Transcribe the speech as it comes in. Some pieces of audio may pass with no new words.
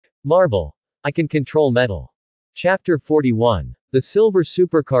Marvel. I can control metal. Chapter 41. The silver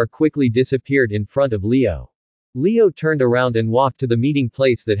supercar quickly disappeared in front of Leo. Leo turned around and walked to the meeting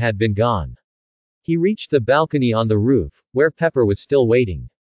place that had been gone. He reached the balcony on the roof, where Pepper was still waiting.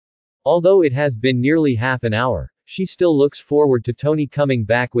 Although it has been nearly half an hour, she still looks forward to Tony coming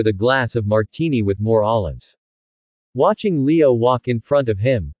back with a glass of martini with more olives. Watching Leo walk in front of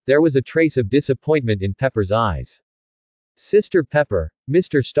him, there was a trace of disappointment in Pepper's eyes. Sister Pepper,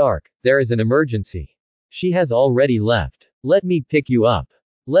 Mr. Stark, there is an emergency. She has already left. Let me pick you up.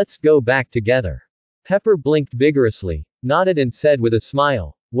 Let's go back together. Pepper blinked vigorously, nodded and said with a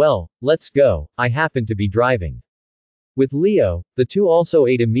smile, well, let's go, I happen to be driving. With Leo, the two also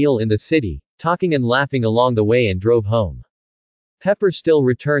ate a meal in the city, talking and laughing along the way and drove home. Pepper still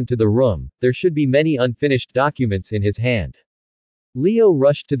returned to the room, there should be many unfinished documents in his hand. Leo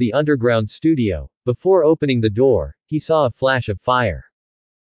rushed to the underground studio. Before opening the door, he saw a flash of fire.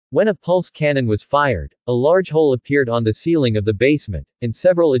 When a pulse cannon was fired, a large hole appeared on the ceiling of the basement, and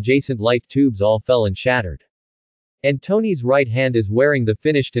several adjacent light tubes all fell and shattered. And Tony's right hand is wearing the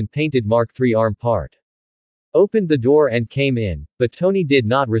finished and painted Mark III arm part. Opened the door and came in, but Tony did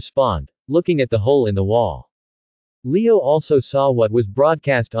not respond, looking at the hole in the wall. Leo also saw what was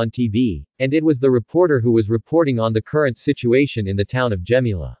broadcast on TV, and it was the reporter who was reporting on the current situation in the town of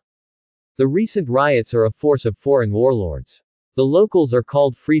Gemula. The recent riots are a force of foreign warlords. The locals are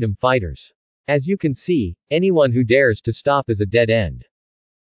called freedom fighters. As you can see, anyone who dares to stop is a dead end.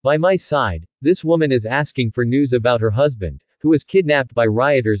 By my side, this woman is asking for news about her husband, who was kidnapped by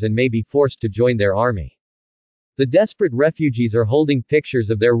rioters and may be forced to join their army. The desperate refugees are holding pictures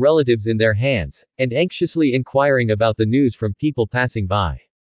of their relatives in their hands, and anxiously inquiring about the news from people passing by.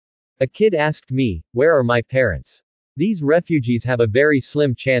 A kid asked me, where are my parents? These refugees have a very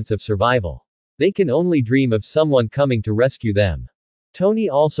slim chance of survival. They can only dream of someone coming to rescue them. Tony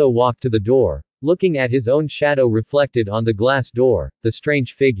also walked to the door, looking at his own shadow reflected on the glass door, the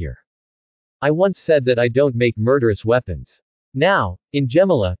strange figure. I once said that I don't make murderous weapons. Now, in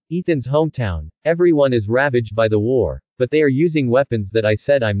Gemula, Ethan's hometown, everyone is ravaged by the war, but they are using weapons that I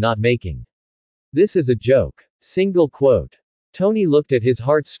said I'm not making. This is a joke. Single quote. Tony looked at his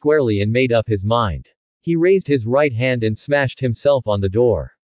heart squarely and made up his mind. He raised his right hand and smashed himself on the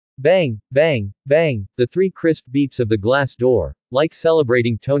door. Bang, bang, bang, the three crisp beeps of the glass door, like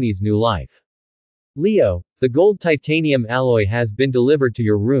celebrating Tony's new life. Leo, the gold titanium alloy has been delivered to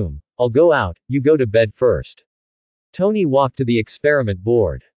your room. I'll go out, you go to bed first. Tony walked to the experiment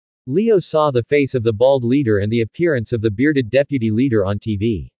board. Leo saw the face of the bald leader and the appearance of the bearded deputy leader on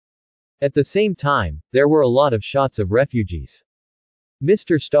TV. At the same time, there were a lot of shots of refugees.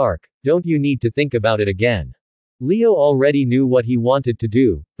 Mr. Stark, don't you need to think about it again? Leo already knew what he wanted to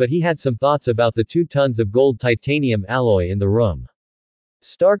do, but he had some thoughts about the 2 tons of gold titanium alloy in the room.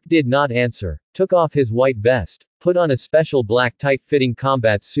 Stark did not answer, took off his white vest, put on a special black tight-fitting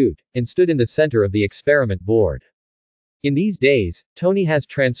combat suit, and stood in the center of the experiment board. In these days, Tony has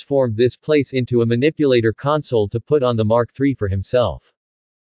transformed this place into a manipulator console to put on the Mark III for himself.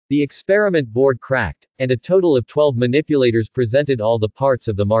 The experiment board cracked, and a total of 12 manipulators presented all the parts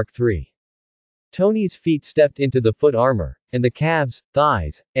of the Mark III. Tony's feet stepped into the foot armor, and the calves,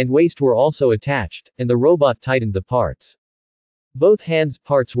 thighs, and waist were also attached, and the robot tightened the parts. Both hands'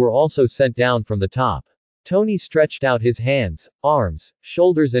 parts were also sent down from the top. Tony stretched out his hands, arms,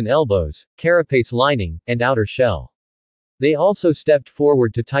 shoulders and elbows, carapace lining, and outer shell. They also stepped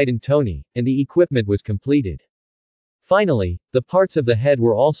forward to tighten Tony, and the equipment was completed. Finally, the parts of the head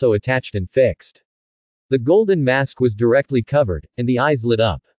were also attached and fixed. The golden mask was directly covered, and the eyes lit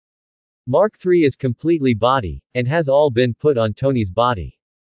up. Mark III is completely body, and has all been put on Tony's body.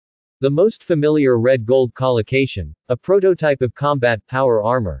 The most familiar red gold collocation, a prototype of combat power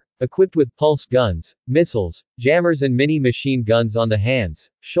armor, equipped with pulse guns, missiles, jammers and mini-machine guns on the hands,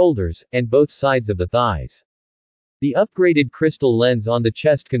 shoulders, and both sides of the thighs. The upgraded crystal lens on the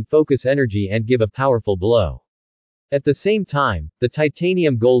chest can focus energy and give a powerful blow. At the same time, the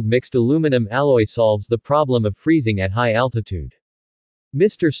titanium gold mixed aluminum alloy solves the problem of freezing at high altitude.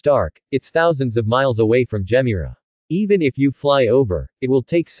 Mr. Stark, it's thousands of miles away from Gemura. Even if you fly over, it will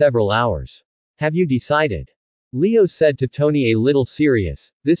take several hours. Have you decided? Leo said to Tony, a little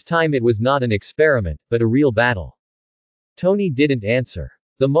serious. This time it was not an experiment, but a real battle. Tony didn't answer.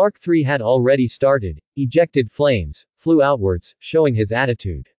 The Mark III had already started, ejected flames, flew outwards, showing his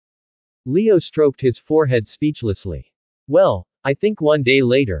attitude. Leo stroked his forehead speechlessly. Well, I think one day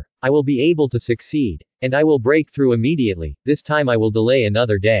later, I will be able to succeed, and I will break through immediately. This time I will delay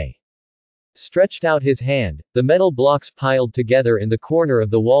another day. Stretched out his hand, the metal blocks piled together in the corner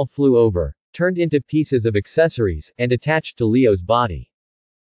of the wall flew over, turned into pieces of accessories, and attached to Leo's body.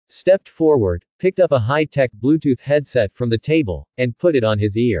 stepped forward, picked up a high-tech Bluetooth headset from the table, and put it on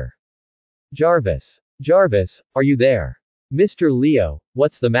his ear. Jarvis. Jarvis, are you there? Mr. Leo,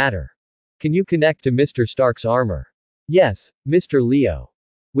 what's the matter? Can you connect to Mr. Stark's armor? Yes, Mr. Leo.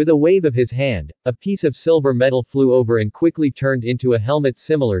 With a wave of his hand, a piece of silver metal flew over and quickly turned into a helmet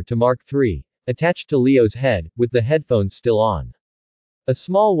similar to Mark III, attached to Leo's head, with the headphones still on. A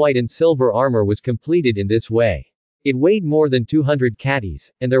small white and silver armor was completed in this way. It weighed more than 200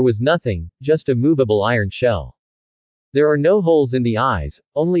 catties, and there was nothing, just a movable iron shell. There are no holes in the eyes,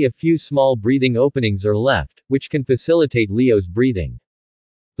 only a few small breathing openings are left, which can facilitate Leo's breathing.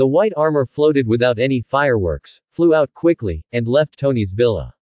 The white armor floated without any fireworks, flew out quickly, and left Tony's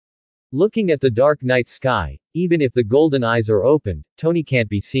villa. Looking at the dark night sky, even if the golden eyes are open, Tony can't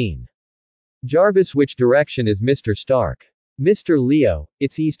be seen. Jarvis, which direction is Mr. Stark? Mr. Leo,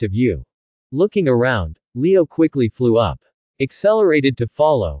 it's east of you. Looking around, Leo quickly flew up. Accelerated to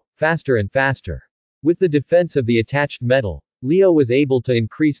follow, faster and faster. With the defense of the attached metal, Leo was able to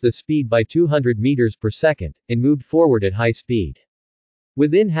increase the speed by 200 meters per second, and moved forward at high speed.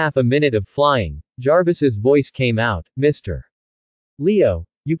 Within half a minute of flying, Jarvis's voice came out, Mr. Leo,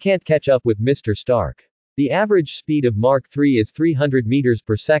 you can't catch up with Mr. Stark. The average speed of Mark III is 300 meters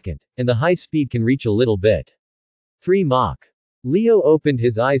per second, and the high speed can reach a little bit. 3 Mach. Leo opened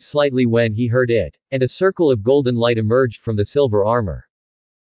his eyes slightly when he heard it, and a circle of golden light emerged from the silver armor.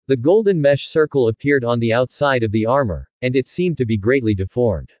 The golden mesh circle appeared on the outside of the armor, and it seemed to be greatly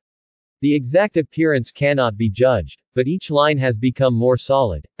deformed. The exact appearance cannot be judged, but each line has become more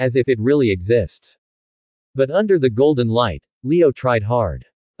solid, as if it really exists. But under the golden light, Leo tried hard.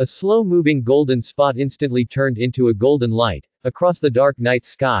 A slow-moving golden spot instantly turned into a golden light, across the dark night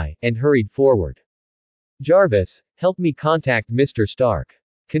sky, and hurried forward. Jarvis, help me contact Mr. Stark.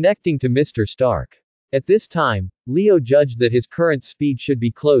 Connecting to Mr. Stark. At this time, Leo judged that his current speed should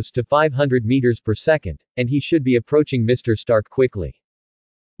be close to 500 meters per second, and he should be approaching Mr. Stark quickly.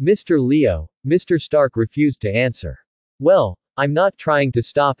 Mr. Leo, Mr. Stark refused to answer. Well, I'm not trying to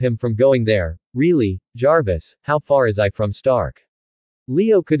stop him from going there, really, Jarvis, how far is I from Stark?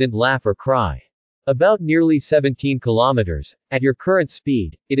 Leo couldn't laugh or cry. About nearly 17 kilometers, at your current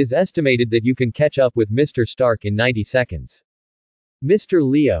speed, it is estimated that you can catch up with Mr. Stark in 90 seconds. Mr.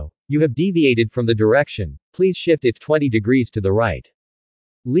 Leo, you have deviated from the direction, please shift it 20 degrees to the right.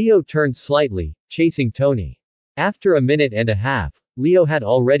 Leo turned slightly, chasing Tony. After a minute and a half, Leo had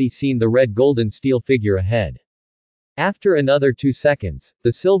already seen the red golden steel figure ahead. After another 2 seconds,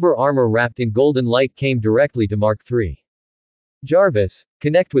 the silver armor wrapped in golden light came directly to Mark III. Jarvis,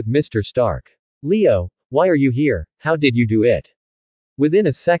 connect with Mr. Stark. Leo, why are you here, how did you do it? Within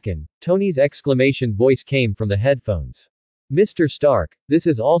a second, Tony's exclamation voice came from the headphones. Mr. Stark, this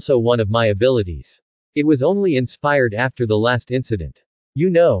is also one of my abilities. It was only inspired after the last incident. You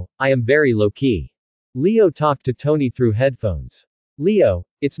know, I am very low-key. Leo talked to Tony through headphones. Leo,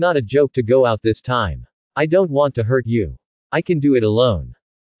 it's not a joke to go out this time. I don't want to hurt you. I can do it alone.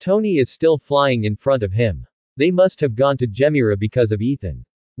 Tony is still flying in front of him. They must have gone to Gemira because of Ethan.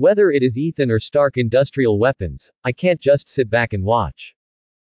 Whether it is Ethan or Stark Industrial Weapons, I can't just sit back and watch.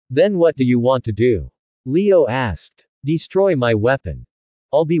 Then what do you want to do? Leo asked. Destroy my weapon.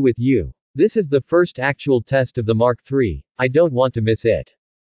 I'll be with you. This is the first actual test of the Mark III, I don't want to miss it.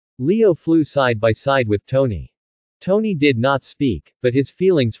 Leo flew side by side with Tony. Tony did not speak, but his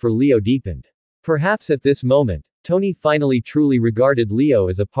feelings for Leo deepened. Perhaps at this moment, Tony finally truly regarded Leo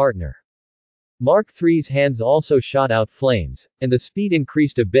as a partner. Mark III's hands also shot out flames, and the speed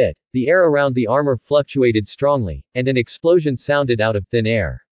increased a bit, the air around the armor fluctuated strongly, and an explosion sounded out of thin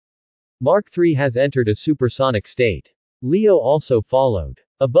air. Mark III has entered a supersonic state. Leo also followed.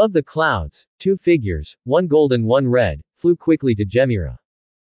 Above the clouds, 2 figures, one gold and one red, flew quickly to Gemira.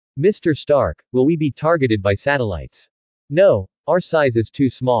 Mr. Stark, will we be targeted by satellites? No, our size is too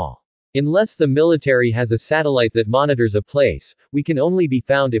small. Unless the military has a satellite that monitors a place, we can only be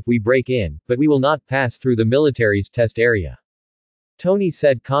found if we break in, but we will not pass through the military's test area. Tony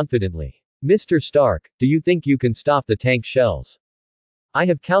said confidently. Mr. Stark, do you think you can stop the tank shells? I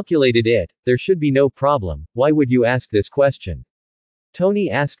have calculated it, there should be no problem, why would you ask this question? Tony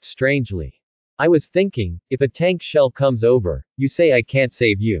asked strangely. I was thinking, if a tank shell comes over, you say I can't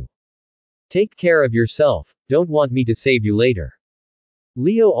save you. Take care of yourself, don't want me to save you later.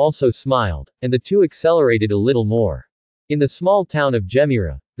 Leo also smiled, and the two accelerated a little more. In the small town of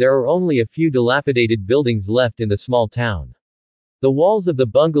Gemira, there are only a few dilapidated buildings left in the small town. The walls of the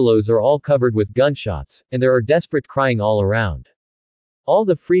bungalows are all covered with gunshots, and there are desperate crying all around. All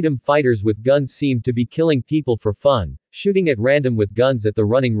the freedom fighters with guns seem to be killing people for fun, shooting at random with guns at the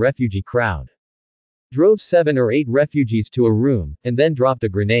running refugee crowd. drove 7 or 8 refugees to a room, and then dropped a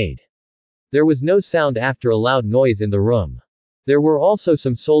grenade. There was no sound after a loud noise in the room. There were also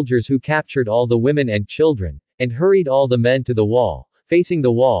some soldiers who captured all the women and children, and hurried all the men to the wall, facing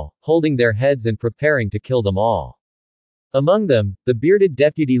the wall, holding their heads and preparing to kill them all. Among them, the bearded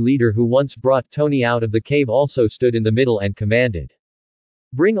deputy leader who once brought Tony out of the cave also stood in the middle and commanded.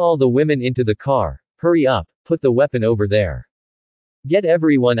 Bring all the women into the car, hurry up, put the weapon over there. Get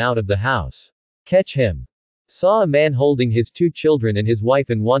everyone out of the house. Catch him. Saw a man holding his 2 children and his wife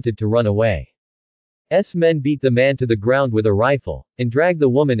and wanted to run away. Men beat the man to the ground with a rifle, and dragged the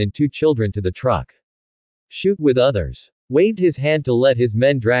woman and 2 children to the truck. Shoot with others. Waved his hand to let his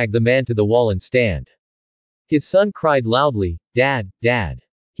men drag the man to the wall and stand. His son cried loudly, "Dad, Dad."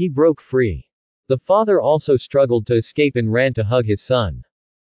 He broke free. The father also struggled to escape and ran to hug his son.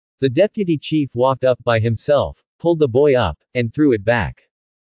 The deputy chief walked up by himself, pulled the boy up, and threw it back.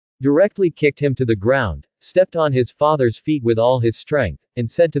 Directly kicked him to the ground, stepped on his father's feet with all his strength, and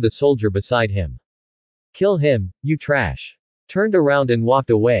said to the soldier beside him, "Kill him, you trash." Turned around and walked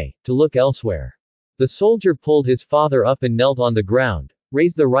away, to look elsewhere. The soldier pulled his father up and knelt on the ground,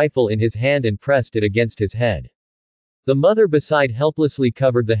 raised the rifle in his hand and pressed it against his head. The mother beside helplessly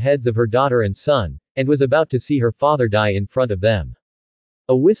covered the heads of her daughter and son, and was about to see her father die in front of them.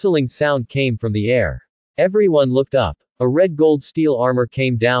 A whistling sound came from the air. Everyone looked up. A red gold steel armor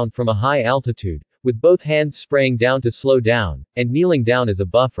came down from a high altitude, with both hands spraying down to slow down, and kneeling down as a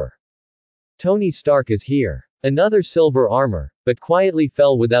buffer. Tony Stark is here. Another silver armor, but quietly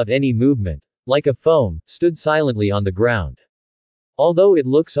fell without any movement, like a foam, stood silently on the ground. Although it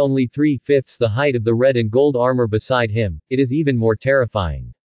looks only 3/5 the height of the red and gold armor beside him, it is even more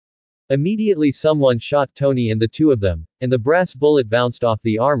terrifying. Immediately someone shot Tony and the 2 of them, and the brass bullet bounced off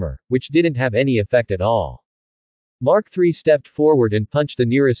the armor, which didn't have any effect at all. Mark III stepped forward and punched the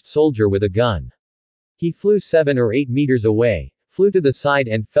nearest soldier with a gun. He flew 7 or 8 meters away, flew to the side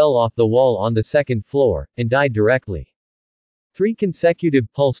and fell off the wall on the 2nd floor, and died directly. 3 consecutive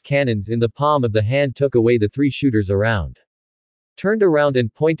pulse cannons in the palm of the hand took away the 3 shooters around. Turned around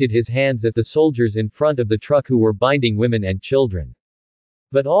and pointed his hands at the soldiers in front of the truck who were binding women and children.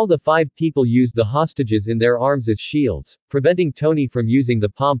 But all the 5 people used the hostages in their arms as shields, preventing Tony from using the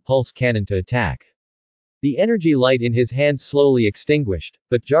palm pulse cannon to attack. The energy light in his hand slowly extinguished,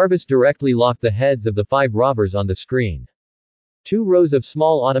 but Jarvis directly locked the heads of the 5 robbers on the screen. 2 rows of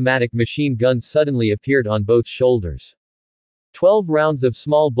small automatic machine guns suddenly appeared on both shoulders. 12 rounds of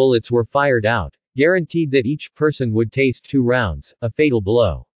small bullets were fired out, guaranteed that each person would taste 2 rounds, a fatal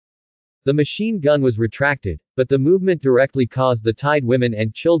blow. The machine gun was retracted, but the movement directly caused the tied women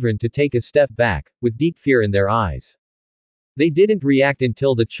and children to take a step back, with deep fear in their eyes. They didn't react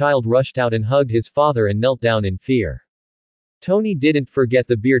until the child rushed out and hugged his father and knelt down in fear. Tony didn't forget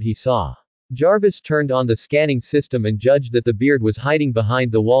the beard he saw. Jarvis turned on the scanning system and judged that the beard was hiding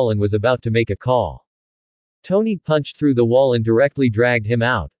behind the wall and was about to make a call. Tony punched through the wall and directly dragged him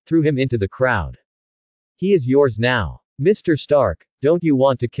out, threw him into the crowd. "He is yours now. Mr. Stark, don't you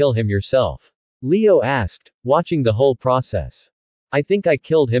want to kill him yourself?" Leo asked, watching the whole process. "I think I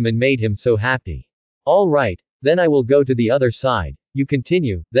killed him and made him so happy." "All right, then I will go to the other side, you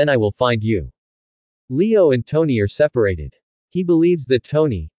continue, then I will find you." Leo and Tony are separated. He believes that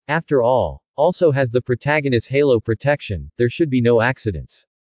Tony, after all, also has the protagonist's halo protection, there should be no accidents.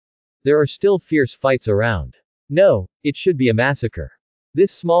 There are still fierce fights around. No, it should be a massacre.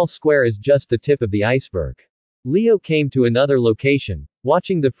 This small square is just the tip of the iceberg. Leo came to another location,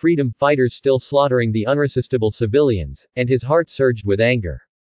 watching the freedom fighters still slaughtering the unresistible civilians, and his heart surged with anger.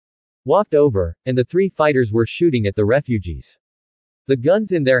 Walked over, and the 3 fighters were shooting at the refugees. The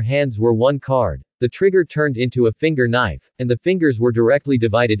guns in their hands were 1 card, the trigger turned into a finger knife, and the fingers were directly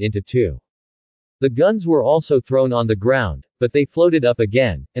divided into 2. The guns were also thrown on the ground, but they floated up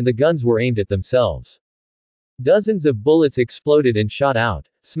again, and the guns were aimed at themselves. Dozens of bullets exploded and shot out,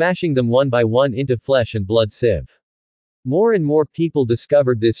 smashing them one by one into flesh and blood sieve. More and more people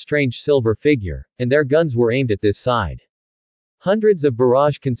discovered this strange silver figure, and their guns were aimed at this side. Hundreds of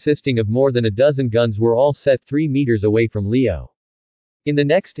barrage consisting of more than a dozen guns were all set 3 meters away from Leo. In the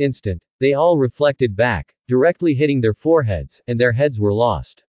next instant, they all reflected back, directly hitting their foreheads, and their heads were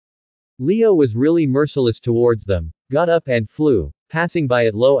lost. Leo was really merciless towards them, got up and flew, passing by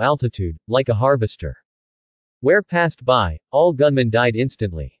at low altitude, like a harvester. Where passed by, all gunmen died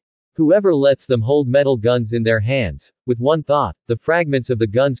instantly. Whoever lets them hold metal guns in their hands, with one thought, the fragments of the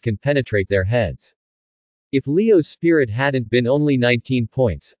guns can penetrate their heads. If Leo's spirit hadn't been only 19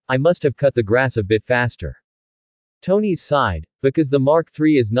 points, I must have cut the grass a bit faster. Tony's sighed, because the Mark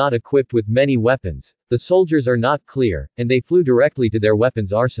III is not equipped with many weapons, the soldiers are not clear, and they flew directly to their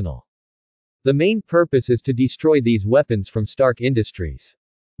weapons arsenal. The main purpose is to destroy these weapons from Stark Industries.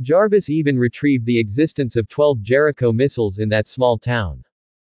 Jarvis even retrieved the existence of 12 Jericho missiles in that small town.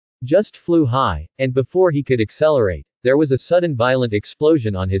 Just flew high, and before he could accelerate, there was a sudden violent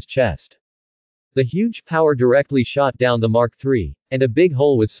explosion on his chest. The huge power directly shot down the Mark III, and a big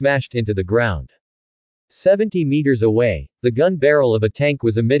hole was smashed into the ground. 70 meters away, the gun barrel of a tank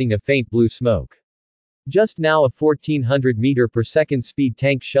was emitting a faint blue smoke. Just now a 1400 meter per second speed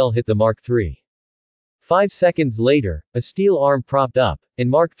tank shell hit the Mark III. 5 seconds later, a steel arm propped up, and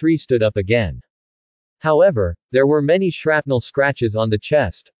Mark III stood up again. However, there were many shrapnel scratches on the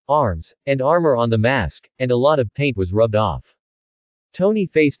chest, arms, and armor on the mask, and a lot of paint was rubbed off. Tony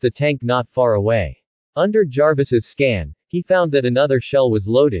faced the tank not far away. Under Jarvis's scan, he found that another shell was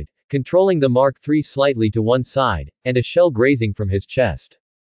loaded, controlling the Mark III slightly to one side, and a shell grazing from his chest.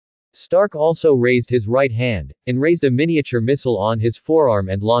 Stark also raised his right hand, and raised a miniature missile on his forearm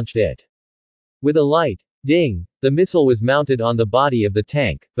and launched it. With a light ding, the missile was mounted on the body of the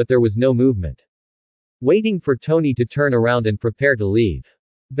tank, but there was no movement. Waiting for Tony to turn around and prepare to leave.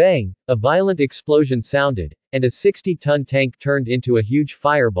 Bang! A violent explosion sounded, and a 60-ton tank turned into a huge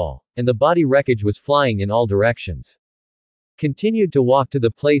fireball, and the body wreckage was flying in all directions. Continued to walk to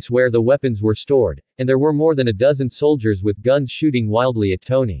the place where the weapons were stored, and there were more than a dozen soldiers with guns shooting wildly at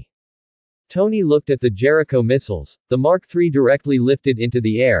Tony. Tony looked at the Jericho missiles, the Mark III directly lifted into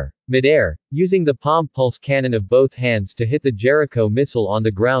the air, mid-air, using the palm pulse cannon of both hands to hit the Jericho missile on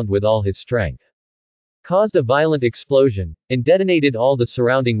the ground with all his strength. Caused a violent explosion, and detonated all the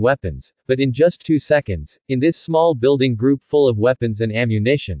surrounding weapons, but in just 2 seconds, in this small building group full of weapons and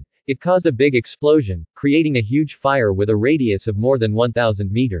ammunition, it caused a big explosion, creating a huge fire with a radius of more than 1,000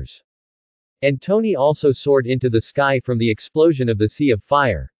 meters. And Tony also soared into the sky from the explosion of the Sea of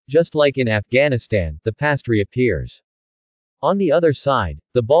Fire. Just like in Afghanistan, the past reappears. On the other side,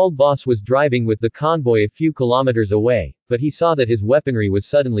 the bald boss was driving with the convoy a few kilometers away, but he saw that his weaponry was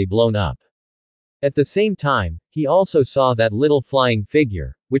suddenly blown up. At the same time, he also saw that little flying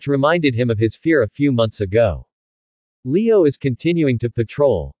figure, which reminded him of his fear a few months ago. Leo is continuing to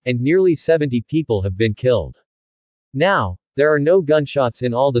patrol, and nearly 70 people have been killed. Now, there are no gunshots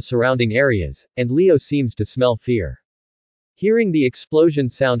in all the surrounding areas, and Leo seems to smell fear. Hearing the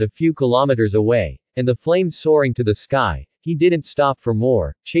explosion sound a few kilometers away, and the flames soaring to the sky, he didn't stop for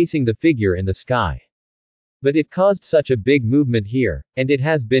more, chasing the figure in the sky. But it caused such a big movement here, and it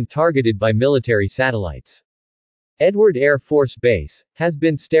has been targeted by military satellites. Edward Air Force Base has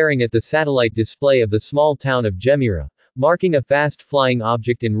been staring at the satellite display of the small town of Gemira, marking a fast-flying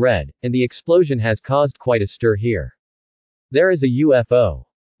object in red, and the explosion has caused quite a stir here. There is a UFO.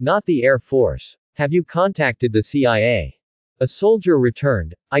 Not the Air Force. Have you contacted the CIA? A soldier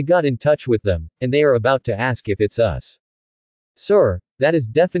returned. I got in touch with them, and they are about to ask if it's us. Sir, that is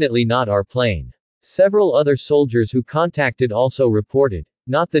definitely not our plane. Several other soldiers who contacted also reported,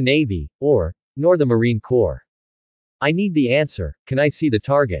 not the Navy, nor the Marine Corps. I need the answer, can I see the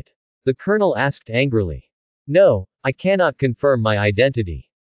target? The colonel asked angrily. No, I cannot confirm my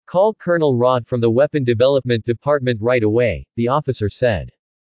identity. Call Colonel Rod from the Weapon Development Department right away, the officer said.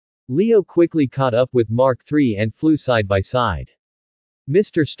 Leo quickly caught up with Mark III and flew side by side.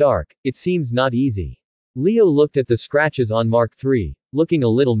 Mr. Stark, it seems not easy. Leo looked at the scratches on Mark III, looking a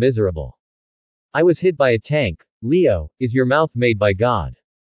little miserable. I was hit by a tank. Leo, is your mouth made by God?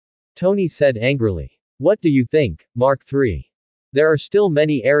 Tony said angrily. What do you think, Mark III? There are still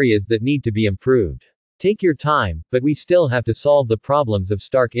many areas that need to be improved. Take your time, but we still have to solve the problems of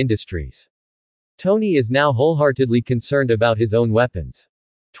Stark Industries. Tony is now wholeheartedly concerned about his own weapons.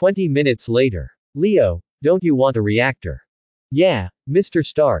 20 minutes later. Leo, don't you want a reactor? Yeah, Mr.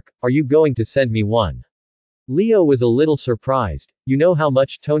 Stark, are you going to send me one? Leo was a little surprised. You know how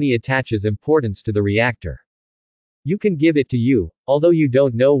much Tony attaches importance to the reactor. You can give it to you, although you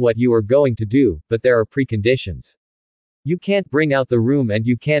don't know what you are going to do, but there are preconditions. You can't bring out the room and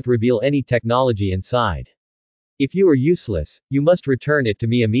you can't reveal any technology inside. If you are useless, you must return it to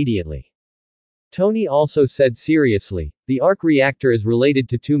me immediately. Tony also said seriously, the arc reactor is related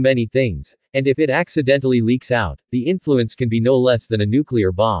to too many things, and if it accidentally leaks out, the influence can be no less than a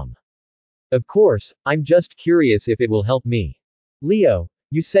nuclear bomb. Of course, I'm just curious if it will help me. Leo,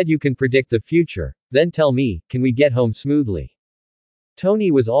 you said you can predict the future, then tell me, can we get home smoothly?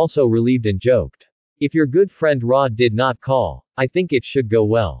 Tony was also relieved and joked. If your good friend Rod did not call, I think it should go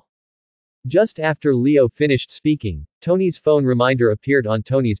well. Just after Leo finished speaking, Tony's phone reminder appeared on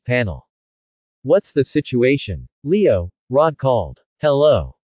Tony's panel. What's the situation? Leo, Rod called.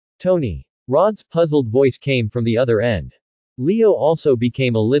 Hello. Tony. Rod's puzzled voice came from the other end. Leo also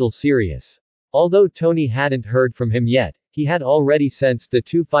became a little serious. Although Tony hadn't heard from him yet, He had already sensed the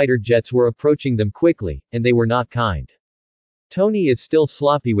two fighter jets were approaching them quickly, and they were not kind. Tony is still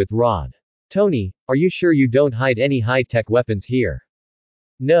sloppy with Rod. Tony, are you sure you don't hide any high-tech weapons here?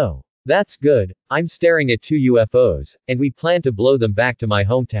 No. That's good, I'm staring at two UFOs, and we plan to blow them back to my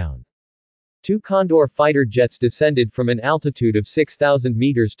hometown. Two Condor fighter jets descended from an altitude of 6,000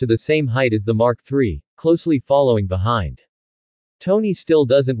 meters to the same height as the Mark III, closely following behind. Tony still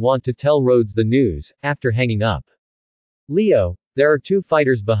doesn't want to tell Rhodes the news, after hanging up. Leo, there are two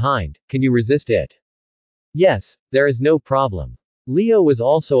fighters behind, can you resist it? Yes, there is no problem. Leo was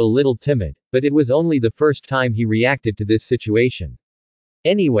also a little timid, but it was only the first time he reacted to this situation.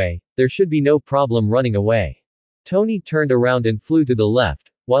 Anyway, there should be no problem running away. Tony turned around and flew to the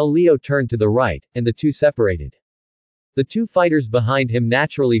left, while Leo turned to the right, and the two separated. The two fighters behind him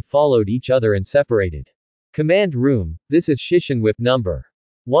naturally followed each other and separated. Command room, this is Shishin-Whip number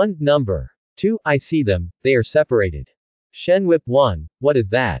 1, number 2, I see them, they are separated. Shen-Whip 1, what is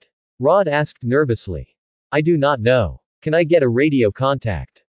that? Rod asked nervously. I do not know. Can I get a radio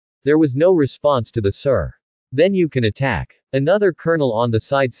contact? There was no response to the sir. Then you can attack. Another colonel on the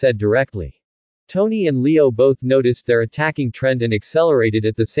side said directly. Tony and Leo both noticed their attacking trend and accelerated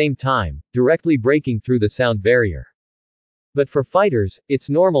at the same time, directly breaking through the sound barrier. But for fighters, it's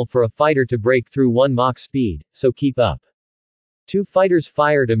normal for a fighter to break through 1 Mach speed, so keep up. Two fighters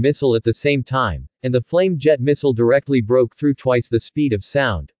fired a missile at the same time, and the flame jet missile directly broke through twice the speed of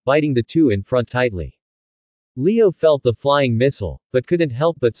sound, biting the two in front tightly. Leo felt the flying missile, but couldn't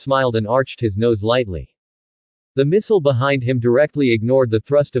help but smiled and arched his nose lightly. The missile behind him directly ignored the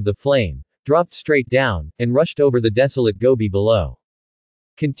thrust of the flame, dropped straight down, and rushed over the desolate Gobi below.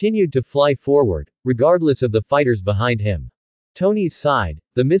 Continued to fly forward, regardless of the fighters behind him. Tony's side,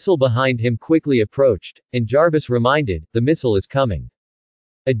 the missile behind him quickly approached, and Jarvis reminded, the missile is coming.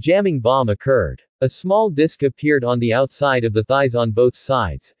 A jamming bomb occurred. A small disc appeared on the outside of the thighs on both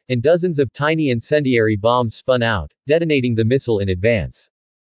sides, and dozens of tiny incendiary bombs spun out, detonating the missile in advance.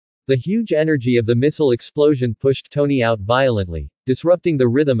 The huge energy of the missile explosion pushed Tony out violently, disrupting the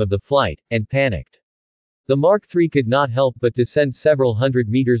rhythm of the flight, and panicked. The Mark III could not help but descend several hundred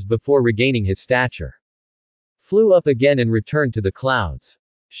meters before regaining his stature. Flew up again and returned to the clouds.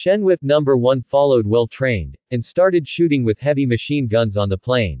 Shen-Whip number 1 followed well trained, and started shooting with heavy machine guns on the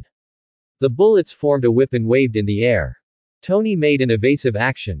plane. The bullets formed a whip and waved in the air. Tony made an evasive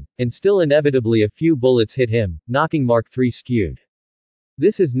action, and still inevitably a few bullets hit him, knocking Mark III skewed.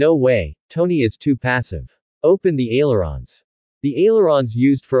 This is no way, Tony is too passive. Open the ailerons. The ailerons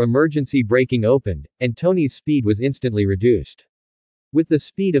used for emergency braking opened, and Tony's speed was instantly reduced. With the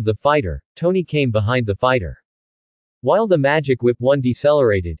speed of the fighter, Tony came behind the fighter. While the Magic Whip 1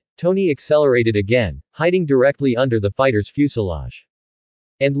 decelerated, Tony accelerated again, hiding directly under the fighter's fuselage.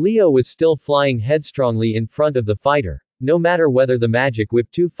 And Leo was still flying headstrongly in front of the fighter. No matter whether the Magic Whip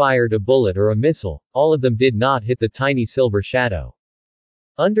 2 fired a bullet or a missile, all of them did not hit the tiny silver shadow.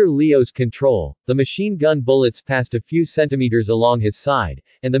 Under Leo's control, the machine gun bullets passed a few centimeters along his side,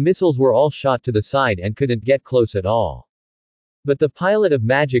 and the missiles were all shot to the side and couldn't get close at all. But the pilot of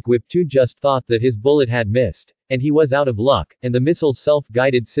Magic Whip 2 just thought that his bullet had missed, and he was out of luck, and the missile's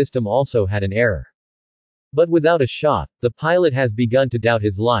self-guided system also had an error. But without a shot, the pilot has begun to doubt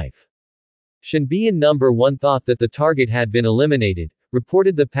his life. Shenbian number 1 thought that the target had been eliminated,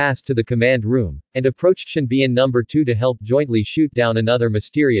 reported the pass to the command room, and approached Shenbian number 2 to help jointly shoot down another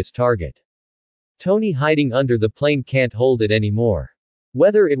mysterious target. Tony hiding under the plane can't hold it anymore.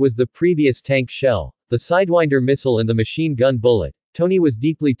 Whether it was the previous tank shell, the Sidewinder missile and the machine gun bullet, Tony was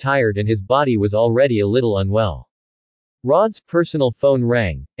deeply tired and his body was already a little unwell. Rod's personal phone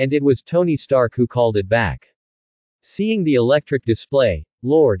rang, and it was Tony Stark who called it back. Seeing the electric display,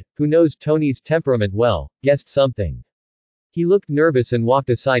 Lord, who knows Tony's temperament well, guessed something. He looked nervous and walked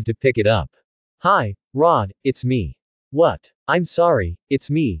aside to pick it up. Hi, Rod, it's me. What? I'm sorry, it's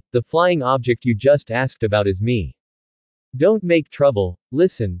me, the flying object you just asked about is me. Don't make trouble,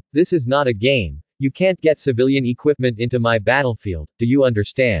 listen, this is not a game, you can't get civilian equipment into my battlefield, do you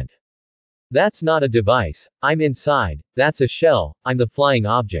understand? That's not a device, I'm inside, that's a shell, I'm the flying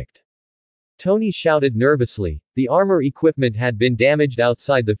object. Tony shouted nervously. The armor equipment had been damaged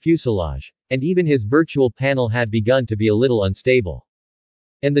outside the fuselage, and even his virtual panel had begun to be a little unstable.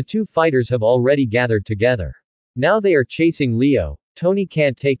 And the two fighters have already gathered together. Now they are chasing Leo. Tony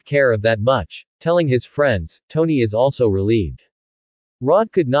can't take care of that much. Telling his friends, Tony is also relieved.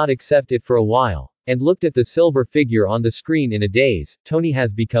 Rod could not accept it for a while, and looked at the silver figure on the screen in a daze. Tony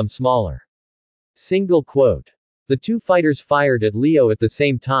has become smaller. Single quote. The two fighters fired at Leo at the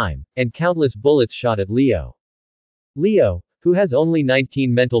same time, and countless bullets shot at Leo. Leo, who has only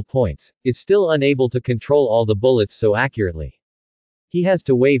 19 mental points, is still unable to control all the bullets so accurately. He has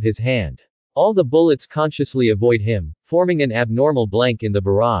to wave his hand. All the bullets consciously avoid him, forming an abnormal blank in the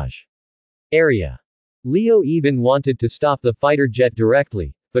barrage area. Leo even wanted to stop the fighter jet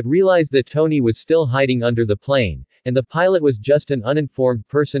directly, but realized that Tony was still hiding under the plane, and the pilot was just an uninformed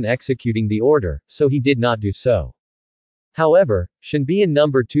person executing the order, so he did not do so. However, Shanbian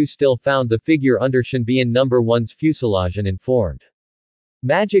number 2 still found the figure under Shanbian number 1's fuselage and informed.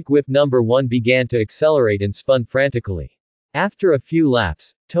 Magic Whip number 1 began to accelerate and spun frantically. After a few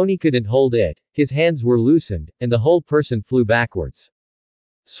laps, Tony couldn't hold it, his hands were loosened, and the whole person flew backwards.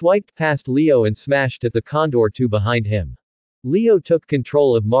 Swiped past Leo and smashed at the Condor 2 behind him. Leo took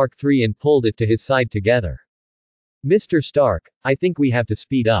control of Mark III and pulled it to his side together. Mr. Stark, I think we have to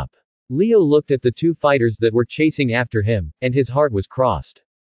speed up. Leo looked at the two fighters that were chasing after him, and his heart was crossed.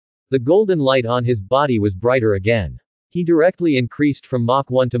 The golden light on his body was brighter again. He directly increased from Mach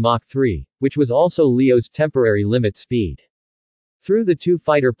 1 to Mach 3, which was also Leo's temporary limit speed. Threw the two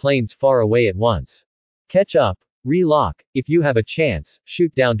fighter planes far away at once. Catch up, relock, if you have a chance,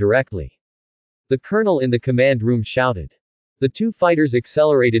 shoot down directly. The colonel in the command room shouted. The two fighters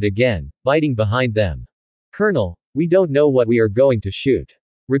accelerated again, biting behind them. Colonel, we don't know what we are going to shoot.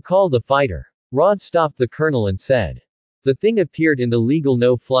 Recall the fighter. Rod stopped the colonel and said. The thing appeared in the legal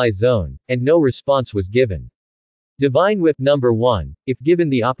no-fly zone, and no response was given. Divine Whip number 1, if given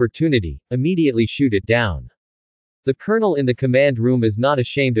the opportunity, immediately shoot it down. The colonel in the command room is not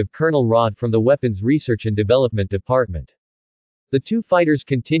ashamed of Colonel Rod from the Weapons Research and Development Department. The two fighters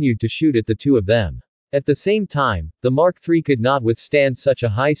continued to shoot at the two of them. At the same time, the Mark III could not withstand such a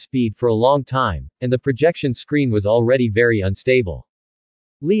high speed for a long time, and the projection screen was already very unstable.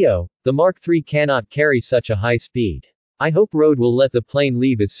 Leo, the Mark III cannot carry such a high speed. I hope Rod will let the plane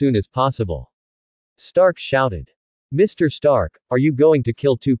leave as soon as possible. Stark shouted. Mr. Stark, are you going to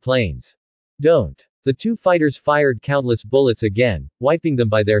kill two planes? Don't. The two fighters fired countless bullets again, wiping them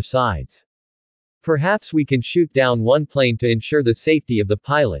by their sides. Perhaps we can shoot down one plane to ensure the safety of the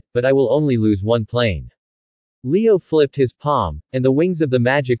pilot, but I will only lose one plane. Leo flipped his palm, and the wings of the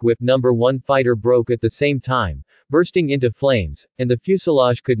Magic Whip number 1 fighter broke at the same time, bursting into flames, and the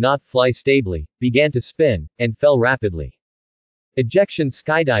fuselage could not fly stably, began to spin, and fell rapidly. Ejection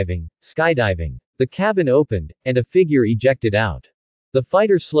skydiving, skydiving. The cabin opened, and a figure ejected out. The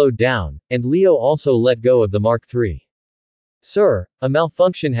fighter slowed down, and Leo also let go of the Mark III. Sir, a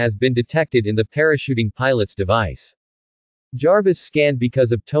malfunction has been detected in the parachuting pilot's device. Jarvis scanned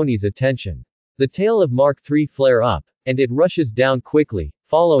because of Tony's attention. The tail of Mark III flare up, and it rushes down quickly,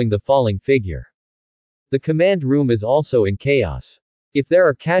 following the falling figure. The command room is also in chaos. If there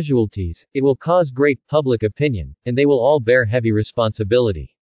are casualties, it will cause great public opinion, and they will all bear heavy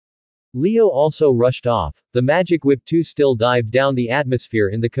responsibility. Leo also rushed off. The Magic Whip 2 still dived down. The atmosphere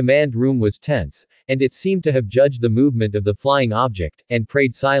in the command room was tense, and it seemed to have judged the movement of the flying object, and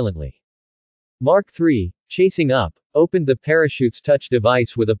prayed silently. Mark III, chasing up, opened the parachute's touch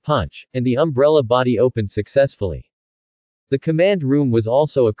device with a punch, and the umbrella body opened successfully. The command room was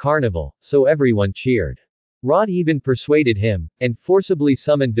also a carnival, so everyone cheered. Rod even persuaded him, and forcibly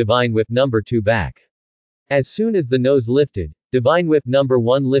summoned Divine Whip number 2 back. As soon as the nose lifted, Divine Whip number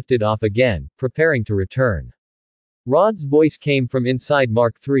 1 lifted off again, preparing to return. Rod's voice came from inside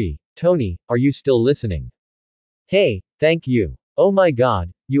Mark III. Tony, are you still listening? Hey, thank you. Oh my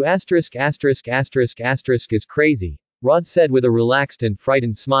god, you is crazy, Rod said with a relaxed and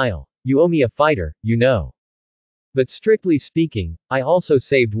frightened smile. You owe me a fighter, you know. But strictly speaking, I also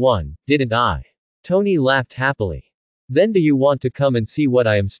saved one, didn't I? Tony laughed happily. Then do you want to come and see what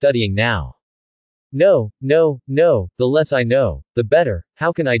I am studying now? No, the less I know, the better.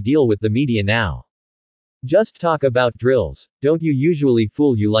 How can I deal with the media now? Just talk about drills, don't you usually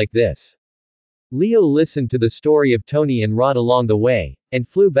fool you like this? Leo listened to the story of Tony and Rod along the way, and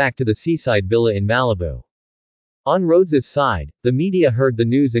flew back to the seaside villa in Malibu. On Rhodes's side, the media heard the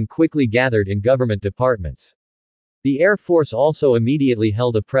news and quickly gathered in government departments. The Air Force also immediately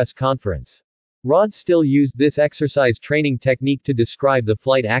held a press conference. Rod still used this exercise training technique to describe the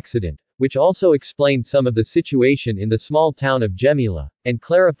flight accident, which also explained some of the situation in the small town of Gemila, and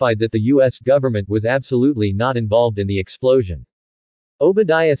clarified that the U.S. government was absolutely not involved in the explosion.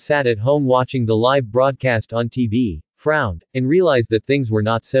 Obadiah sat at home watching the live broadcast on TV, frowned, and realized that things were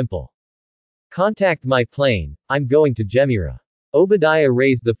not simple. Contact my plane, I'm going to Gemira. Obadiah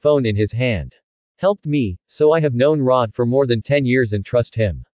raised the phone in his hand. Helped me, so I have known Rod for more than 10 years and trust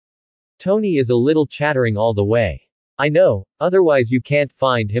him. Tony is a little chattering all the way. I know, otherwise you can't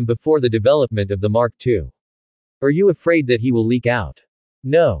find him before the development of the Mark II. Are you afraid that he will leak out?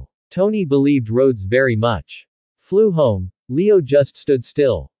 No. Tony believed Rhodes very much. Flew home, Leo just stood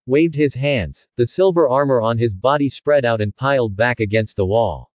still, waved his hands, the silver armor on his body spread out and piled back against the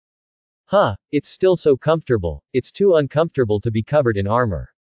wall. Huh, it's still so comfortable, it's too uncomfortable to be covered in armor.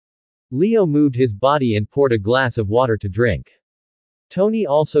 Leo moved his body and poured a glass of water to drink. Tony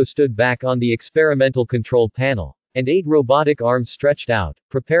also stood back on the experimental control panel, and 8 robotic arms stretched out,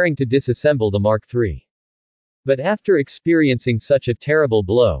 preparing to disassemble the Mark III. But after experiencing such a terrible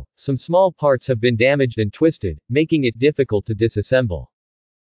blow, some small parts have been damaged and twisted, making it difficult to disassemble.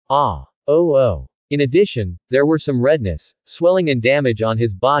 Oh. In addition, there were some redness, swelling and damage on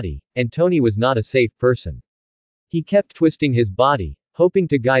his body, and Tony was not a safe person. He kept twisting his body, hoping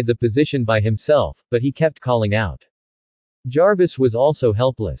to guide the position by himself, but he kept calling out. Jarvis was also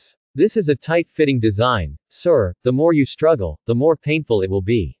helpless. This is a tight-fitting design, sir, the more you struggle, the more painful it will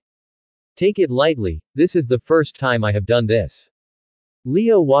be. Take it lightly, this is the first time I have done this.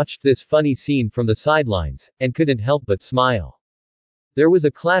 Leo watched this funny scene from the sidelines, and couldn't help but smile. There was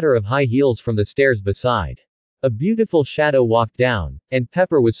a clatter of high heels from the stairs beside. A beautiful shadow walked down, and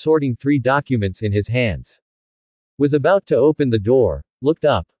Pepper was sorting 3 documents in his hands. Was about to open the door, looked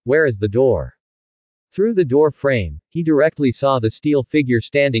up, where is the door? Through the door frame, he directly saw the steel figure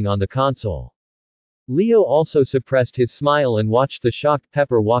standing on the console. Leo also suppressed his smile and watched the shocked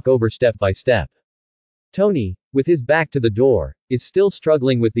Pepper walk over step by step. Tony, with his back to the door, is still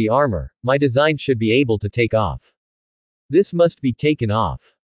struggling with the armor. My design should be able to take off. This must be taken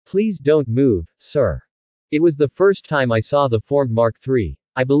off. Please don't move, sir. It was the first time I saw the formed Mark III.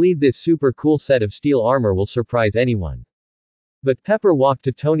 I believe this super cool set of steel armor will surprise anyone. But Pepper walked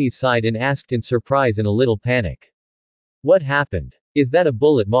to Tony's side and asked in surprise and a little panic. What happened? Is that a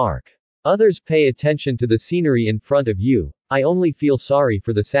bullet mark? Others pay attention to the scenery in front of you. I only feel sorry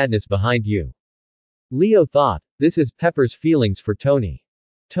for the sadness behind you. Leo thought, this is Pepper's feelings for Tony.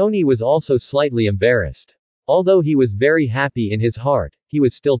 Tony was also slightly embarrassed. Although he was very happy in his heart, he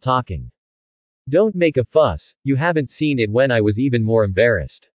was still talking. Don't make a fuss, you haven't seen it when I was even more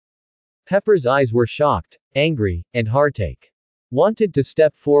embarrassed. Pepper's eyes were shocked, angry, and heartache. Wanted to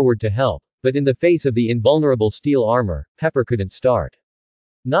step forward to help, but in the face of the invulnerable steel armor, Pepper couldn't start.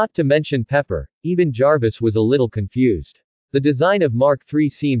 Not to mention Pepper, even Jarvis was a little confused. The design of Mark III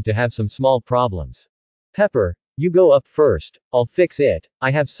seemed to have some small problems. Pepper, you go up first, I'll fix it,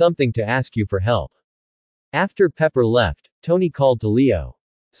 I have something to ask you for help. After Pepper left, Tony called to Leo.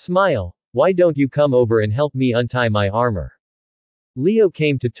 Smile, why don't you come over and help me untie my armor? Leo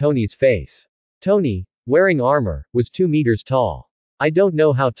came to Tony's face. Tony, wearing armor, was 2 meters tall. I don't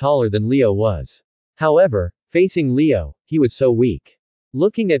know how taller than Leo was. However, facing Leo, he was so weak.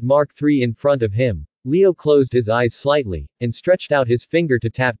 Looking at Mark III in front of him, Leo closed his eyes slightly, and stretched out his finger to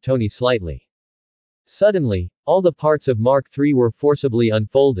tap Tony slightly. Suddenly, all the parts of Mark III were forcibly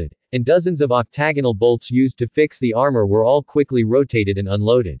unfolded, and dozens of octagonal bolts used to fix the armor were all quickly rotated and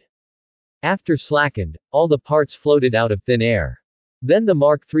unloaded. After slackened, all the parts floated out of thin air. Then the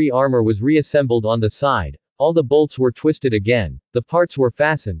Mark III armor was reassembled on the side, all the bolts were twisted again, the parts were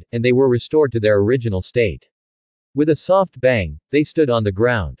fastened, and they were restored to their original state. With a soft bang, they stood on the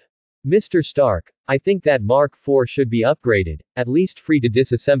ground. Mr. Stark, I think that Mark IV should be upgraded, at least free to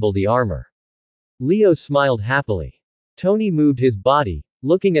disassemble the armor. Leo smiled happily. Tony moved his body,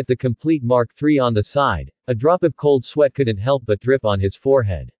 looking at the complete Mark III on the side. A drop of cold sweat couldn't help but drip on his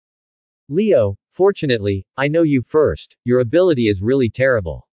forehead. Leo, fortunately, I know you first, your ability is really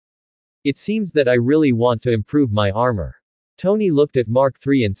terrible. It seems that I really want to improve my armor. Tony looked at Mark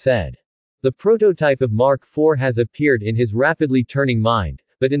III and said. The prototype of Mark IV has appeared in his rapidly turning mind,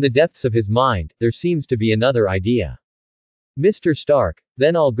 but in the depths of his mind, there seems to be another idea. Mr. Stark,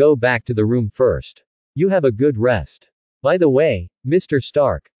 then I'll go back to the room first. You have a good rest. By the way, Mr.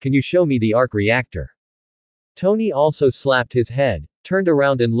 Stark, can you show me the arc reactor? Tony also slapped his head, turned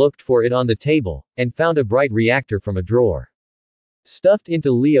around and looked for it on the table, and found a bright reactor from a drawer. Stuffed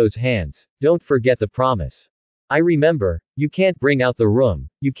into Leo's hands, don't forget the promise. I remember, you can't bring out the room,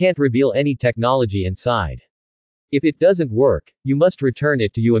 you can't reveal any technology inside. If it doesn't work, you must return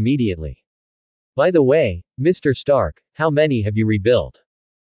it to you immediately. By the way, Mr. Stark, how many have you rebuilt?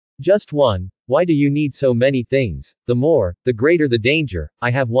 Just one. Why do you need so many things? The more, the greater the danger.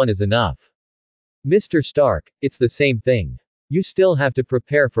 I have one is enough. Mr. Stark, it's the same thing. You still have to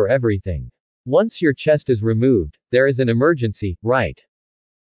prepare for everything. Once your chest is removed, there is an emergency, right?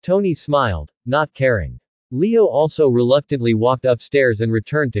 Tony smiled, not caring. Leo also reluctantly walked upstairs and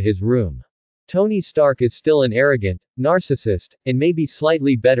returned to his room. Tony Stark is still an arrogant narcissist, and may be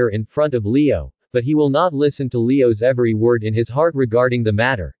slightly better in front of Leo, but he will not listen to Leo's every word in his heart regarding the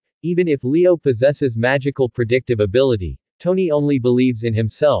matter. Even if Leo possesses magical predictive ability, Tony only believes in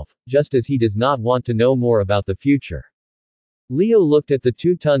himself, just as he does not want to know more about the future. Leo looked at the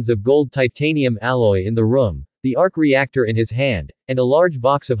 2 tons of gold titanium alloy in the room, the arc reactor in his hand, and a large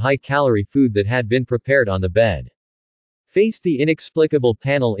box of high-calorie food that had been prepared on the bed. Faced the inexplicable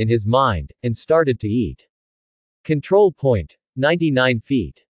panel in his mind, and started to eat. Control point. 99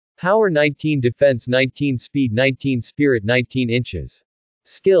 feet. Power 19, defense 19, speed 19, spirit 19 inches.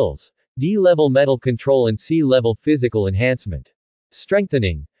 Skills. D-level metal control and C-level physical enhancement.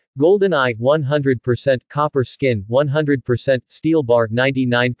 Strengthening. Golden Eye 100%, copper skin 100%, steel bar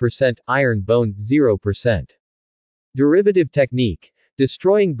 99%, iron bone 0%. Derivative technique.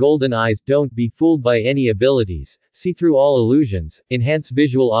 Destroying golden eyes. Don't be fooled by any abilities, see through all illusions, enhance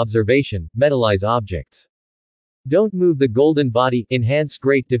visual observation, metallize objects. Don't move the golden body, enhance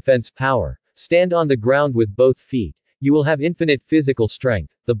great defense power, stand on the ground with both feet, you will have infinite physical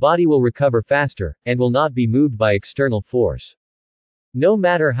strength, the body will recover faster, and will not be moved by external force. No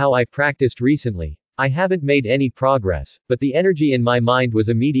matter how I practiced recently, I haven't made any progress, but the energy in my mind was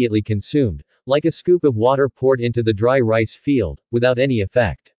immediately consumed, like a scoop of water poured into the dry rice field, without any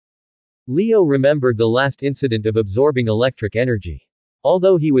effect. Leo remembered the last incident of absorbing electric energy.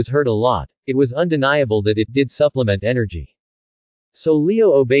 Although he was hurt a lot, it was undeniable that it did supplement energy. So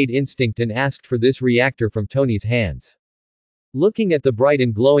Leo obeyed instinct and asked for this reactor from Tony's hands. Looking at the bright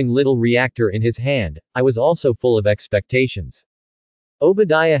and glowing little reactor in his hand, I was also full of expectations.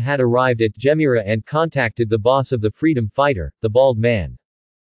 Obadiah had arrived at Gemira and contacted the boss of the freedom fighter, the bald man.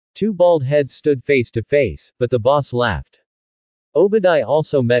 2 bald heads stood face to face, but the boss laughed. Obadiah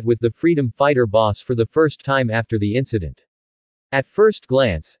also met with the freedom fighter boss for the first time after the incident. At first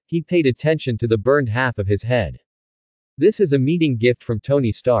glance, he paid attention to the burned half of his head. This is a meeting gift from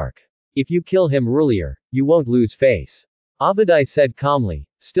Tony Stark. If you kill him earlier, you won't lose face. Obadiah said calmly,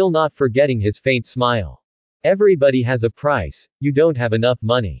 still not forgetting his faint smile. Everybody has a price, you don't have enough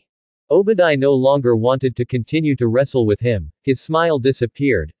money. Obadiah no longer wanted to continue to wrestle with him, his smile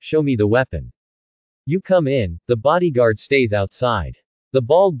disappeared, show me the weapon. You come in, the bodyguard stays outside. The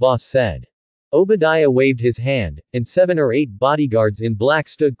bald boss said. Obadiah waved his hand, and 7 or 8 bodyguards in black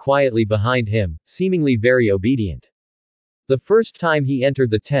stood quietly behind him, seemingly very obedient. The first time he entered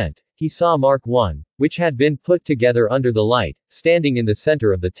the tent, he saw Mark I, which had been put together under the light, standing in the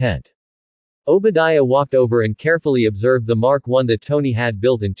center of the tent. Obadiah walked over and carefully observed the Mark I that Tony had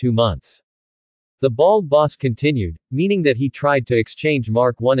built in 2 months. The bald boss continued, meaning that he tried to exchange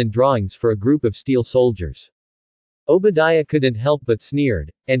Mark I and drawings for a group of steel soldiers. Obadiah couldn't help but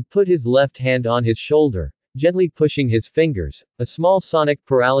sneered, and put his left hand on his shoulder, gently pushing his fingers, a small sonic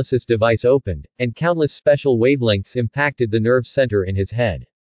paralysis device opened, and countless special wavelengths impacted the nerve center in his head.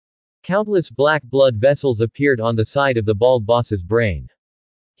 Countless black blood vessels appeared on the side of the bald boss's brain.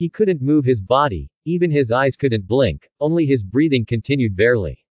 He couldn't move his body, even his eyes couldn't blink, only his breathing continued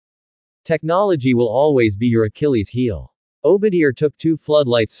barely. Technology will always be your Achilles heel. Obadiah took 2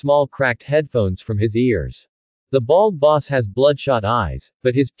 floodlight small cracked headphones from his ears. The bald boss has bloodshot eyes,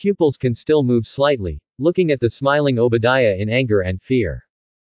 but his pupils can still move slightly, looking at the smiling Obadiah in anger and fear.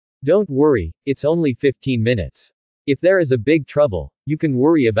 Don't worry, it's only 15 minutes. If there is a big trouble, you can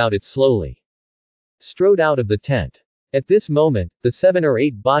worry about it slowly. Strode out of the tent. At this moment, the 7 or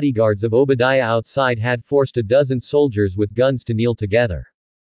 8 bodyguards of Obadiah outside had forced a dozen soldiers with guns to kneel together.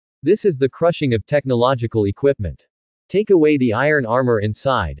 This is the crushing of technological equipment. Take away the iron armor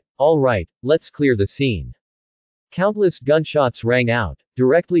inside. All right, let's clear the scene. Countless gunshots rang out,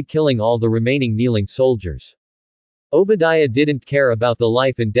 directly killing all the remaining kneeling soldiers. Obadiah didn't care about the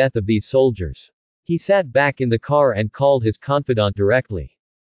life and death of these soldiers. He sat back in the car and called his confidant directly.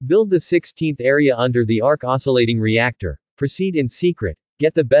 Build the 16th area under the arc oscillating reactor, proceed in secret,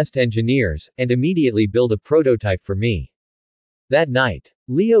 get the best engineers, and immediately build a prototype for me. That night,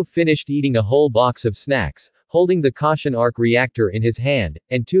 Leo finished eating a whole box of snacks, holding the caution arc reactor in his hand,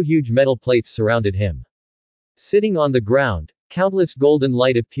 and 2 huge metal plates surrounded him. Sitting on the ground, countless golden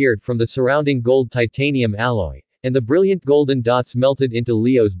light appeared from the surrounding gold titanium alloy, and the brilliant golden dots melted into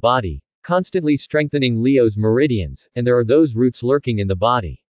Leo's body, constantly strengthening Leo's meridians, and there are those roots lurking in the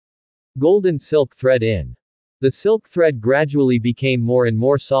body. Golden silk thread in. The silk thread gradually became more and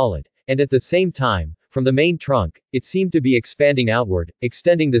more solid, and at the same time, from the main trunk, it seemed to be expanding outward,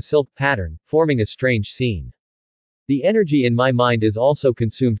 extending the silk pattern, forming a strange scene. The energy in my mind is also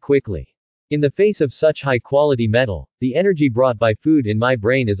consumed quickly. In the face of such high-quality metal, the energy brought by food in my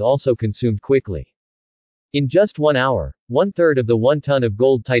brain is also consumed quickly. In just 1 hour, 1/3 of the 1 ton of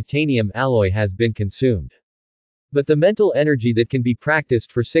gold titanium alloy has been consumed. But the mental energy that can be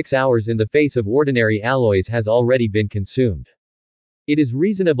practiced for 6 hours in the face of ordinary alloys has already been consumed. It is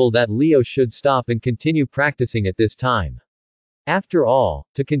reasonable that Leo should stop and continue practicing at this time. After all,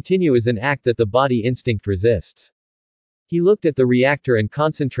 to continue is an act that the body instinct resists. He looked at the reactor and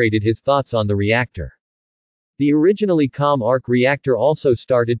concentrated his thoughts on the reactor. The originally calm arc reactor also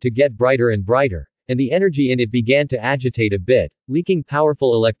started to get brighter and brighter, and the energy in it began to agitate a bit, leaking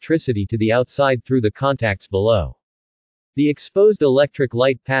powerful electricity to the outside through the contacts below. The exposed electric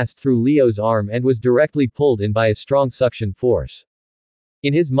light passed through Leo's arm and was directly pulled in by a strong suction force.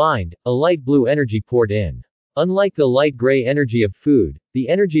 In his mind, a light blue energy poured in. Unlike the light gray energy of food, the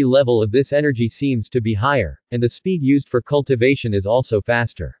energy level of this energy seems to be higher, and the speed used for cultivation is also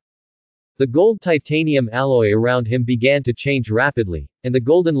faster. The gold-titanium alloy around him began to change rapidly, and the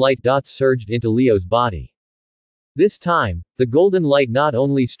golden light dots surged into Leo's body. This time, the golden light not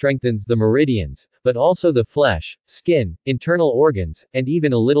only strengthens the meridians, but also the flesh, skin, internal organs, and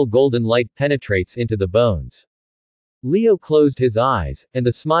even a little golden light penetrates into the bones. Leo closed his eyes, and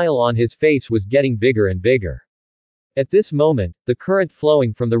the smile on his face was getting bigger and bigger. At this moment, the current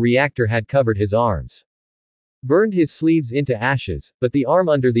flowing from the reactor had covered his arms. Burned his sleeves into ashes, but the arm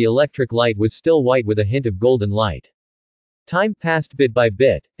under the electric light was still white with a hint of golden light. Time passed bit by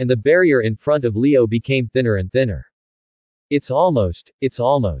bit, and the barrier in front of Leo became thinner and thinner. It's almost.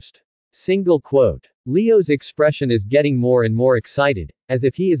 Single quote. Leo's expression is getting more and more excited, as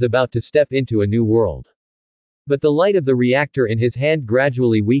if he is about to step into a new world. But the light of the reactor in his hand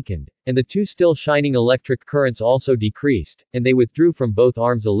gradually weakened, and the two still shining electric currents also decreased, and they withdrew from both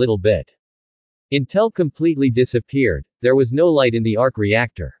arms a little bit. Until completely disappeared, there was no light in the arc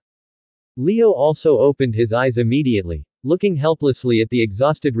reactor. Leo also opened his eyes immediately, looking helplessly at the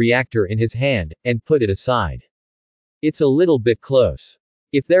exhausted reactor in his hand, and put it aside. It's a little bit close.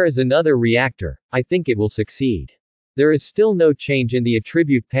 If there is another reactor, I think it will succeed. There is still no change in the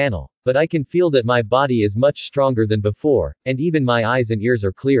attribute panel, but I can feel that my body is much stronger than before, and even my eyes and ears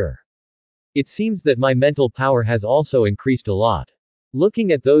are clearer. It seems that my mental power has also increased a lot.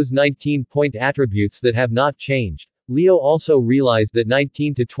 Looking at those 19-point attributes that have not changed, Leo also realized that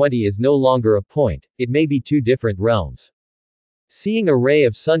 19 to 20 is no longer a point, it may be two different realms. Seeing a ray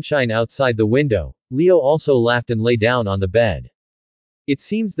of sunshine outside the window, Leo also laughed and lay down on the bed. It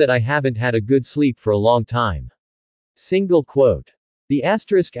seems that I haven't had a good sleep for a long time. Single quote. The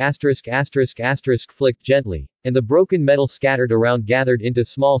asterisk flicked gently, and the broken metal scattered around gathered into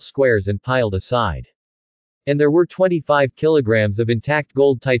small squares and piled aside. And there were 25 kilograms of intact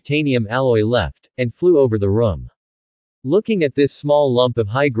gold titanium alloy left, and flew over the room. Looking at this small lump of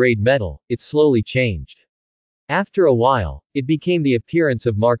high-grade metal, it slowly changed. After a while, it became the appearance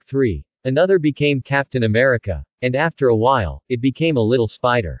of Mark III, another became Captain America, and after a while, it became a little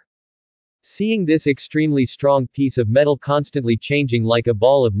spider. Seeing this extremely strong piece of metal constantly changing like a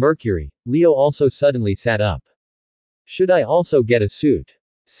ball of mercury, Leo also suddenly sat up. Should I also get a suit?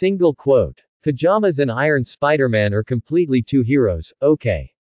 Single quote. Pajamas and Iron Spider-Man are completely two heroes,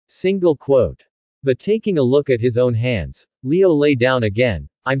 okay. Single quote. But taking a look at his own hands, Leo lay down again.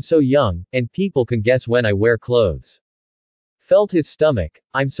 I'm so young, and people can guess when I wear clothes. Felt his stomach.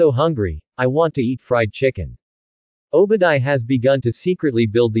 I'm so hungry, I want to eat fried chicken. Obadiah has begun to secretly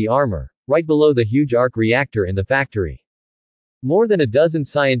build the armor, right below the huge arc reactor in the factory. More than a dozen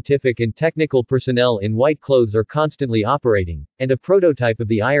scientific and technical personnel in white clothes are constantly operating, and a prototype of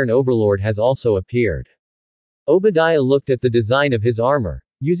the Iron Overlord has also appeared. Obadiah looked at the design of his armor,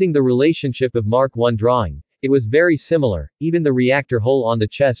 using the relationship of Mark I drawing. It was very similar, even the reactor hole on the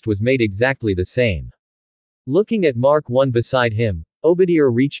chest was made exactly the same. Looking at Mark I beside him, Obadiah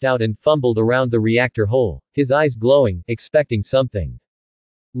reached out and fumbled around the reactor hole, his eyes glowing, expecting something.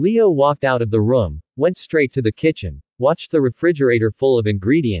 Leo walked out of the room, went straight to the kitchen, watched the refrigerator full of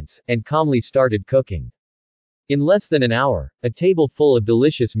ingredients, and calmly started cooking. In less than an hour, a table full of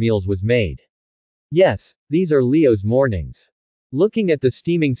delicious meals was made. Yes, these are Leo's mornings. Looking at the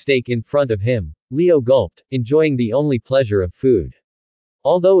steaming steak in front of him, Leo gulped, enjoying the only pleasure of food.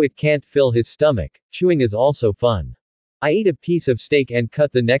 Although it can't fill his stomach, chewing is also fun. I ate a piece of steak and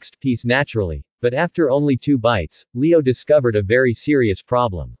cut the next piece naturally, but after only 2 bites, Leo discovered a very serious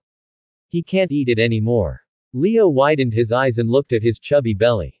problem. He can't eat it anymore. Leo widened his eyes and looked at his chubby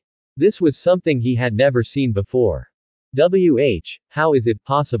belly. This was something he had never seen before. How is it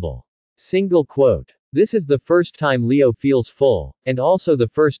possible? Single quote. This is the first time Leo feels full, and also the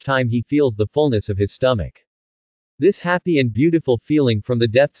first time he feels the fullness of his stomach. This happy and beautiful feeling from the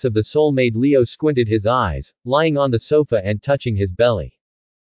depths of the soul made Leo squinted his eyes, lying on the sofa and touching his belly.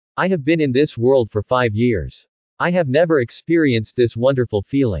 I have been in this world for 5 years. I have never experienced this wonderful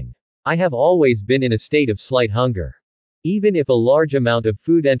feeling. I have always been in a state of slight hunger. Even if a large amount of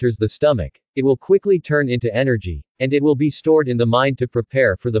food enters the stomach, it will quickly turn into energy, and it will be stored in the mind to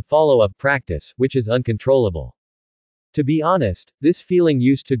prepare for the follow-up practice, which is uncontrollable. To be honest, this feeling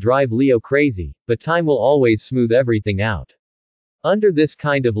used to drive Leo crazy, but time will always smooth everything out. Under this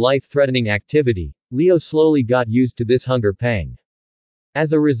kind of life-threatening activity, Leo slowly got used to this hunger pang.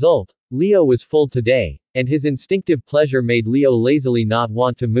 As a result, Leo was full today, and his instinctive pleasure made Leo lazily not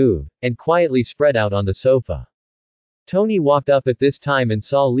want to move, and quietly spread out on the sofa. Tony walked up at this time and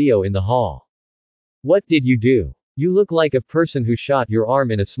saw Leo in the hall. "What did you do? You look like a person who shot your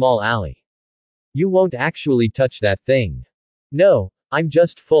arm in a small alley. You won't actually touch that thing." "No, I'm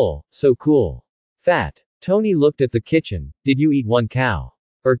just full, so cool. Fat." Tony looked at the kitchen. "Did you eat one cow?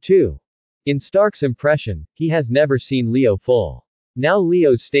 Or two?" In Stark's impression, he has never seen Leo full. Now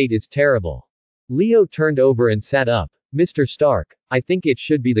Leo's state is terrible. Leo turned over and sat up. "Mr. Stark, I think it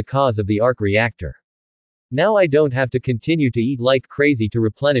should be the cause of the arc reactor. Now I don't have to continue to eat like crazy to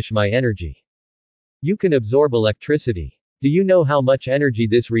replenish my energy. You can absorb electricity. Do you know how much energy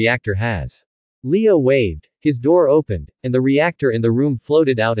this reactor has?" Leo waved. His door opened, and the reactor in the room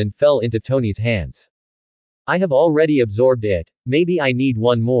floated out and fell into Tony's hands. "I have already absorbed it. Maybe I need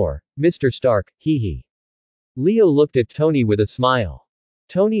one more, Mr. Stark, hee. Leo looked at Tony with a smile.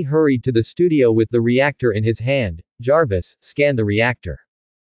 Tony hurried to the studio with the reactor in his hand. "Jarvis, scan the reactor."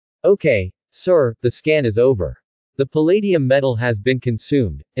 "Okay, sir, the scan is over. The palladium metal has been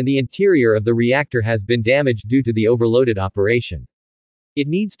consumed, and the interior of the reactor has been damaged due to the overloaded operation. It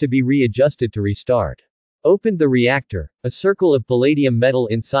needs to be readjusted to restart." Opened the reactor. A circle of palladium metal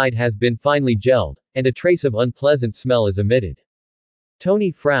inside has been finely gelled, and a trace of unpleasant smell is emitted. Tony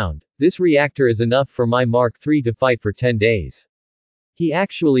frowned. "This reactor is enough for my Mark III to fight for 10 days. He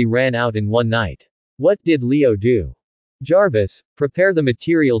actually ran out in one night." What did Leo do? "Jarvis, prepare the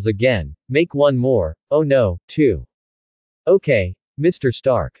materials again, make one more, oh no, two." "Okay, Mr.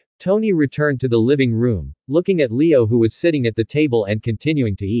 Stark." Tony returned to the living room, looking at Leo who was sitting at the table and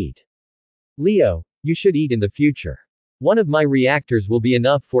continuing to eat. "Leo, you should eat in the future. One of my reactors will be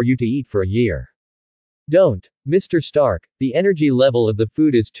enough for you to eat for a year." "Don't, Mr. Stark, the energy level of the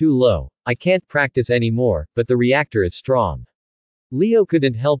food is too low, I can't practice anymore, but the reactor is strong." Leo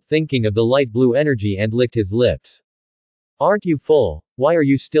couldn't help thinking of the light blue energy and licked his lips. "Aren't you full? Why are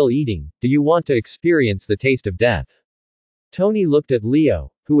you still eating? Do you want to experience the taste of death?" Tony looked at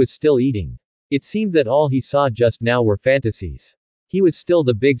Leo, who was still eating. It seemed that all he saw just now were fantasies. He was still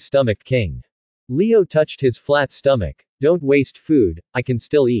the big stomach king. Leo touched his flat stomach. "Don't waste food, I can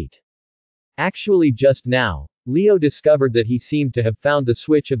still eat." Actually just now, Leo discovered that he seemed to have found the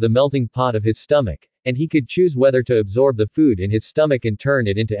switch of the melting pot of his stomach, and he could choose whether to absorb the food in his stomach and turn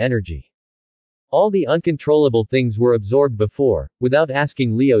it into energy. All the uncontrollable things were absorbed before, without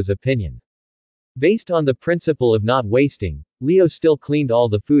asking Leo's opinion. Based on the principle of not wasting, Leo still cleaned all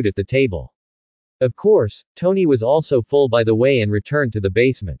the food at the table. Of course, Tony was also full by the way and returned to the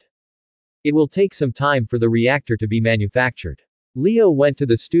basement. It will take some time for the reactor to be manufactured. Leo went to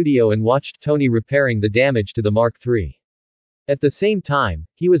the studio and watched Tony repairing the damage to the Mark III. At the same time,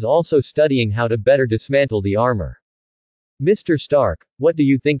 he was also studying how to better dismantle the armor. "Mr. Stark, what do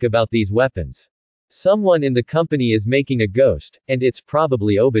you think about these weapons? Someone in the company is making a ghost, and it's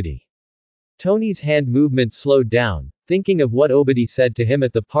probably Obadi." Tony's hand movement slowed down, thinking of what Obadi said to him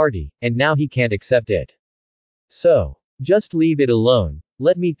at the party, and now he can't accept it. "So, just leave it alone,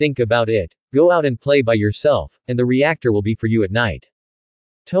 let me think about it, go out and play by yourself, and the reactor will be for you at night."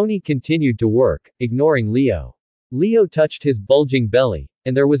 Tony continued to work, ignoring Leo. Leo touched his bulging belly,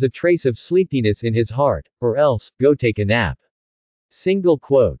 and there was a trace of sleepiness in his heart, "Or else, go take a nap." Single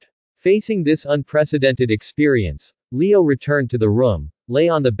quote. Facing this unprecedented experience, Leo returned to the room, lay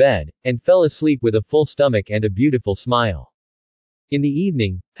on the bed, and fell asleep with a full stomach and a beautiful smile. In the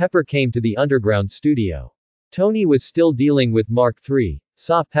evening, Pepper came to the underground studio. Tony was still dealing with Mark III,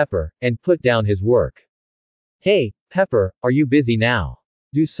 saw Pepper, and put down his work. "Hey, Pepper, are you busy now?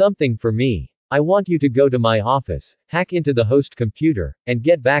 Do something for me. I want you to go to my office, hack into the host computer, and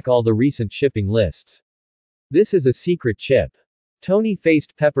get back all the recent shipping lists. This is a secret chip." Tony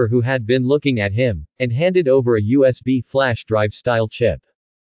faced Pepper who had been looking at him, and handed over a USB flash drive style chip.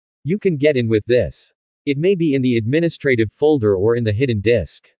 "You can get in with this. It may be in the administrative folder or in the hidden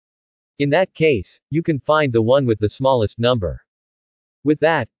disk. In that case, you can find the one with the smallest number." With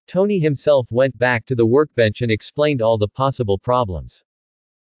that, Tony himself went back to the workbench and explained all the possible problems.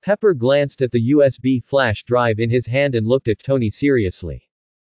 Pepper glanced at the USB flash drive in his hand and looked at Tony seriously.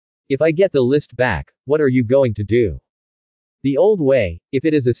 "If I get the list back, what are you going to do?" "The old way, if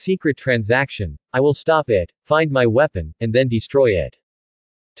it is a secret transaction, I will stop it, find my weapon, and then destroy it."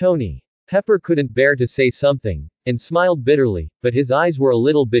 Tony. Pepper couldn't bear to say something, and smiled bitterly, but his eyes were a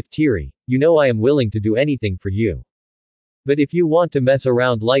little bit teary. "You know I am willing to do anything for you. But if you want to mess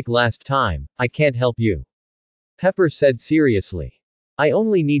around like last time, I can't help you." Pepper said seriously. I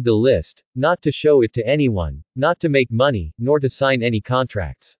only need the list, not to show it to anyone, not to make money, nor to sign any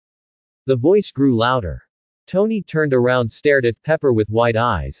contracts. The voice grew louder. Tony turned around, stared at Pepper with wide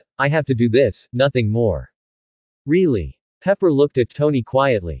eyes. I have to do this, nothing more. Really? Pepper looked at Tony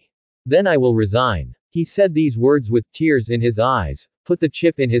quietly. Then I will resign. He said these words with tears in his eyes, put the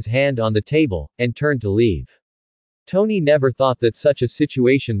chip in his hand on the table, and turned to leave. Tony never thought that such a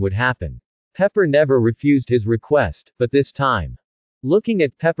situation would happen. Pepper never refused his request, but this time. Looking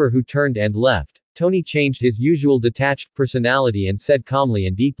at Pepper, who turned and left, Tony changed his usual detached personality and said calmly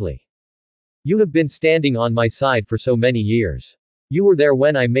and deeply. You have been standing on my side for so many years. You were there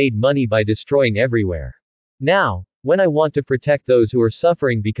when I made money by destroying everywhere. Now, when I want to protect those who are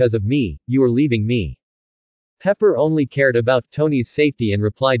suffering because of me, you are leaving me. Pepper only cared about Tony's safety and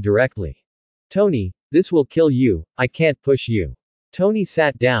replied directly. Tony, this will kill you, I can't push you. Tony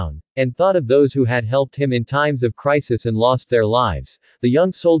sat down, and thought of those who had helped him in times of crisis and lost their lives, the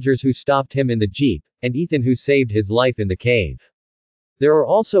young soldiers who stopped him in the jeep, and Ethan who saved his life in the cave. There are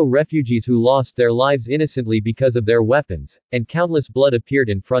also refugees who lost their lives innocently because of their weapons, and countless blood appeared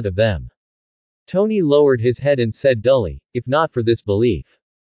in front of them. Tony lowered his head and said dully, if not for this belief,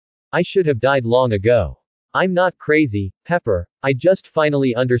 I should have died long ago. I'm not crazy, Pepper, I just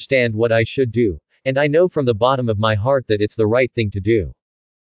finally understand what I should do, and I know from the bottom of my heart that it's the right thing to do.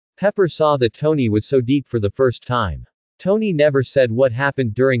 Pepper saw that Tony was so deep for the first time. Tony never said what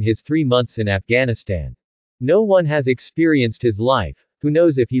happened during his 3 months in Afghanistan. No one has experienced his life, who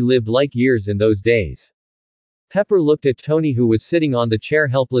knows if he lived like years in those days. Pepper looked at Tony, who was sitting on the chair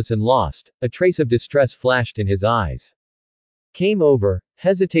helpless and lost. A trace of distress flashed in his eyes. Came over,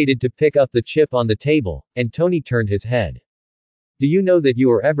 hesitated to pick up the chip on the table, and Tony turned his head. Do you know that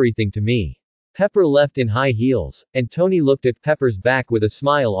you are everything to me? Pepper left in high heels, and Tony looked at Pepper's back with a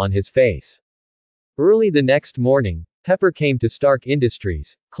smile on his face. Early the next morning, Pepper came to Stark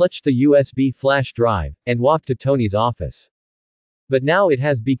Industries, clutched the USB flash drive, and walked to Tony's office. But now it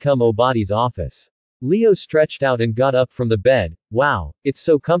has become Obadi's office. Leo stretched out and got up from the bed. Wow, it's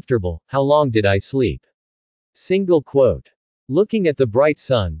so comfortable, how long did I sleep? Single quote. Looking at the bright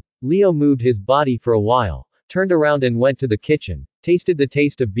sun, Leo moved his body for a while, turned around and went to the kitchen, tasted the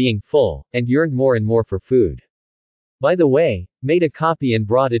taste of being full, and yearned more and more for food. By the way, made a copy and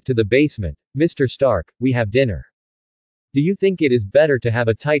brought it to the basement. Mr. Stark, we have dinner. Do you think it is better to have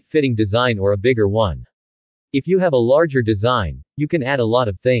a tight-fitting design or a bigger one? If you have a larger design, you can add a lot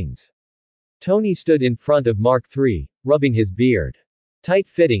of things. Tony stood in front of Mark III, rubbing his beard.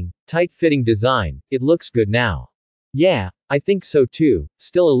 Tight-fitting design, it looks good now. Yeah, I think so too,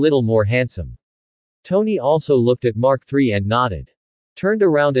 still a little more handsome. Tony also looked at Mark III and nodded. Turned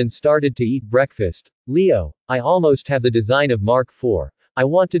around and started to eat breakfast. Leo, I almost have the design of Mark IV. I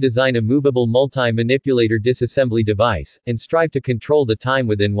want to design a movable multi-manipulator disassembly device, and strive to control the time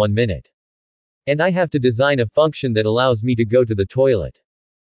within 1 minute. And I have to design a function that allows me to go to the toilet.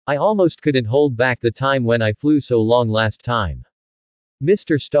 I almost couldn't hold back the time when I flew so long last time.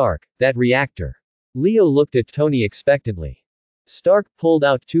 Mr. Stark, that reactor. Leo looked at Tony expectantly. Stark pulled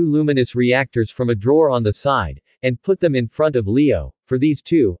out 2 luminous reactors from a drawer on the side, and put them in front of Leo. For these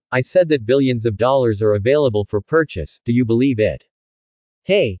 2, I said that billions of dollars are available for purchase, do you believe it?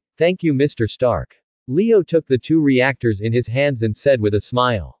 Hey, thank you Mr. Stark. Leo took the 2 reactors in his hands and said with a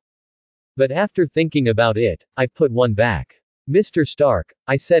smile. But after thinking about it, I put one back. Mr. Stark,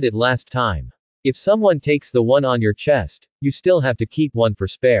 I said it last time. If someone takes the one on your chest, you still have to keep one for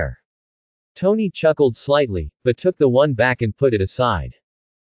spare. Tony chuckled slightly, but took the one back and put it aside.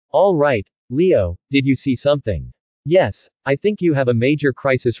 All right, Leo, did you see something? Yes, I think you have a major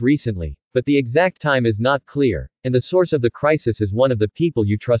crisis recently, but the exact time is not clear, and the source of the crisis is one of the people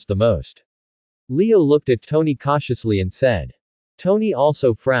you trust the most. Leo looked at Tony cautiously and said. Tony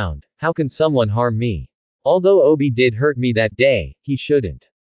also frowned. How can someone harm me? Although Obi did hurt me that day, he shouldn't.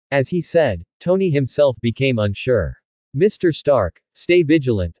 As he said, Tony himself became unsure. Mr. Stark, stay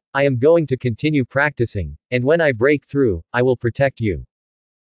vigilant, I am going to continue practicing, and when I break through, I will protect you.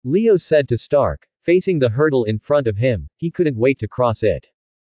 Leo said to Stark, facing the hurdle in front of him, he couldn't wait to cross it.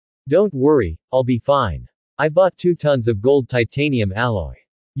 Don't worry, I'll be fine. I bought 2 tons of gold titanium alloy.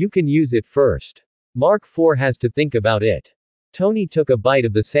 You can use it first. Mark IV has to think about it. Tony took a bite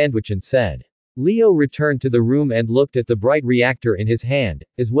of the sandwich and said. Leo returned to the room and looked at the bright reactor in his hand,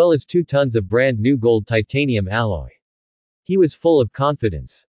 as well as 2 tons of brand new gold titanium alloy. He was full of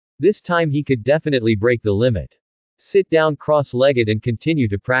confidence. This time he could definitely break the limit. Sit down cross-legged and continue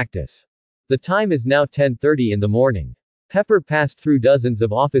to practice. The time is now 10:30 in the morning. Pepper passed through dozens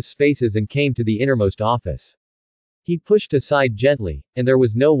of office spaces and came to the innermost office. He pushed aside gently, and there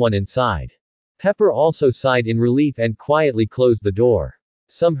was no one inside. Pepper also sighed in relief and quietly closed the door.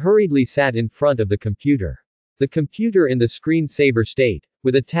 Some hurriedly sat in front of the computer. The computer in the screensaver state,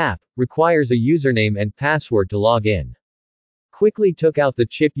 with a tap, requires a username and password to log in. Quickly took out the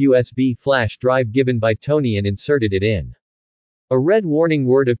chip USB flash drive given by Tony and inserted it in. A red warning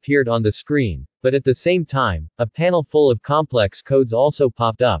word appeared on the screen, but at the same time, a panel full of complex codes also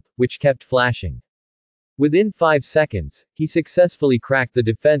popped up, which kept flashing. Within 5 seconds, he successfully cracked the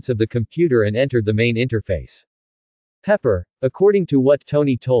defense of the computer and entered the main interface. Pepper, according to what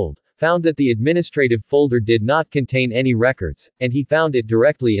Tony told, found that the administrative folder did not contain any records, and he found it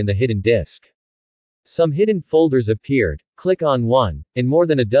directly in the hidden disk. Some hidden folders appeared, click on one, and more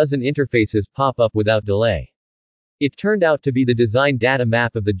than a dozen interfaces pop up without delay. It turned out to be the design data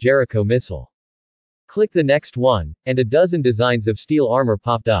map of the Jericho missile. Click the next one, and a dozen designs of steel armor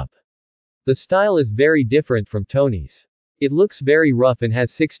popped up. The style is very different from Tony's. It looks very rough and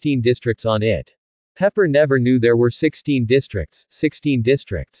has 16 districts on it. Pepper never knew there were 16 districts. 16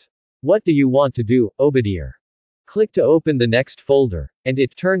 districts. What do you want to do, Obadiah? Click to open the next folder, and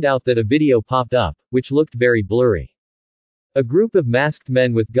it turned out that a video popped up, which looked very blurry. A group of masked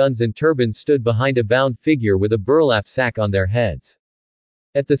men with guns and turbans stood behind a bound figure with a burlap sack on their heads.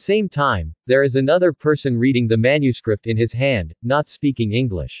 At the same time, there is another person reading the manuscript in his hand, not speaking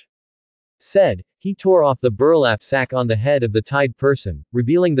English. Said, he tore off the burlap sack on the head of the tied person,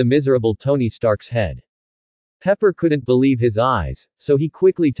 revealing the miserable Tony Stark's head. Pepper couldn't believe his eyes, so he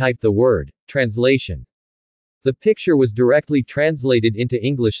quickly typed the word, translation. The picture was directly translated into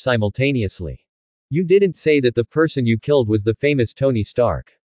English simultaneously. You didn't say that the person you killed was the famous Tony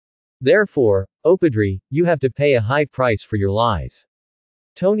Stark. Therefore, Obadiah, you have to pay a high price for your lies.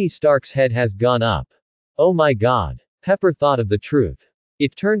 Tony Stark's head has gone up. Oh my God. Pepper thought of the truth.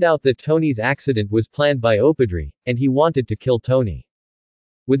 It turned out that Tony's accident was planned by Obadiah, and he wanted to kill Tony.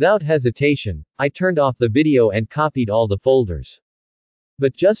 Without hesitation, I turned off the video and copied all the folders.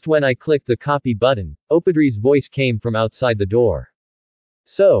 But just when I clicked the copy button, Obadiah's voice came from outside the door.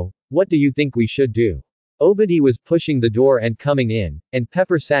 So, what do you think we should do? Obadiah was pushing the door and coming in, and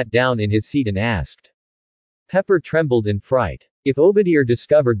Pepper sat down in his seat and asked. Pepper trembled in fright. If Obadiah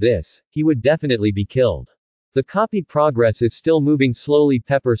discovered this, he would definitely be killed. The copy progress is still moving slowly.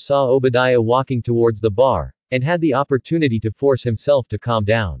 Pepper saw Obadiah walking towards the bar, and had the opportunity to force himself to calm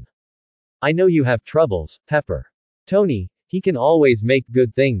down. I know you have troubles, Pepper. Tony, he can always make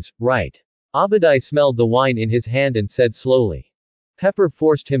good things, right? Obadiah smelled the wine in his hand and said slowly. Pepper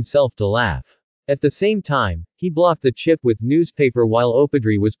forced himself to laugh. At the same time, he blocked the chip with newspaper while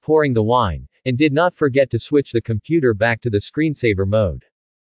Obadiah was pouring the wine, and did not forget to switch the computer back to the screensaver mode.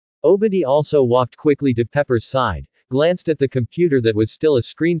 Obadiah also walked quickly to Pepper's side, glanced at the computer that was still a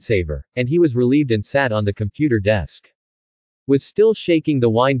screensaver, and he was relieved and sat on the computer desk. Was still shaking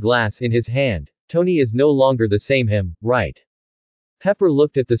the wine glass in his hand. Tony is no longer the same him, right? Pepper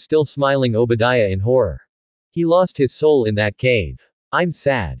looked at the still smiling Obadiah in horror. He lost his soul in that cave. I'm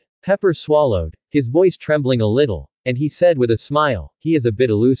sad. Pepper swallowed, his voice trembling a little, and he said with a smile, he is a bit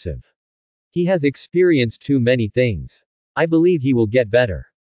elusive. He has experienced too many things. I believe he will get better.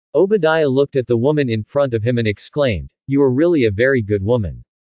 Obadiah looked at the woman in front of him and exclaimed, you are really a very good woman.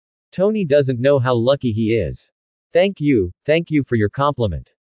 Tony doesn't know how lucky he is. Thank you for your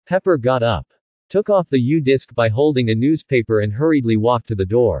compliment. Pepper got up. Took off the U-disc by holding a newspaper and hurriedly walked to the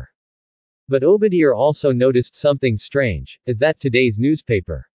door. But Obadiah also noticed something strange. Is that today's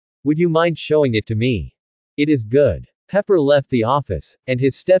newspaper? Would you mind showing it to me? It is good. Pepper left the office, and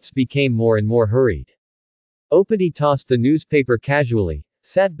his steps became more and more hurried. Obadiah tossed the newspaper casually,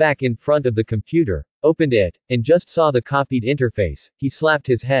 sat back in front of the computer, opened it, and just saw the copied interface. He slapped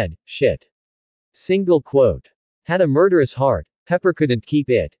his head. Shit. Single quote. Had a murderous heart, Pepper couldn't keep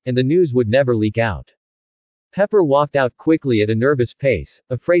it, and the news would never leak out. Pepper walked out quickly at a nervous pace,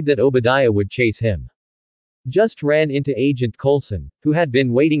 afraid that Obadiah would chase him. Just ran into Agent Coulson, who had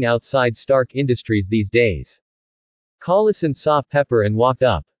been waiting outside Stark Industries these days. Collison saw Pepper and walked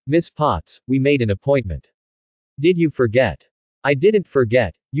up. Miss Potts, we made an appointment. Did you forget? I didn't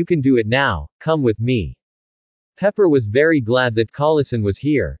forget, you can do it now, come with me. Pepper was very glad that Collison was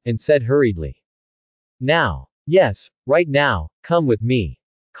here, and said hurriedly. Now. Yes, right now, come with me.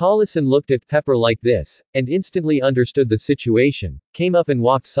 Collison looked at Pepper like this, and instantly understood the situation, came up and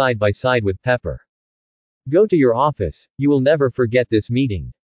walked side by side with Pepper. Go to your office, you will never forget this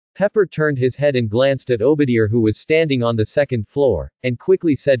meeting. Pepper turned his head and glanced at Obadiah who was standing on the second floor, and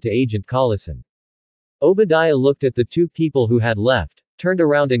quickly said to Agent Collison. Obadiah looked at the two people who had left, turned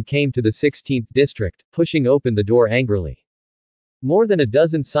around and came to the 16th district, pushing open the door angrily. More than a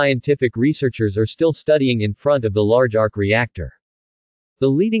dozen scientific researchers are still studying in front of the large arc reactor. The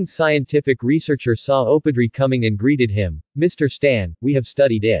leading scientific researcher saw Opidri coming and greeted him. Mr. Stan, we have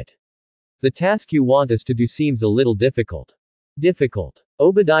studied it. The task you want us to do seems a little difficult. Difficult.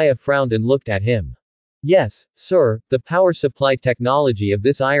 Obadiah frowned and looked at him. Yes, sir, the power supply technology of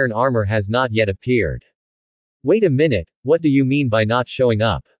this iron armor has not yet appeared. Wait a minute, what do you mean by not showing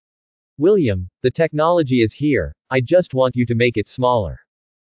up? William, the technology is here, I just want you to make it smaller.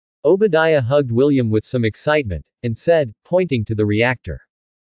 Obadiah hugged William with some excitement, and said, pointing to the reactor.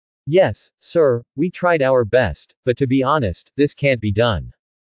 Yes, sir, we tried our best, but to be honest, this can't be done.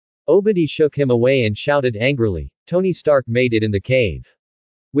 Obadi shook him away and shouted angrily, Tony Stark made it in the cave.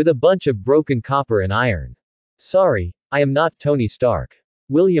 With a bunch of broken copper and iron. Sorry, I am not Tony Stark.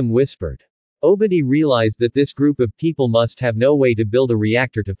 William whispered. Obadi realized that this group of people must have no way to build a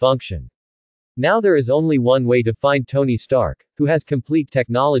reactor to function. Now there is only one way to find Tony Stark, who has complete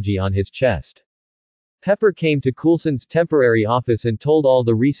technology on his chest. Pepper came to Coulson's temporary office and told all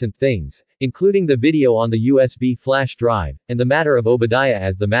the recent things, including the video on the USB flash drive, and the matter of Obadiah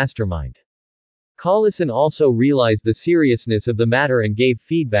as the mastermind. Coulson also realized the seriousness of the matter and gave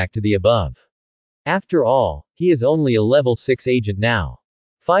feedback to the above. After all, he is only a level 6 agent now.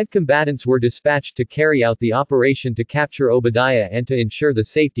 5 combatants were dispatched to carry out the operation to capture Obadiah and to ensure the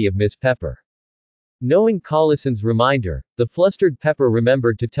safety of Miss Pepper. Knowing Coulson's reminder, the flustered Pepper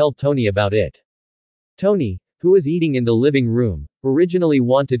remembered to tell Tony about it. Tony, who was eating in the living room, originally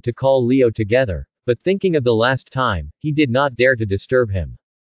wanted to call Leo together, but thinking of the last time, he did not dare to disturb him.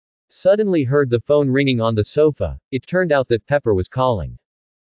 Suddenly heard the phone ringing on the sofa. It turned out that Pepper was calling.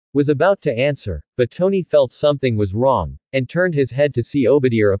 Was about to answer, but Tony felt something was wrong, and turned his head to see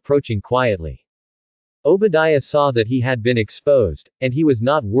Obadiah approaching quietly. Obadiah saw that he had been exposed, and he was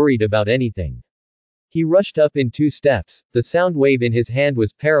not worried about anything. He rushed up in 2 steps, the sound wave in his hand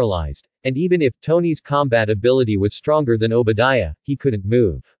was paralyzed, and even if Tony's combat ability was stronger than Obadiah, he couldn't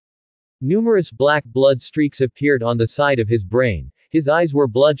move. Numerous black blood streaks appeared on the side of his brain, his eyes were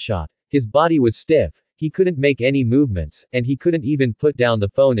bloodshot, his body was stiff, he couldn't make any movements, and he couldn't even put down the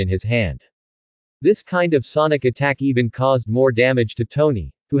phone in his hand. This kind of sonic attack even caused more damage to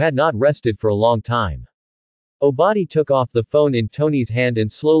Tony, who had not rested for a long time. Obadi took off the phone in Tony's hand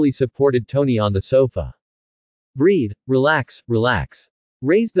and slowly supported Tony on the sofa. Breathe, relax, relax.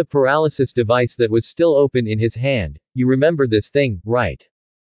 Raised the paralysis device that was still open in his hand. You remember this thing, right?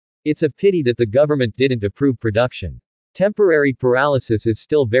 It's a pity that the government didn't approve production. Temporary paralysis is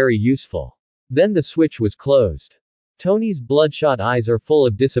still very useful. Then the switch was closed. Tony's bloodshot eyes are full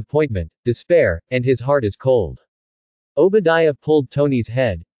of disappointment, despair, and his heart is cold. Obadiah pulled Tony's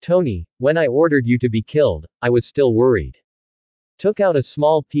head. Tony, when I ordered you to be killed, I was still worried. Took out a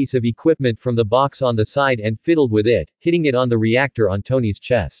small piece of equipment from the box on the side and fiddled with it, hitting it on the reactor on Tony's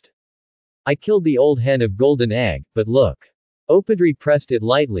chest. I killed the old hen of golden egg, but look. Opidri pressed it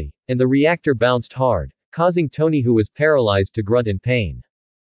lightly, and the reactor bounced hard, causing Tony, who was paralyzed, to grunt in pain.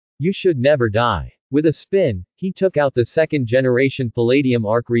 You should never die. With a spin, he took out the 2nd-generation palladium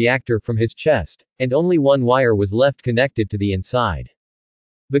arc reactor from his chest, and only one wire was left connected to the inside.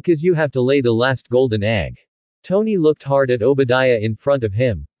 Because you have to lay the last golden egg. Tony looked hard at Obadiah in front of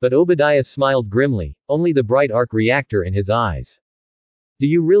him, but Obadiah smiled grimly, only the bright arc reactor in his eyes. Do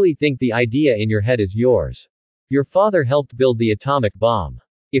you really think the idea in your head is yours? Your father helped build the atomic bomb.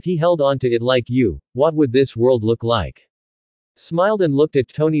 If he held on to it like you, what would this world look like? Smiled and looked at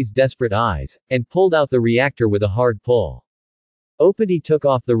Tony's desperate eyes, and pulled out the reactor with a hard pull. Opadi took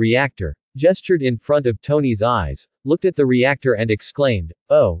off the reactor, gestured in front of Tony's eyes, looked at the reactor and exclaimed,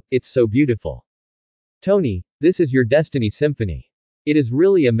 "Oh, it's so beautiful. Tony, this is your Destiny Symphony. It is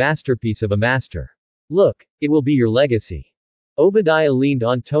really a masterpiece of a master. Look, it will be your legacy." Obadiah leaned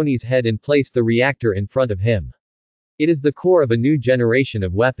on Tony's head and placed the reactor in front of him. It is the core of a new generation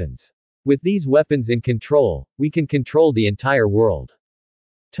of weapons. With these weapons in control, we can control the entire world.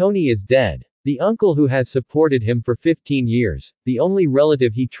 Tony is dead. The uncle who has supported him for 15 years, the only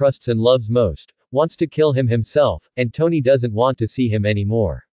relative he trusts and loves most, wants to kill him himself, and Tony doesn't want to see him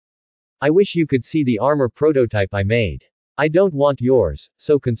anymore. I wish you could see the armor prototype I made. I don't want yours,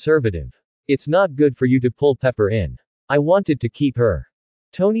 so conservative. It's not good for you to pull Pepper in. I wanted to keep her.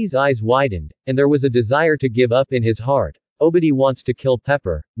 Tony's eyes widened, and there was a desire to give up in his heart. Obadi wants to kill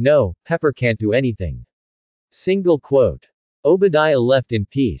Pepper. No, Pepper can't do anything. Single quote. Obadiah left in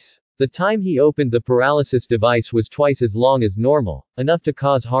peace. The time he opened the paralysis device was twice as long as normal, enough to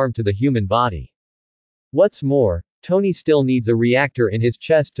cause harm to the human body. What's more, Tony still needs a reactor in his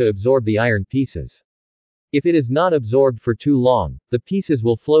chest to absorb the iron pieces. If it is not absorbed for too long, the pieces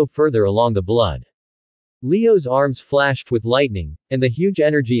will flow further along the blood. Leo's arms flashed with lightning, and the huge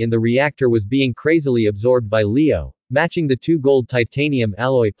energy in the reactor was being crazily absorbed by Leo, matching the two gold titanium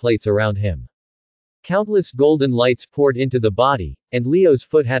alloy plates around him. Countless golden lights poured into the body, and Leo's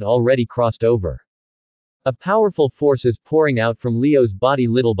foot had already crossed over. A powerful force is pouring out from Leo's body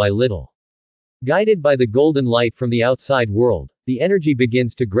little by little. Guided by the golden light from the outside world, the energy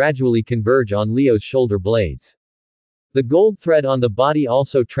begins to gradually converge on Leo's shoulder blades. The gold thread on the body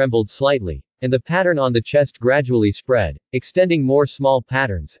also trembled slightly, and the pattern on the chest gradually spread, extending more small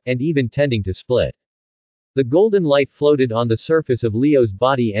patterns, and even tending to split. The golden light floated on the surface of Leo's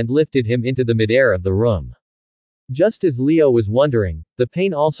body and lifted him into the midair of the room. Just as Leo was wondering, the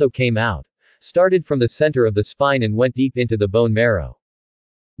pain also came out, started from the center of the spine and went deep into the bone marrow.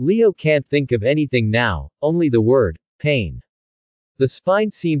 Leo can't think of anything now, only the word, pain. The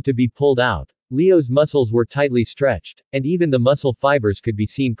spine seemed to be pulled out, Leo's muscles were tightly stretched, and even the muscle fibers could be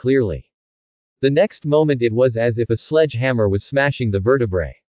seen clearly. The next moment it was as if a sledgehammer was smashing the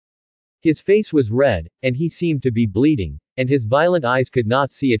vertebrae. His face was red, and he seemed to be bleeding, and his violent eyes could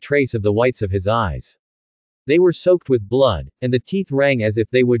not see a trace of the whites of his eyes. They were soaked with blood, and the teeth rang as if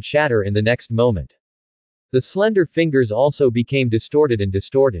they would shatter in the next moment. The slender fingers also became distorted and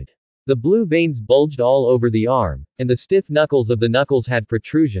distorted. The blue veins bulged all over the arm, and the stiff knuckles of the knuckles had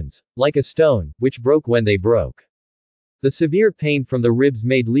protrusions, like a stone, which broke when they broke. The severe pain from the ribs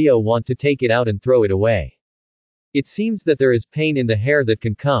made Leo want to take it out and throw it away. It seems that there is pain in the hair that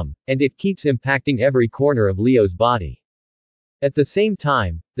can come, and it keeps impacting every corner of Leo's body. At the same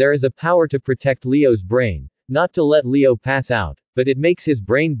time, there is a power to protect Leo's brain, not to let Leo pass out, but it makes his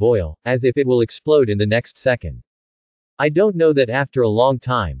brain boil, as if it will explode in the next second. I don't know that after a long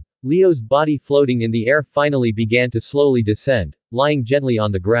time, Leo's body floating in the air finally began to slowly descend, lying gently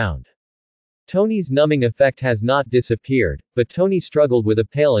on the ground. Tony's numbing effect has not disappeared, but Tony struggled with a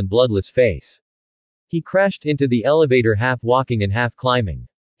pale and bloodless face. He crashed into the elevator half walking and half climbing.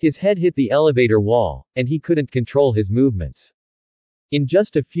 His head hit the elevator wall, and he couldn't control his movements. In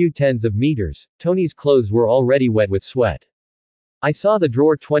just a few tens of meters, Tony's clothes were already wet with sweat. I saw the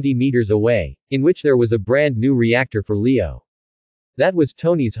drawer 20 meters away, in which there was a brand new reactor for Leo. That was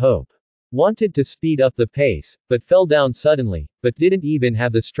Tony's hope. Wanted to speed up the pace, but fell down suddenly, but didn't even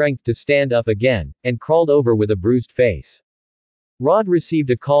have the strength to stand up again, and crawled over with a bruised face. Rod received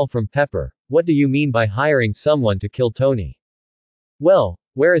a call from Pepper. What do you mean by hiring someone to kill Tony? Well,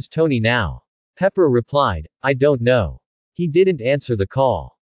 where is Tony now? Pepper replied, I don't know. He didn't answer the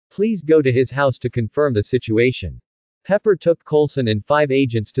call. Please go to his house to confirm the situation. Pepper took Coulson and 5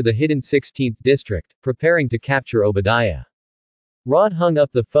 agents to the hidden 16th district, preparing to capture Obadiah. Rod hung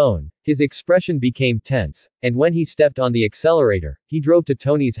up the phone, his expression became tense, and when he stepped on the accelerator, he drove to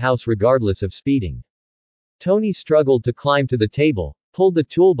Tony's house regardless of speeding. Tony struggled to climb to the table, pulled the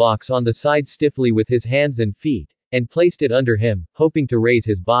toolbox on the side stiffly with his hands and feet, and placed it under him, hoping to raise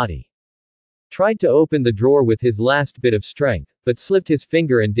his body. Tried to open the drawer with his last bit of strength, but slipped his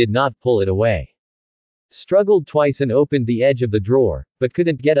finger and did not pull it away. Struggled twice and opened the edge of the drawer, but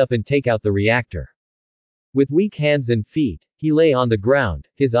couldn't get up and take out the reactor. With weak hands and feet, he lay on the ground,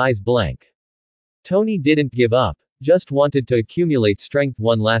 his eyes blank. Tony didn't give up, just wanted to accumulate strength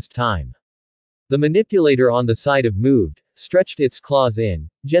one last time. The manipulator on the side of moved, stretched its claws in,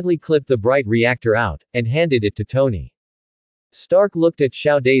 gently clipped the bright reactor out, and handed it to Tony. Stark looked at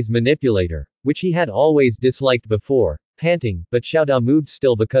Xiaodai's manipulator, which he had always disliked before, panting, but Xiaodai moved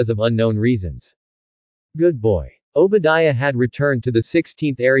still because of unknown reasons. Good boy. Obadiah had returned to the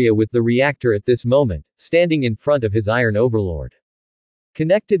 16th area with the reactor at this moment, standing in front of his Iron Overlord.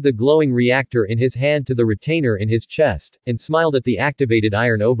 Connected the glowing reactor in his hand to the retainer in his chest, and smiled at the activated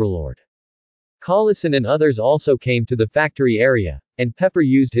Iron Overlord. Collison and others also came to the factory area, and Pepper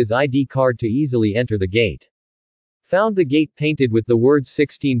used his ID card to easily enter the gate. Found the gate painted with the words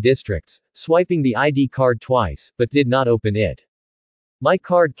 16 districts, swiping the ID card twice, but did not open it. My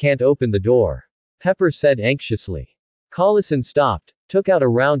card can't open the door. Pepper said anxiously. Collison stopped, took out a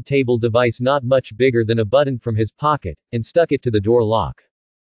round table device not much bigger than a button from his pocket, and stuck it to the door lock.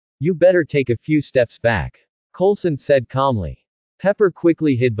 You better take a few steps back. Coulson said calmly. Pepper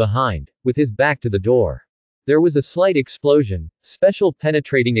quickly hid behind, with his back to the door. There was a slight explosion, special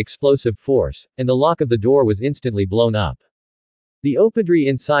penetrating explosive force, and the lock of the door was instantly blown up. The Opadri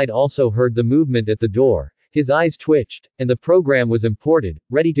inside also heard the movement at the door, his eyes twitched, and the program was imported,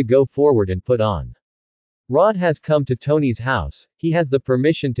 ready to go forward and put on. Rod has come to Tony's house, he has the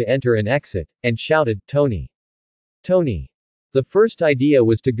permission to enter and exit, and shouted, Tony. Tony. The first idea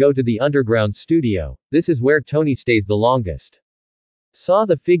was to go to the underground studio, this is where Tony stays the longest. Saw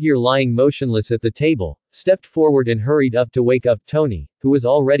the figure lying motionless at the table, stepped forward and hurried up to wake up Tony, who was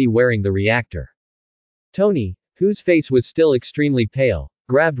already wearing the reactor. Tony, whose face was still extremely pale,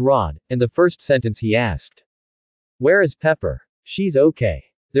 grabbed Rod, and the first sentence he asked. Where is Pepper? She's okay.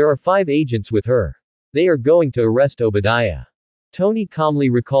 There are 5 agents with her. They are going to arrest Obadiah. Tony calmly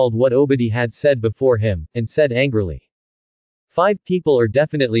recalled what Obadi had said before him, and said angrily. 5 people are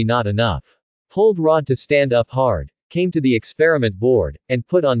definitely not enough. Pulled Rod to stand up hard, came to the experiment board, and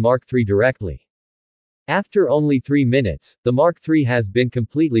put on Mark III directly. After only 3 minutes, the Mark III has been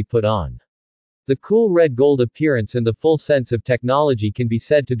completely put on. The cool red gold appearance and the full sense of technology can be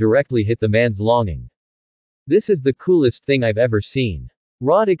said to directly hit the man's longing. This is the coolest thing I've ever seen.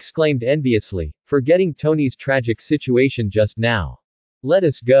 Rod exclaimed enviously, forgetting Tony's tragic situation just now. Let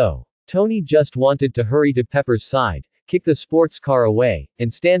us go. Tony just wanted to hurry to Pepper's side, kick the sports car away,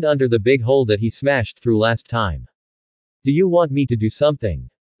 and stand under the big hole that he smashed through last time. Do you want me to do something?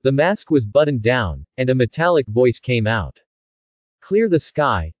 The mask was buttoned down, and a metallic voice came out. Clear the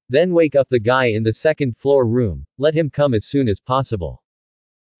sky, then wake up the guy in the second floor room, let him come as soon as possible.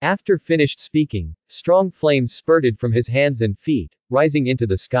 After finished speaking, strong flames spurted from his hands and feet, rising into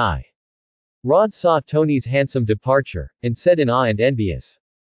the sky. Rod saw Tony's handsome departure, and said in awe and envious.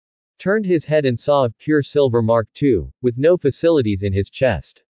 Turned his head and saw a pure silver Mark II, with no facilities in his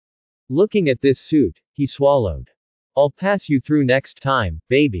chest. Looking at this suit, he swallowed. I'll pass you through next time,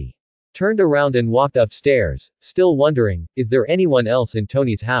 baby. Turned around and walked upstairs, still wondering, is there anyone else in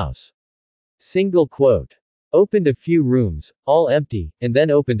Tony's house? Single quote. Opened a few rooms, all empty, and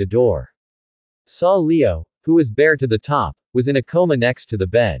then opened a door. Saw Leo, who was bare to the top, was in a coma next to the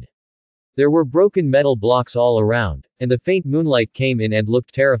bed. There were broken metal blocks all around, and the faint moonlight came in and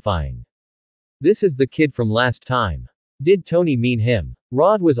looked terrifying. This is the kid from last time. Did Tony mean him?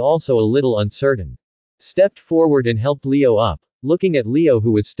 Rod was also a little uncertain. Stepped forward and helped Leo up, looking at Leo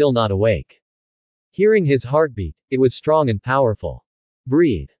who was still not awake. Hearing his heartbeat, it was strong and powerful.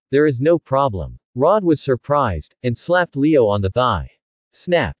 Breathe. There is no problem. Rod was surprised, and slapped Leo on the thigh.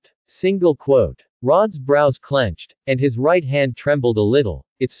 Snapped. Single quote. Rod's brows clenched, and his right hand trembled a little.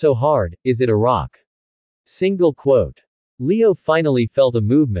 It's so hard, is it a rock? Single quote. Leo finally felt a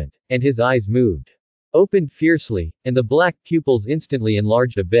movement, and his eyes moved. Opened fiercely, and the black pupils instantly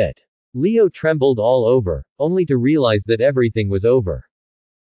enlarged a bit. Leo trembled all over, only to realize that everything was over.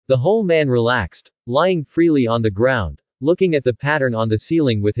 The whole man relaxed, lying freely on the ground, looking at the pattern on the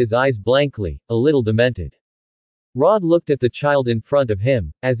ceiling with his eyes blankly, a little demented. Rod looked at the child in front of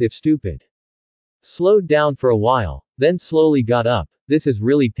him, as if stupid. Slowed down for a while, then slowly got up. This is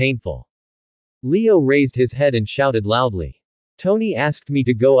really painful. Leo raised his head and shouted loudly. Tony asked me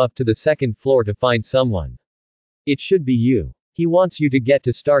to go up to the second floor to find someone. It should be you. He wants you to get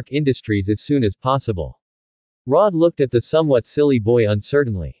to Stark Industries as soon as possible. Rod looked at the somewhat silly boy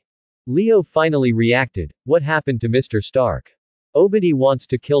uncertainly. Leo finally reacted. What happened to Mr. Stark? Obadi wants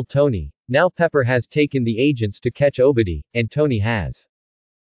to kill Tony. Now Pepper has taken the agents to catch Obadi, and Tony has.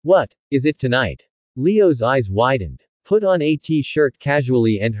 What, is it tonight? Leo's eyes widened. Put on a t-shirt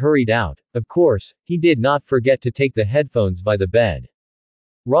casually and hurried out. Of course, he did not forget to take the headphones by the bed.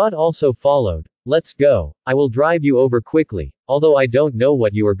 Rod also followed. Let's go. I will drive you over quickly, although I don't know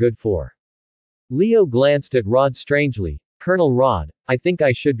what you are good for. Leo glanced at Rod strangely. Colonel Rod, I think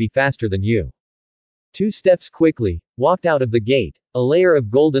I should be faster than you. 2 steps quickly, walked out of the gate, a layer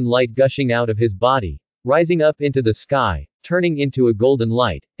of golden light gushing out of his body, rising up into the sky, turning into a golden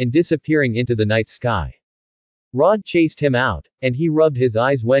light, and disappearing into the night sky. Rod chased him out, and he rubbed his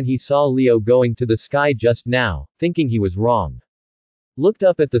eyes when he saw Leo going to the sky just now, thinking he was wrong. Looked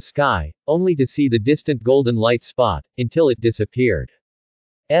up at the sky, only to see the distant golden light spot, until it disappeared.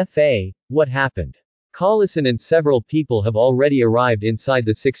 What happened? Collison and several people have already arrived inside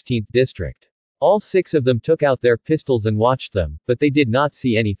the 16th district. All 6 of them took out their pistols and watched them, but they did not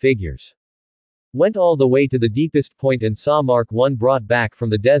see any figures. Went all the way to the deepest point and saw Mark I brought back from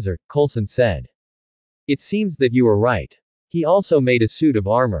the desert, Coulson said. It seems that you were right. He also made a suit of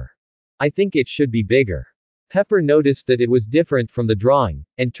armor. I think it should be bigger. Pepper noticed that it was different from the drawing,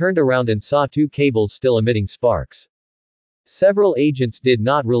 and turned around and saw 2 cables still emitting sparks. Several agents did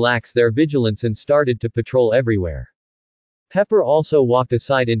not relax their vigilance and started to patrol everywhere. Pepper also walked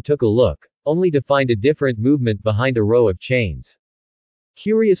aside and took a look, only to find a different movement behind a row of chains.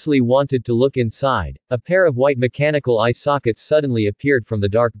 Curiously wanted to look inside, a pair of white mechanical eye sockets suddenly appeared from the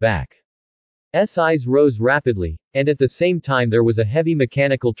dark back. Eyes rose rapidly, and at the same time there was a heavy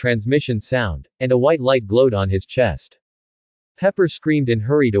mechanical transmission sound, and a white light glowed on his chest. Pepper screamed and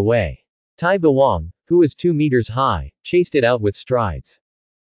hurried away. Tai Bawang, who was 2 meters high, chased it out with strides.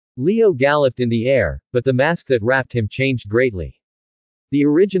 Leo galloped in the air, but the mask that wrapped him changed greatly. The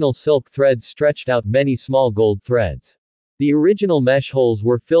original silk threads stretched out many small gold threads. The original mesh holes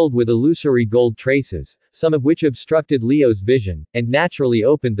were filled with illusory gold traces, some of which obstructed Leo's vision, and naturally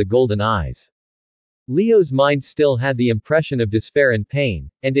opened the golden eyes. Leo's mind still had the impression of despair and pain,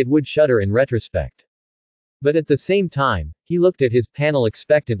 and it would shudder in retrospect. But at the same time, he looked at his panel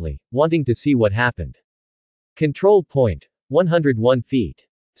expectantly, wanting to see what happened. Control point. 101 feet.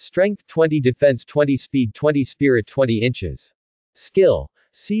 Strength 20, defense 20, speed 20, spirit 20 inches. Skill.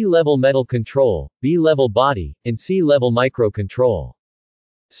 C-level metal control, B-level body, and C-level micro control.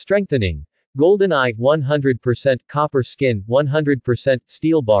 Strengthening. Golden eye 100%, copper skin 100%,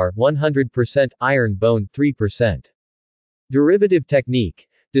 steel bar 100%, iron bone 3%. Derivative technique.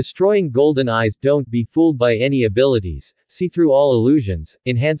 Destroying golden eyes. Don't be fooled by any abilities, see through all illusions,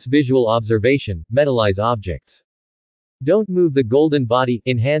 enhance visual observation, metallize objects. Don't move the golden body,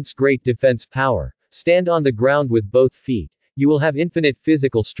 enhance great defense power, stand on the ground with both feet, you will have infinite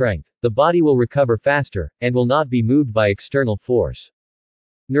physical strength, the body will recover faster, and will not be moved by external force.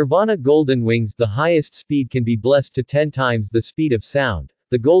 Nirvana golden wings. The highest speed can be blessed to 10 times the speed of sound,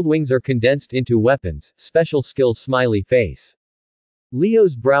 the gold wings are condensed into weapons, special skills. Smiley face.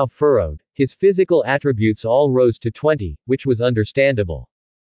 Leo's brow furrowed, his physical attributes all rose to 20, which was understandable.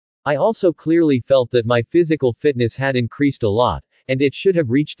 I also clearly felt that my physical fitness had increased a lot, and it should have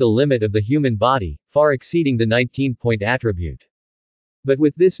reached the limit of the human body, far exceeding the 19-point attribute. But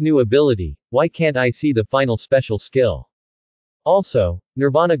with this new ability, why can't I see the final special skill? Also,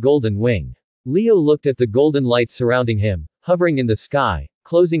 Nirvana golden wing. Leo looked at the golden light surrounding him, hovering in the sky,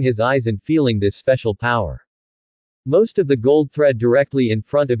 closing his eyes and feeling this special power. Most of the gold thread directly in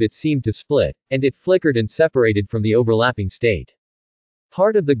front of it seemed to split, and it flickered and separated from the overlapping state.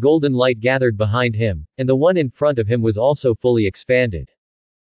 Part of the golden light gathered behind him, and the one in front of him was also fully expanded.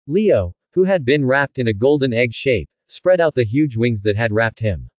 Leo, who had been wrapped in a golden egg shape, spread out the huge wings that had wrapped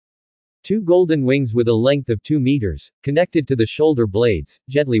him. 2 golden wings with a length of 2 meters, connected to the shoulder blades,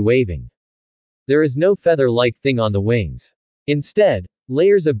 gently waving. There is no feather-like thing on the wings. Instead,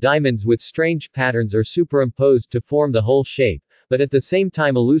 layers of diamonds with strange patterns are superimposed to form the whole shape, but at the same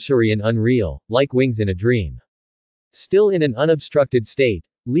time illusory and unreal, like wings in a dream. Still in an unobstructed state,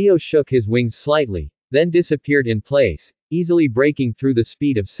 Leo shook his wings slightly, then disappeared in place, easily breaking through the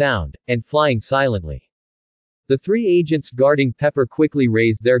speed of sound, and flying silently. The 3 agents guarding Pepper quickly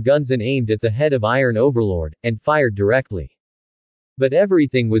raised their guns and aimed at the head of Iron Overlord, and fired directly. But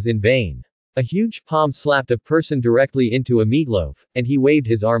everything was in vain. A huge palm slapped a person directly into a meatloaf, and he waved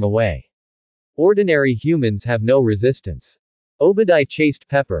his arm away. Ordinary humans have no resistance. Obadiah chased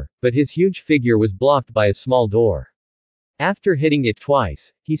Pepper, but his huge figure was blocked by a small door. After hitting it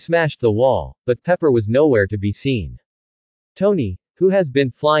twice, he smashed the wall, but Pepper was nowhere to be seen. Tony, who has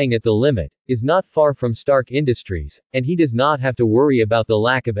been flying at the limit, is not far from Stark Industries, and he does not have to worry about the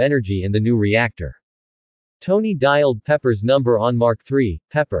lack of energy in the new reactor. Tony dialed Pepper's number on Mark III.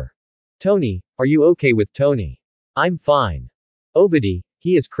 Pepper. Tony, are you okay with Tony? I'm fine. Obadiah,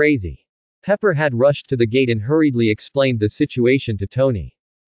 he is crazy. Pepper had rushed to the gate and hurriedly explained the situation to Tony.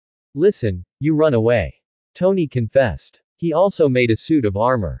 Listen, you run away. Tony confessed. He also made a suit of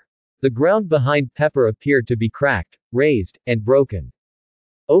armor. The ground behind Pepper appeared to be cracked, raised, and broken.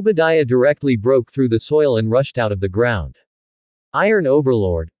 Obadiah directly broke through the soil and rushed out of the ground. Iron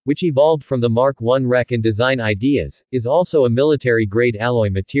Overlord, which evolved from the Mark I wreck and design ideas, is also a military-grade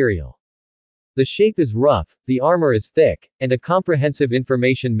alloy material. The shape is rough, the armor is thick, and a comprehensive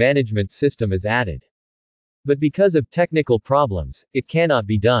information management system is added. But because of technical problems, it cannot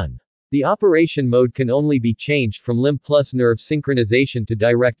be done. The operation mode can only be changed from limb plus nerve synchronization to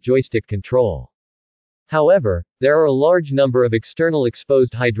direct joystick control. However, there are a large number of external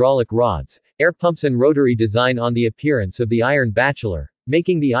exposed hydraulic rods, air pumps and rotary design on the appearance of the Iron Bachelor,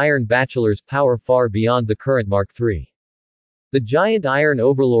 making the Iron Bachelor's power far beyond the current Mark III. The giant Iron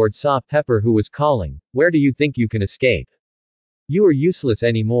Overlord saw Pepper, who was calling, "Where do you think you can escape? You are useless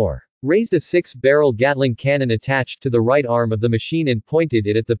anymore." Raised a 6-barrel Gatling cannon attached to the right arm of the machine and pointed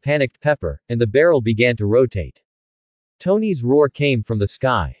it at the panicked Pepper, and the barrel began to rotate. Tony's roar came from the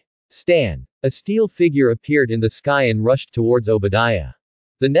sky. Stan. A steel figure appeared in the sky and rushed towards Obadiah.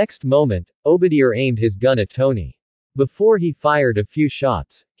 The next moment, Obadiah aimed his gun at Tony. Before he fired a few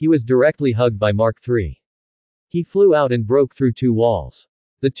shots, he was directly hugged by Mark III. He flew out and broke through 2 walls.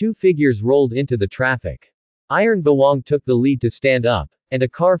 The 2 figures rolled into the traffic. Iron Bawang took the lead to stand up, and a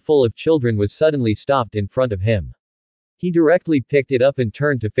car full of children was suddenly stopped in front of him. He directly picked it up and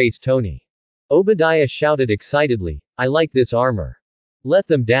turned to face Tony. Obadiah shouted excitedly, "I like this armor. Let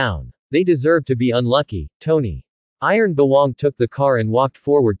them down. They deserve to be unlucky, Tony." Iron Bawang took the car and walked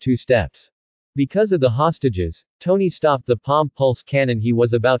forward 2 steps. Because of the hostages, Tony stopped the palm pulse cannon he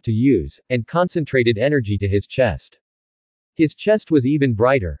was about to use, and concentrated energy to his chest. His chest was even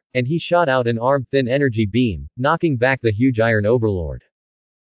brighter, and he shot out an arm-thin energy beam, knocking back the huge Iron Overlord.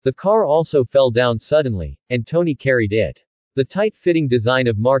 The car also fell down suddenly, and Tony carried it. The tight-fitting design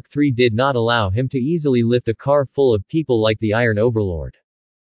of Mark III did not allow him to easily lift a car full of people like the Iron Overlord.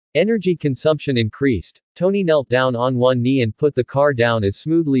 Energy consumption increased. Tony knelt down on one knee and put the car down as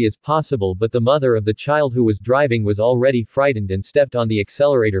smoothly as possible, but the mother of the child who was driving was already frightened and stepped on the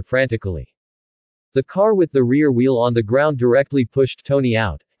accelerator frantically. The car with the rear wheel on the ground directly pushed Tony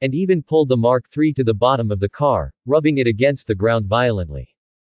out, and even pulled the Mark III to the bottom of the car, rubbing it against the ground violently.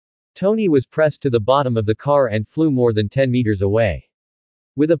 Tony was pressed to the bottom of the car and flew more than 10 meters away.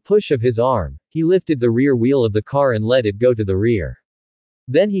 With a push of his arm, he lifted the rear wheel of the car and let it go to the rear.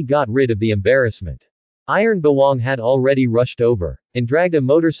 Then he got rid of the embarrassment. Iron Bawang had already rushed over, and dragged a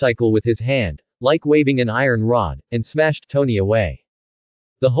motorcycle with his hand, like waving an iron rod, and smashed Tony away.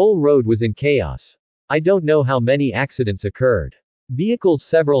 The whole road was in chaos. I don't know how many accidents occurred. Vehicles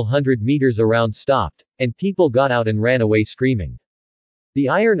several hundred meters around stopped, and people got out and ran away screaming. The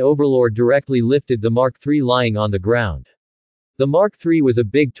Iron Overlord directly lifted the Mark III lying on the ground. The Mark III was a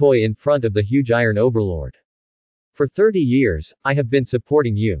big toy in front of the huge Iron Overlord. For 30 years, I have been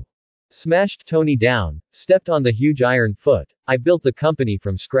supporting you. Smashed Tony down, stepped on the huge iron foot. I built the company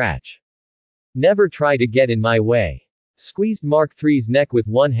from scratch. Never try to get in my way. Squeezed Mark III's neck with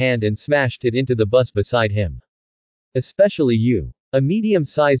one hand and smashed it into the bus beside him. Especially you. A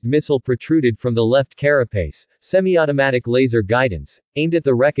medium-sized missile protruded from the left carapace, semi-automatic laser guidance, aimed at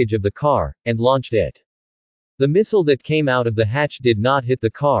the wreckage of the car, and launched it. The missile that came out of the hatch did not hit the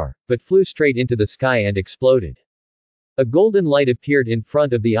car, but flew straight into the sky and exploded. A golden light appeared in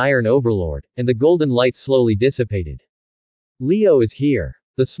front of the Iron Overlord, and the golden light slowly dissipated. Leo is here.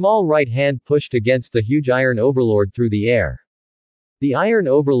 The small right hand pushed against the huge Iron Overlord through the air. The Iron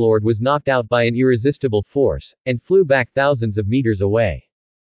Overlord was knocked out by an irresistible force, and flew back thousands of meters away.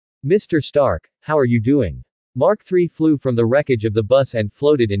 Mr. Stark, how are you doing? Mark III flew from the wreckage of the bus and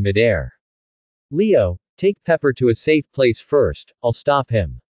floated in midair. Leo, take Pepper to a safe place first, I'll stop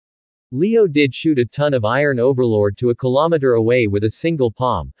him. Leo did shoot a ton of Iron Overlord to a kilometer away with a single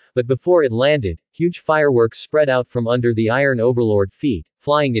palm, but before it landed, huge fireworks spread out from under the Iron Overlord feet,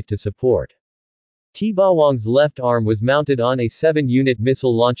 flying it to support. T-Bawang's left arm was mounted on a 7-unit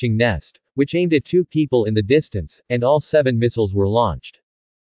missile launching nest, which aimed at 2 people in the distance, and all 7 missiles were launched.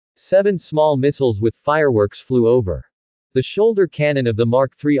 7 small missiles with fireworks flew over. The shoulder cannon of the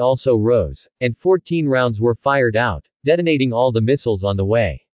Mark III also rose, and 14 rounds were fired out, detonating all the missiles on the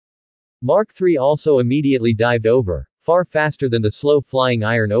way. Mark III also immediately dived over, far faster than the slow-flying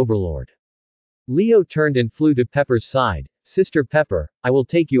Iron Overlord. Leo turned and flew to Pepper's side. Sister Pepper, I will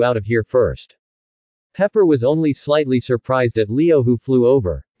take you out of here first. Pepper was only slightly surprised at Leo, who flew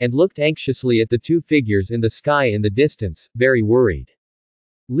over, and looked anxiously at the 2 figures in the sky in the distance, very worried.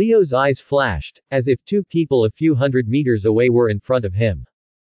 Leo's eyes flashed, as if 2 people a few hundred meters away were in front of him.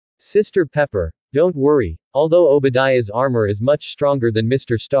 Sister Pepper, don't worry, although Obadiah's armor is much stronger than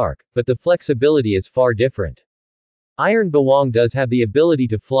Mr. Stark, but the flexibility is far different. Iron Bawang does have the ability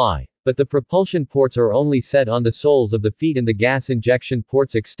to fly, but the propulsion ports are only set on the soles of the feet and the gas injection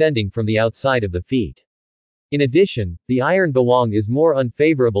ports extending from the outside of the feet. In addition, the Iron Bawang is more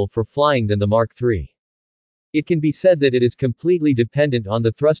unfavorable for flying than the Mark III. It can be said that it is completely dependent on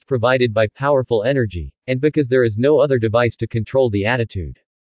the thrust provided by powerful energy, and because there is no other device to control the attitude.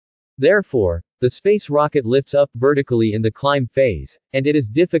 Therefore, the space rocket lifts up vertically in the climb phase, and it is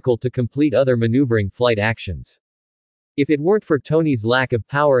difficult to complete other maneuvering flight actions. If it weren't for Tony's lack of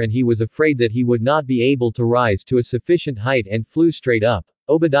power and he was afraid that he would not be able to rise to a sufficient height and flew straight up,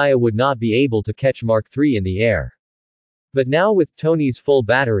 Obadiah would not be able to catch Mark III in the air. But now with Tony's full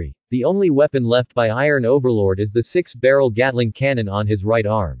battery, the only weapon left by Iron Overlord is the 6-barrel Gatling cannon on his right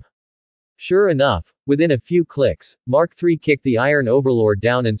arm. Sure enough, within a few clicks, Mark III kicked the Iron Overlord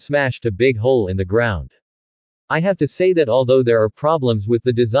down and smashed a big hole in the ground. I have to say that although there are problems with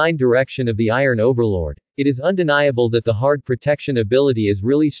the design direction of the Iron Overlord, it is undeniable that the hard protection ability is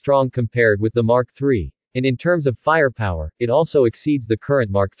really strong compared with the Mark III, and in terms of firepower, it also exceeds the current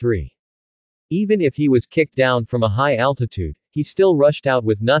Mark III. Even if he was kicked down from a high altitude, he still rushed out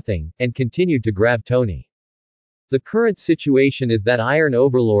with nothing, and continued to grab Tony. The current situation is that Iron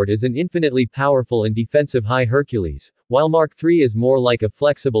Overlord is an infinitely powerful and defensive High Hercules, while Mark III is more like a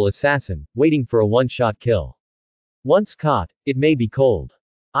flexible assassin, waiting for a one-shot kill. Once caught, it may be cold.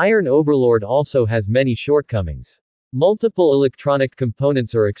 Iron Overlord also has many shortcomings. Multiple electronic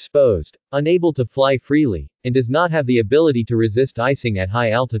components are exposed, unable to fly freely, and does not have the ability to resist icing at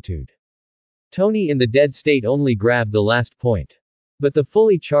high altitude. Tony in the dead state only grabbed the last point. But the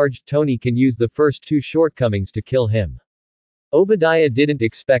fully charged Tony can use the first 2 shortcomings to kill him. Obadiah didn't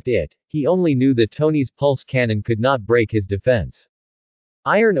expect it, he only knew that Tony's pulse cannon could not break his defense.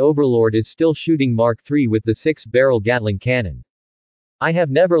 Iron Overlord is still shooting Mark III with the 6-barrel Gatling cannon. I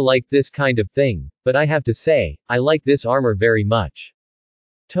have never liked this kind of thing, but I have to say, I like this armor very much.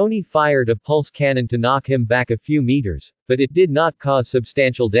 Tony fired a pulse cannon to knock him back a few meters, but it did not cause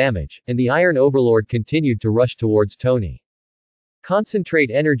substantial damage, and the Iron Overlord continued to rush towards Tony. Concentrate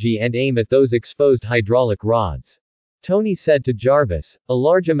energy and aim at those exposed hydraulic rods. Tony said to Jarvis. A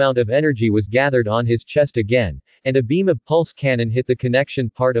large amount of energy was gathered on his chest again, and a beam of pulse cannon hit the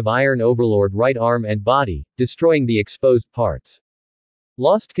connection part of Iron Overlord right arm and body, destroying the exposed parts.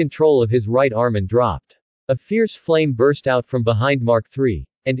 Lost control of his right arm and dropped. A fierce flame burst out from behind Mark III,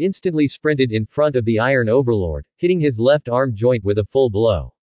 and instantly sprinted in front of the Iron Overlord, hitting his left arm joint with a full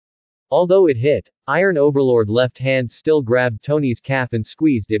blow. Although it hit, Iron Overlord left hand still grabbed Tony's calf and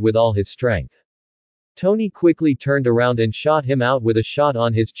squeezed it with all his strength. Tony quickly turned around and shot him out with a shot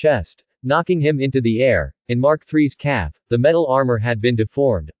on his chest, knocking him into the air. In Mark III's calf, the metal armor had been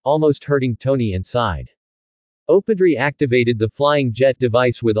deformed, almost hurting Tony inside. Opedry activated the flying jet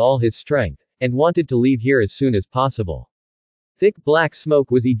device with all his strength, and wanted to leave here as soon as possible. Thick black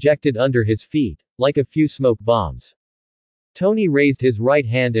smoke was ejected under his feet, like a few smoke bombs. Tony raised his right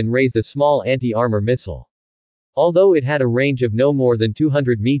hand and raised a small anti-armor missile. Although it had a range of no more than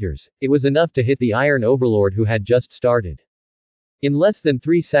 200 meters, it was enough to hit the Iron Overlord who had just started. In less than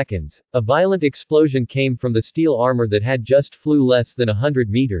 3 seconds, a violent explosion came from the steel armor that had just flew less than 100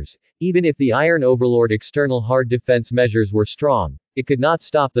 meters. Even if the Iron Overlord external hard defense measures were strong, it could not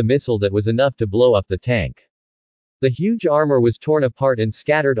stop the missile that was enough to blow up the tank. The huge armor was torn apart and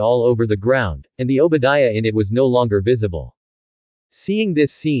scattered all over the ground, and the Obadiah in it was no longer visible. Seeing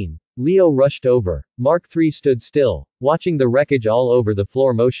this scene, Leo rushed over. Mark III stood still, watching the wreckage all over the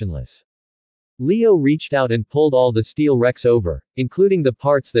floor motionless. Leo reached out and pulled all the steel wrecks over, including the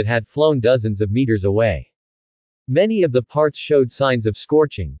parts that had flown dozens of meters away. Many of the parts showed signs of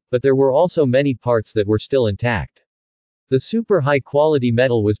scorching, but there were also many parts that were still intact. The super high-quality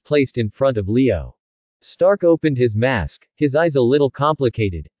metal was placed in front of Leo. Stark opened his mask, his eyes a little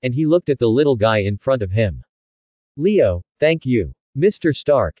complicated, and he looked at the little guy in front of him. Leo, thank you. Mr.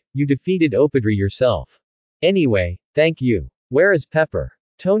 Stark, you defeated Opedry yourself. Anyway, thank you. Where is Pepper?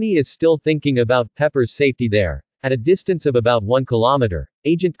 Tony is still thinking about Pepper's safety there. At a distance of about 1 kilometer,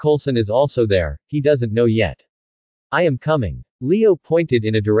 Agent Coulson is also there, he doesn't know yet. I am coming. Leo pointed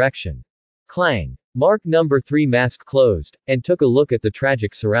in a direction. Clang. Mark number 3 mask closed, and took a look at the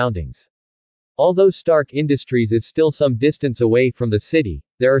tragic surroundings. Although Stark Industries is still some distance away from the city,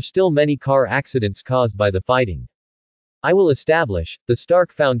 there are still many car accidents caused by the fighting. I will establish the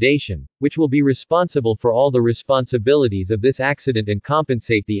Stark Foundation, which will be responsible for all the responsibilities of this accident and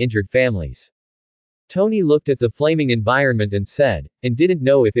compensate the injured families. Tony looked at the flaming environment and said, and didn't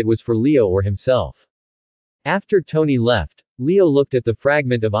know if it was for Leo or himself. After Tony left, Leo looked at the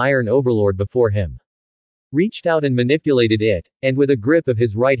fragment of Iron Overlord before him. Reached out and manipulated it, and with a grip of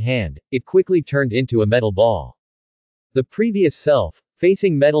his right hand, it quickly turned into a metal ball. The previous self,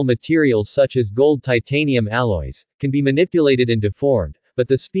 facing metal materials such as gold titanium alloys, can be manipulated and deformed, but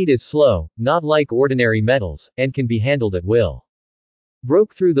the speed is slow, not like ordinary metals, and can be handled at will.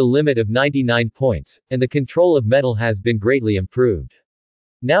 Broke through the limit of 99 points, and the control of metal has been greatly improved.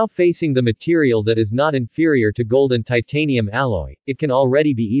 Now facing the material that is not inferior to gold and titanium alloy, it can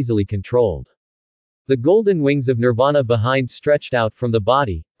already be easily controlled. The golden wings of Nirvana behind stretched out from the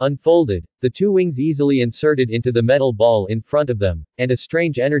body, unfolded, the 2 wings easily inserted into the metal ball in front of them, and a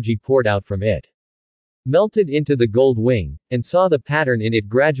strange energy poured out from it. Melted into the gold wing, and saw the pattern in it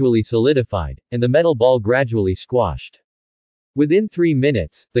gradually solidified, and the metal ball gradually squashed. Within 3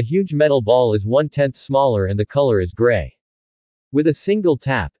 minutes, the huge metal ball is 1/10 smaller and the color is gray. With a single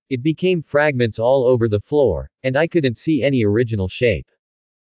tap, it became fragments all over the floor, and I couldn't see any original shape.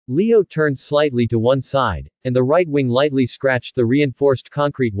 Leo turned slightly to one side, and the right wing lightly scratched the reinforced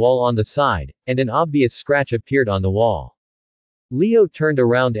concrete wall on the side, and an obvious scratch appeared on the wall. Leo turned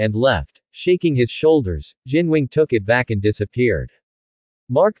around and left, shaking his shoulders. Jinwing took it back and disappeared.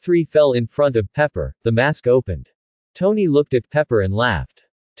 Mark III fell in front of Pepper, the mask opened. Tony looked at Pepper and laughed.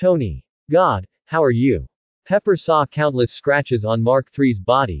 Tony. God, how are you? Pepper saw countless scratches on Mark III's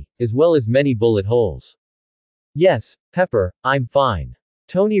body, as well as many bullet holes. Yes, Pepper, I'm fine.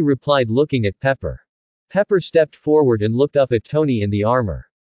 Tony replied looking at Pepper. Pepper stepped forward and looked up at Tony in the armor.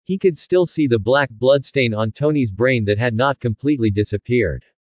 He could still see the black bloodstain on Tony's brain that had not completely disappeared.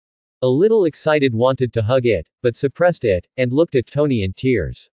 A little excited wanted to hug it, but suppressed it, and looked at Tony in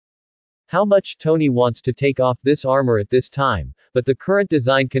tears. How much Tony wants to take off this armor at this time, but the current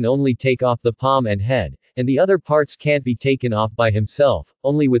design can only take off the palm and head, and the other parts can't be taken off by himself,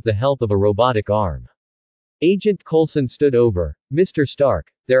 only with the help of a robotic arm. Agent Coulson stood over, Mr.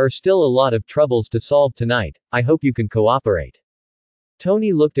 Stark, there are still a lot of troubles to solve tonight, I hope you can cooperate.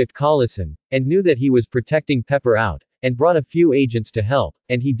 Tony looked at Collison, and knew that he was protecting Pepper out, and brought a few agents to help,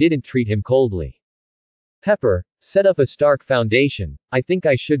 and he didn't treat him coldly. Pepper, set up a Stark Foundation, I think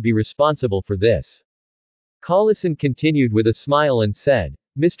I should be responsible for this. Collison continued with a smile and said,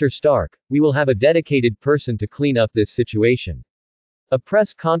 Mr. Stark, we will have a dedicated person to clean up this situation. A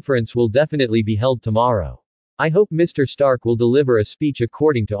press conference will definitely be held tomorrow. I hope Mr. Stark will deliver a speech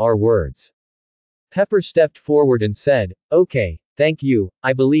according to our words. Pepper stepped forward and said, okay, thank you,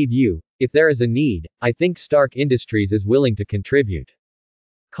 I believe you, if there is a need, I think Stark Industries is willing to contribute.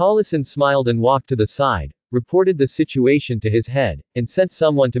 Collison smiled and walked to the side, reported the situation to his head, and sent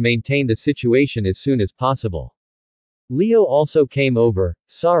someone to maintain the situation as soon as possible. Leo also came over,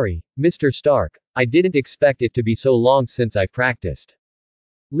 sorry, Mr. Stark, I didn't expect it to be so long since I practiced.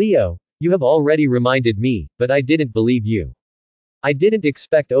 Leo, you have already reminded me, but I didn't believe you. I didn't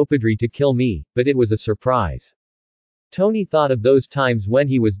expect Opudri to kill me, but it was a surprise. Tony thought of those times when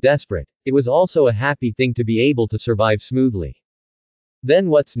he was desperate, it was also a happy thing to be able to survive smoothly. Then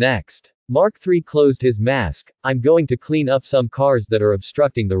what's next? Mark III closed his mask, I'm going to clean up some cars that are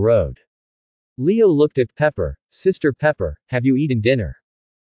obstructing the road. Leo looked at Pepper, Sister Pepper, have you eaten dinner?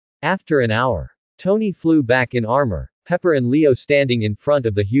 After an hour. Tony flew back in armor, Pepper and Leo standing in front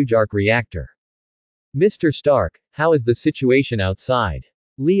of the huge arc reactor. Mr. Stark, how is the situation outside?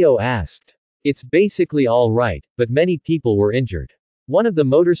 Leo asked. It's basically all right, but many people were injured. One of the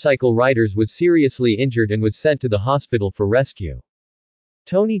motorcycle riders was seriously injured and was sent to the hospital for rescue.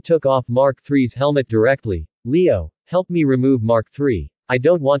 Tony took off Mark III's helmet directly. Leo, help me remove Mark III, I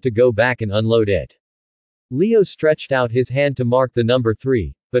don't want to go back and unload it. Leo stretched out his hand to mark the number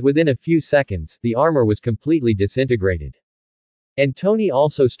 3, but within a few seconds, the armor was completely disintegrated. And Tony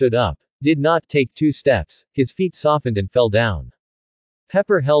also stood up, did not take 2 steps, his feet softened and fell down.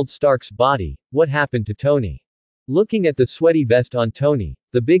 Pepper held Stark's body, what happened to Tony? Looking at the sweaty vest on Tony,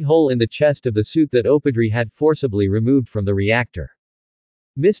 the big hole in the chest of the suit that Opudri had forcibly removed from the reactor.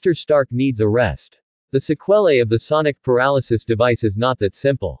 Mr. Stark needs a rest. The sequelae of the sonic paralysis device is not that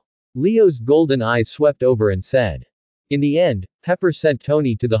simple. Leo's golden eyes swept over and said. In the end, Pepper sent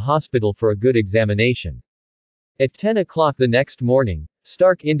Tony to the hospital for a good examination. At 10 o'clock the next morning,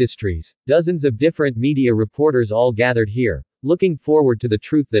 Stark Industries, dozens of different media reporters all gathered here, looking forward to the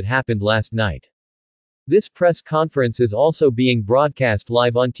truth that happened last night. This press conference is also being broadcast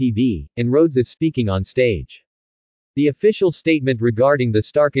live on TV, and Rhodes is speaking on stage. The official statement regarding the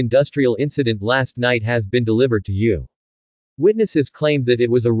Stark Industrial incident last night has been delivered to you. Witnesses claimed that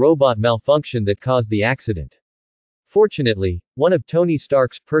it was a robot malfunction that caused the accident. Fortunately, one of Tony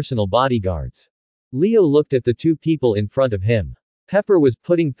Stark's personal bodyguards. Leo looked at the 2 people in front of him. Pepper was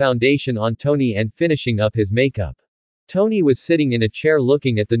putting foundation on Tony and finishing up his makeup. Tony was sitting in a chair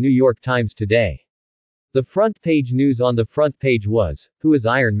looking at the New York Times today. The front page news on the front page was, "Who is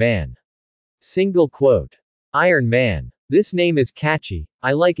Iron Man?" Single quote. Iron Man. This name is catchy,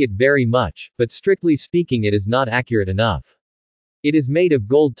 I like it very much, but strictly speaking it is not accurate enough. It is made of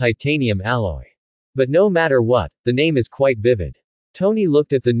gold titanium alloy. But no matter what, the name is quite vivid. Tony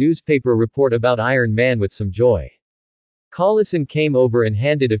looked at the newspaper report about Iron Man with some joy. Collison came over and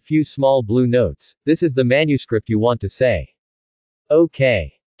handed a few small blue notes. This is the manuscript you want to say.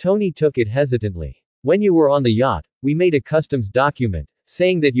 Okay. Tony took it hesitantly. When you were on the yacht, we made a customs document,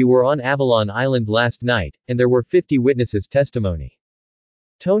 saying that you were on Avalon Island last night, and there were 50 witnesses' testimony.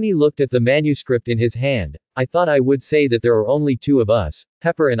 Tony looked at the manuscript in his hand. I thought I would say that there are only 2 of us,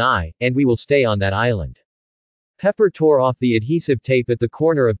 Pepper and I, and we will stay on that island. Pepper tore off the adhesive tape at the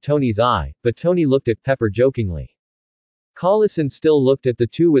corner of Tony's eye, but Tony looked at Pepper jokingly. Collison still looked at the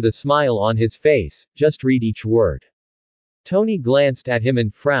 2 with a smile on his face, just read each word. Tony glanced at him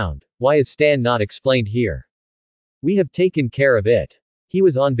and frowned. Why is Stan not explained here? We have taken care of it. He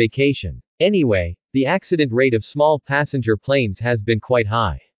was on vacation. Anyway, the accident rate of small passenger planes has been quite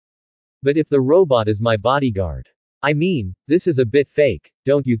high. But if the robot is my bodyguard. I mean, this is a bit fake,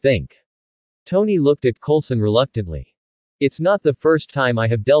 don't you think? Tony looked at Coulson reluctantly. It's not the first time I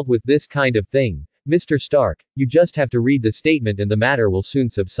have dealt with this kind of thing, Mr. Stark, you just have to read the statement and the matter will soon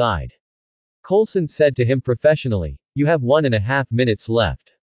subside. Coulson said to him professionally, you have 1.5 minutes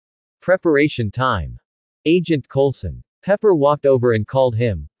left. Preparation time. Agent Coulson. Pepper walked over and called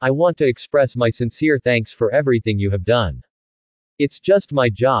him. I want to express my sincere thanks for everything you have done. It's just my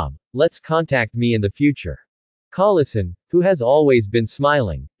job, let's contact me in the future. Collison, who has always been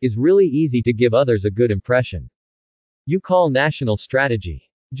smiling, is really easy to give others a good impression. You call national strategy.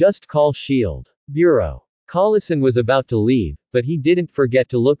 Just call SHIELD. Bureau. Collison was about to leave, but he didn't forget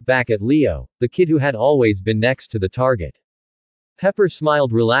to look back at Leo, the kid who had always been next to the target. Pepper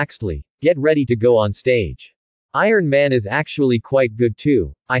smiled relaxedly. Get ready to go on stage. Iron Man is actually quite good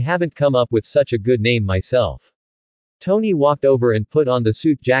too. I haven't come up with such a good name myself. Tony walked over and put on the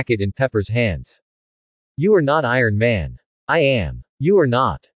suit jacket in Pepper's hands. You are not Iron Man. I am. You are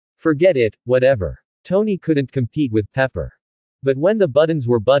not. Forget it, whatever. Tony couldn't compete with Pepper. But when the buttons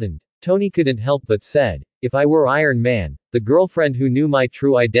were buttoned, Tony couldn't help but said, if I were Iron Man, the girlfriend who knew my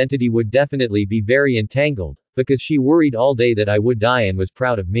true identity would definitely be very entangled, because she worried all day that I would die and was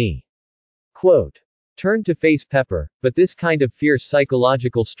proud of me. Quote. Turned to face Pepper, but this kind of fierce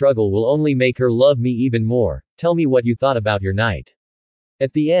psychological struggle will only make her love me even more. Tell me what you thought about your night.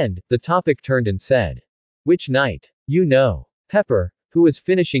 At the end, the topic turned and said, which night? You know. Pepper, who was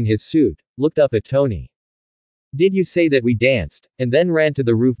finishing his suit, looked up at Tony. Did you say that we danced, and then ran to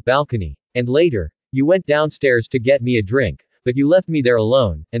the roof balcony, and later, you went downstairs to get me a drink, but you left me there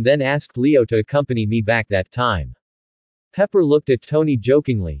alone, and then asked Leo to accompany me back that time? Pepper looked at Tony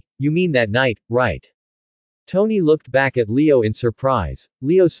jokingly. You mean that night, right? Tony looked back at Leo in surprise.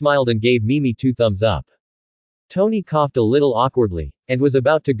 Leo smiled and gave Mimi 2 thumbs up. Tony coughed a little awkwardly, and was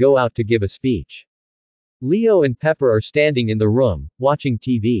about to go out to give a speech. Leo and Pepper are standing in the room, watching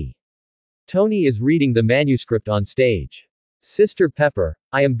TV. Tony is reading the manuscript on stage. Sister Pepper,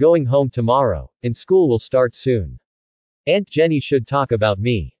 I am going home tomorrow, and school will start soon. Aunt Jenny should talk about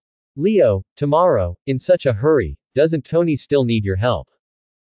me. Leo, tomorrow, in such a hurry, doesn't Tony still need your help?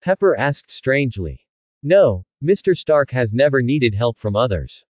 Pepper asked strangely. No, Mr. Stark has never needed help from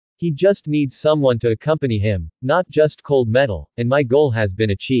others. He just needs someone to accompany him, not just cold metal, and my goal has been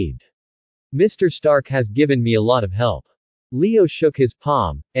achieved. Mr. Stark has given me a lot of help. Leo shook his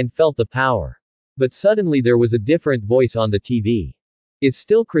palm, and felt the power. But suddenly there was a different voice on the TV. Is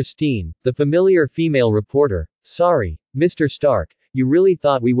still Christine, the familiar female reporter. Sorry, Mr. Stark, you really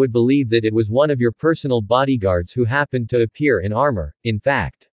thought we would believe that it was one of your personal bodyguards who happened to appear in armor, in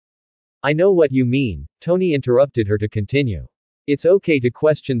fact. I know what you mean, Tony interrupted her to continue. It's okay to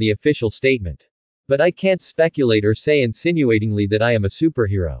question the official statement. But I can't speculate or say insinuatingly that I am a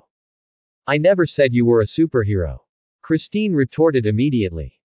superhero. I never said you were a superhero. Christine retorted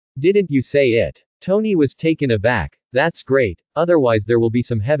immediately. Didn't you say it? Tony was taken aback. That's great, otherwise there will be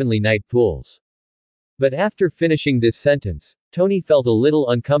some heavenly night pools. But after finishing this sentence, Tony felt a little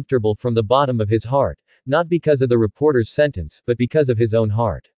uncomfortable from the bottom of his heart, not because of the reporter's sentence, but because of his own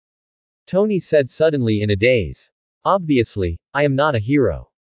heart. Tony said suddenly in a daze. Obviously, I am not a hero.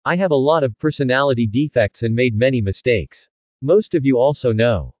 I have a lot of personality defects and made many mistakes. Most of you also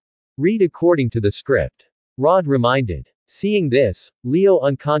know. Read according to the script. Rod reminded. Seeing this, Leo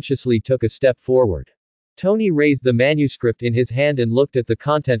unconsciously took a step forward. Tony raised the manuscript in his hand and looked at the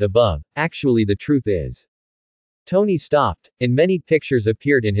content above. Actually, the truth is. Tony stopped, and many pictures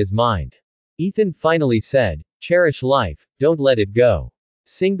appeared in his mind. Ethan finally said, cherish life, don't let it go.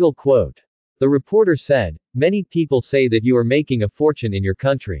 Single quote. The reporter said, many people say that you are making a fortune in your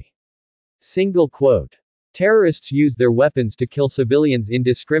country. Single quote. Terrorists use their weapons to kill civilians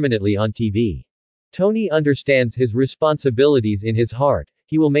indiscriminately on TV. Tony understands his responsibilities in his heart.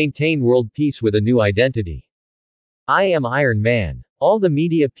 He will maintain world peace with a new identity. I am Iron Man. All the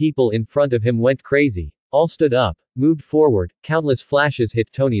media people in front of him went crazy. All stood up, moved forward, countless flashes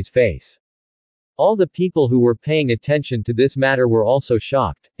hit Tony's face. All the people who were paying attention to this matter were also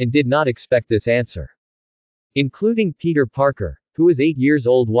shocked, and did not expect this answer. Including Peter Parker, who was 8 years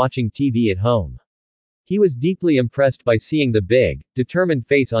old watching TV at home. He was deeply impressed by seeing the big, determined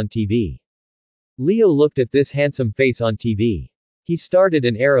face on TV. Leo looked at this handsome face on TV. He started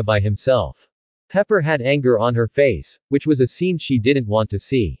an era by himself. Pepper had anger on her face, which was a scene she didn't want to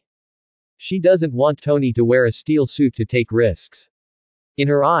see. She doesn't want Tony to wear a steel suit to take risks. In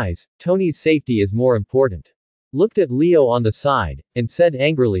her eyes, Tony's safety is more important. Looked at Leo on the side, and said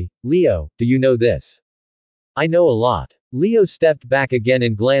angrily, Leo, do you know this? I know a lot. Leo stepped back again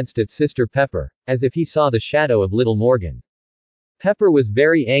and glanced at Sister Pepper, as if he saw the shadow of little Morgan. Pepper was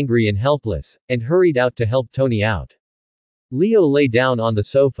very angry and helpless, and hurried out to help Tony out. Leo lay down on the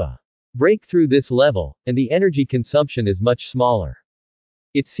sofa. Break through this level, and the energy consumption is much smaller.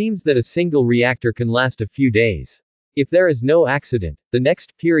 It seems that a single reactor can last a few days. If there is no accident, the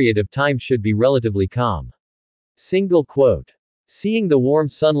next period of time should be relatively calm. Single quote. Seeing the warm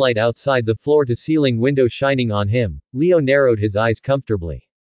sunlight outside the floor-to-ceiling window shining on him, Leo narrowed his eyes comfortably.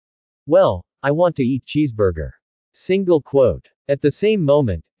 Well, I want to eat cheeseburger. Single quote. At the same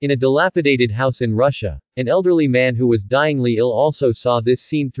moment, in a dilapidated house in Russia, an elderly man who was dyingly ill also saw this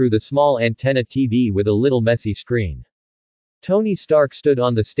scene through the small antenna TV with a little messy screen. Tony Stark stood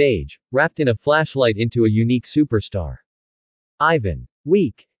on the stage, wrapped in a flashlight into a unique superstar. Ivan.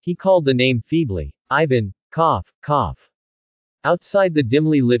 Weak. He called the name feebly. Ivan, cough, cough. Outside the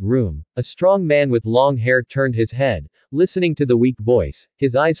dimly lit room, a strong man with long hair turned his head, listening to the weak voice.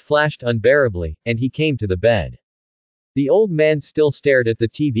 His eyes flashed unbearably, and he came to the bed. The old man still stared at the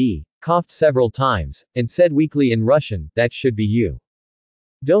TV, coughed several times, and said weakly in Russian, "That should be you.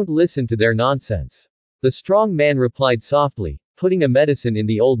 Don't listen to their nonsense." The strong man replied softly, putting a medicine in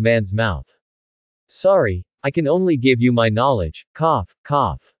the old man's mouth. "Sorry, I can only give you my knowledge." Cough,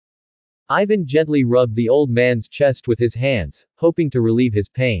 cough. Ivan gently rubbed the old man's chest with his hands, hoping to relieve his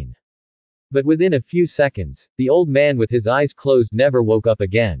pain. But within a few seconds, the old man with his eyes closed never woke up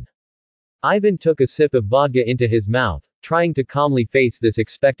again. Ivan took a sip of vodka into his mouth, trying to calmly face this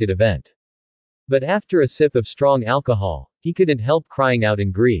expected event. But after a sip of strong alcohol, he couldn't help crying out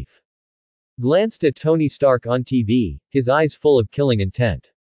in grief. Glanced at Tony Stark on TV, his eyes full of killing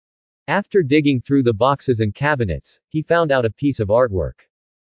intent. After digging through the boxes and cabinets, he found out a piece of artwork.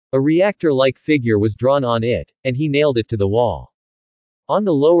 A reactor-like figure was drawn on it, and he nailed it to the wall. On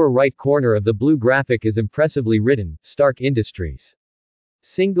the lower right corner of the blue graphic is impressively written, Stark Industries.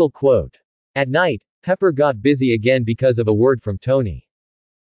 Single quote. At night, Pepper got busy again because of a word from Tony.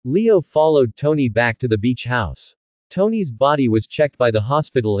 Leo followed Tony back to the beach house. Tony's body was checked by the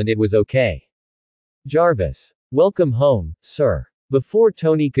hospital and it was okay. Jarvis. Welcome home, sir. Before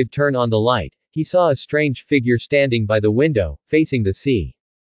Tony could turn on the light, he saw a strange figure standing by the window, facing the sea.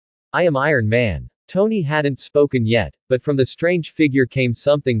 I am Iron Man. Tony hadn't spoken yet, but from the strange figure came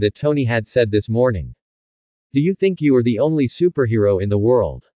something that Tony had said this morning. Do you think you are the only superhero in the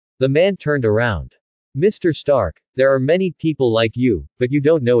world? The man turned around. Mr. Stark, there are many people like you, but you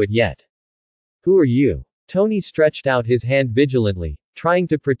don't know it yet. Who are you? Tony stretched out his hand vigilantly, trying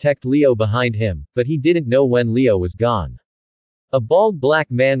to protect Leo behind him, but he didn't know when Leo was gone. A bald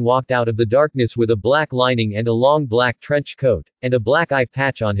black man walked out of the darkness with a black lining and a long black trench coat, and a black eye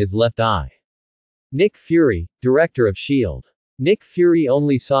patch on his left eye. Nick Fury, director of S.H.I.E.L.D. Nick Fury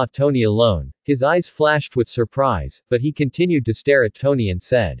only saw Tony alone, his eyes flashed with surprise, but he continued to stare at Tony and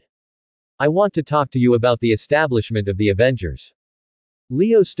said, I want to talk to you about the establishment of the Avengers.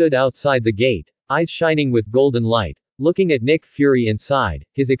 Leo stood outside the gate, eyes shining with golden light, looking at Nick Fury inside,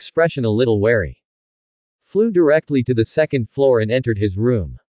 his expression a little wary. Flew directly to the second floor and entered his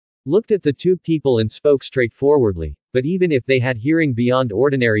room. Looked at the two people and spoke straightforwardly, but even if they had hearing beyond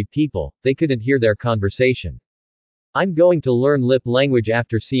ordinary people, they couldn't hear their conversation. I'm going to learn lip language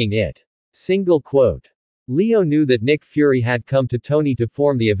after seeing it. Single quote. Leo knew that Nick Fury had come to Tony to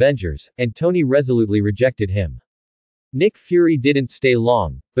form the Avengers, and Tony resolutely rejected him. Nick Fury didn't stay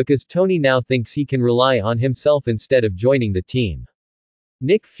long, because Tony now thinks he can rely on himself instead of joining the team.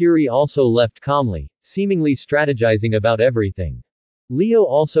 Nick Fury also left calmly, seemingly strategizing about everything. Leo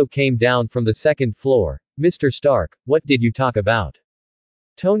also came down from the second floor. Mr. Stark, what did you talk about?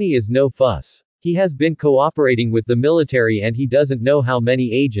 Tony is no fuss. He has been cooperating with the military and he doesn't know how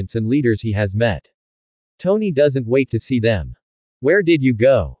many agents and leaders he has met. Tony doesn't wait to see them. Where did you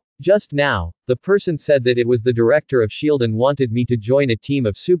go? Just now, the person said that it was the director of S.H.I.E.L.D. and wanted me to join a team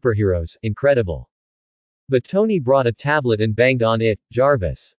of superheroes. Incredible. But Tony brought a tablet and banged on it.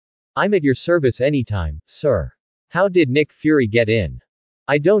 Jarvis. I'm at your service anytime, sir. How did Nick Fury get in?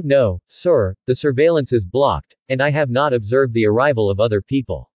 I don't know, sir, the surveillance is blocked, and I have not observed the arrival of other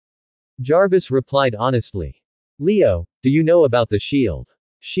people. Jarvis replied honestly. Leo, do you know about the S.H.I.E.L.D.?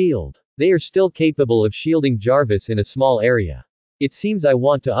 S.H.I.E.L.D. They are still capable of shielding Jarvis in a small area. It seems I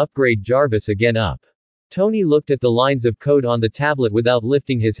want to upgrade Jarvis again up. Tony looked at the lines of code on the tablet without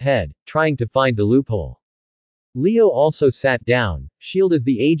lifting his head, trying to find the loophole. Leo also sat down. S.H.I.E.L.D. is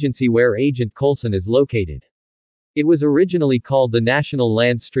the agency where Agent Coulson is located. It was originally called the National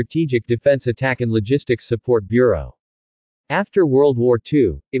Land Strategic Defense Attack and Logistics Support Bureau. After World War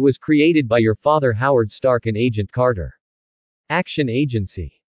II, it was created by your father Howard Stark and Agent Carter. Action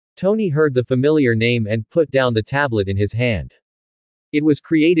Agency. Tony heard the familiar name and put down the tablet in his hand. It was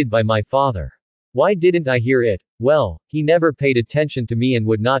created by my father. Why didn't I hear it? Well, he never paid attention to me and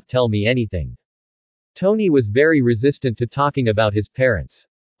would not tell me anything. Tony was very resistant to talking about his parents.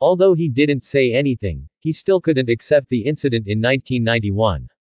 Although he didn't say anything, he still couldn't accept the incident in 1991.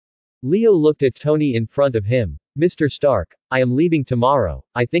 Leo looked at Tony in front of him. Mr. Stark, I am leaving tomorrow.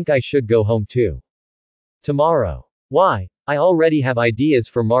 I think I should go home too. Tomorrow. Why? I already have ideas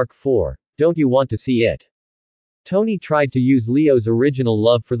for Mark IV. Don't you want to see it? Tony tried to use Leo's original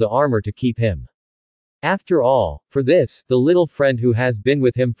love for the armor to keep him. After all, for this, the little friend who has been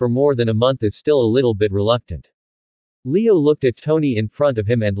with him for more than a month is still a little bit reluctant. Leo looked at Tony in front of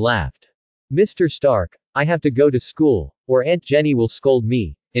him and laughed. Mr. Stark, I have to go to school, or Aunt Jenny will scold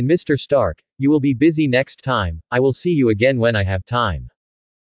me, and Mr. Stark, you will be busy next time, I will see you again when I have time.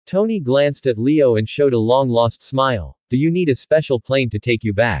 Tony glanced at Leo and showed a long-lost smile. Do you need a special plane to take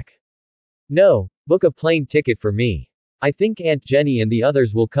you back? No, book a plane ticket for me. I think Aunt Jenny and the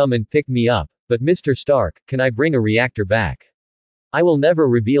others will come and pick me up, but Mr. Stark, can I bring a reactor back? I will never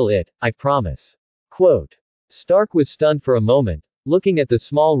reveal it, I promise. Quote. Stark was stunned for a moment, looking at the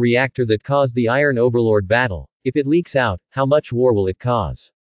small reactor that caused the Iron Overlord battle. If it leaks out, how much war will it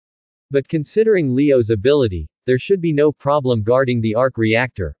cause? But considering Leo's ability, there should be no problem guarding the arc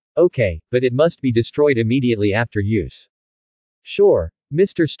reactor. Okay, but it must be destroyed immediately after use. Sure,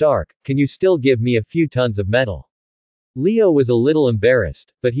 Mr. Stark, can you still give me a few tons of metal? Leo was a little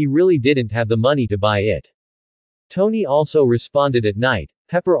embarrassed, but he really didn't have the money to buy it. Tony also responded at night.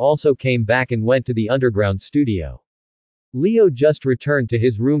 Pepper also came back and went to the underground studio. Leo just returned to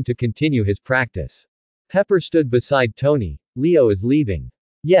his room to continue his practice. Pepper stood beside Tony. Leo is leaving.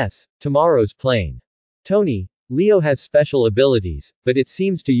 Yes, tomorrow's plane. Tony, Leo has special abilities, but it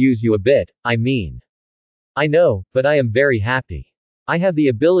seems to use you a bit, I mean. I know, but I am very happy. I have the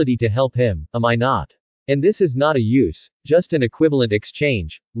ability to help him, am I not? And this is not a use, just an equivalent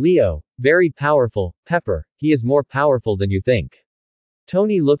exchange. Leo, very powerful. Pepper, he is more powerful than you think.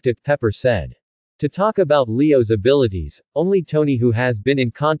 Tony looked at Pepper said. To talk about Leo's abilities, only Tony who has been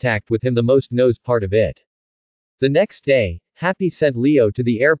in contact with him the most knows part of it. The next day, Happy sent Leo to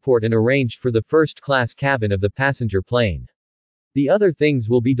the airport and arranged for the first-class cabin of the passenger plane. The other things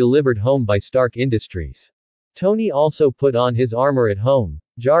will be delivered home by Stark Industries. Tony also put on his armor at home.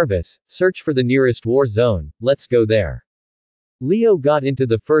 Jarvis, search for the nearest war zone, let's go there. Leo got into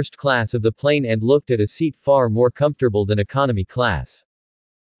the first class of the plane and looked at a seat far more comfortable than economy class.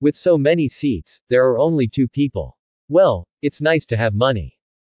 With so many seats, there are only 2 people. Well, it's nice to have money.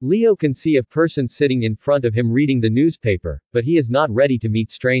 Leo can see a person sitting in front of him reading the newspaper, but he is not ready to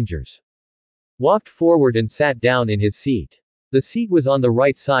meet strangers. Walked forward and sat down in his seat. The seat was on the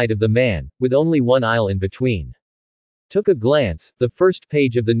right side of the man, with only one aisle in between. Took a glance, the first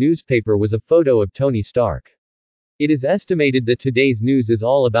page of the newspaper was a photo of Tony Stark. It is estimated that today's news is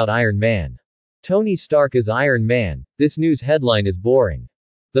all about Iron Man. Tony Stark as Iron Man, this news headline is boring.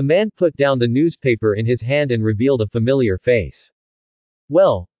 The man put down the newspaper in his hand and revealed a familiar face.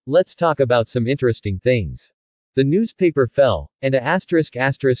 Well, let's talk about some interesting things. The newspaper fell, and a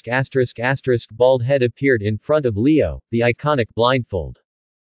 ***** bald head appeared in front of Leo, the iconic blindfold.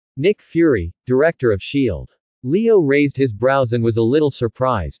 Nick Fury, director of S.H.I.E.L.D. Leo raised his brows and was a little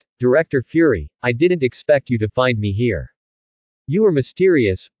surprised. Director Fury, I didn't expect you to find me here. You are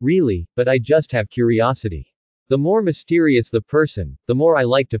mysterious, really, but I just have curiosity. The more mysterious the person, the more I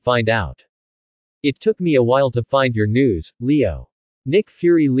like to find out. It took me a while to find your news, Leo. Nick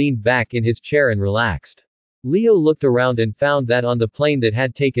Fury leaned back in his chair and relaxed. Leo looked around and found that on the plane that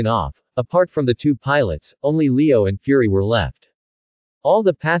had taken off, apart from the 2 pilots, only Leo and Fury were left. All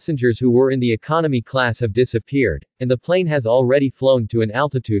the passengers who were in the economy class have disappeared, and the plane has already flown to an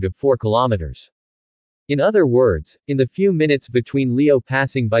altitude of 4 kilometers. In other words, in the few minutes between Leo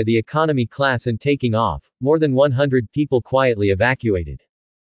passing by the economy class and taking off, more than 100 people quietly evacuated.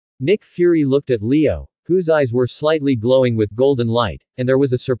 Nick Fury looked at Leo, whose eyes were slightly glowing with golden light, and there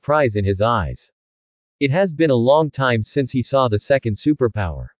was a surprise in his eyes. It has been a long time since he saw the second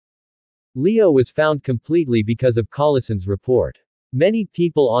superpower. Leo was found completely because of Collison's report. Many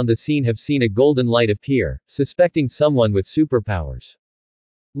people on the scene have seen a golden light appear, suspecting someone with superpowers.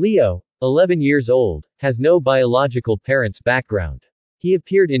 Leo, 11 years old, has no biological parents' background. He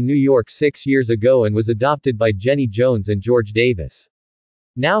appeared in New York 6 years ago and was adopted by Jenny Jones and George Davis.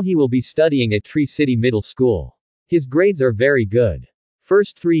 Now he will be studying at Tree City Middle School. His grades are very good.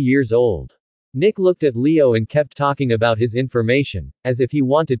 First 3 years old. Nick looked at Leo and kept talking about his information, as if he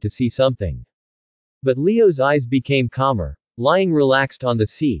wanted to see something. But Leo's eyes became calmer. Lying relaxed on the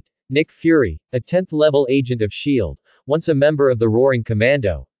seat, Nick Fury, a 10th-level agent of S.H.I.E.L.D., once a member of the Roaring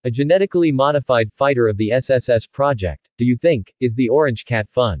Commando, a genetically modified fighter of the SSS project, do you think, is the Orange Cat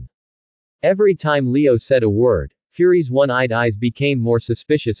fun? Every time Leo said a word, Fury's one-eyed eyes became more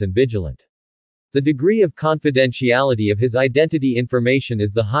suspicious and vigilant. The degree of confidentiality of his identity information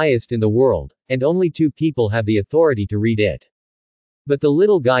is the highest in the world, and only 2 people have the authority to read it. But the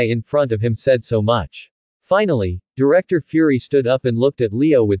little guy in front of him said so much. Finally, Director Fury stood up and looked at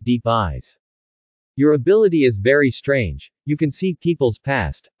Leo with deep eyes. Your ability is very strange. You can see people's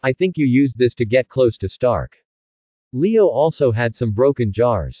past. I think you used this to get close to Stark. Leo also had some broken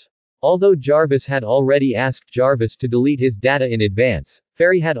jars. Although Jarvis had already asked Jarvis to delete his data in advance,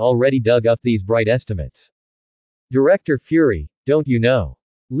 Fury had already dug up these bright estimates. Director Fury, don't you know?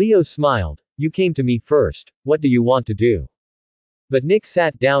 Leo smiled. You came to me first. What do you want to do? But Nick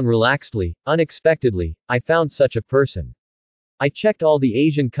sat down relaxedly. Unexpectedly, I found such a person. I checked all the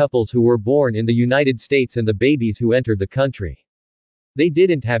Asian couples who were born in the United States and the babies who entered the country. They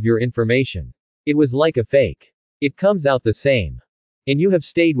didn't have your information. It was like a fake. It comes out the same. And you have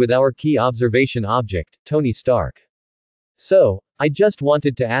stayed with our key observation object, Tony Stark. So, I just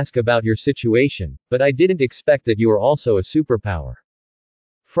wanted to ask about your situation, but I didn't expect that you are also a superpower.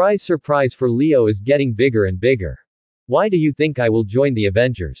 Fry's surprise for Leo is getting bigger and bigger. Why do you think I will join the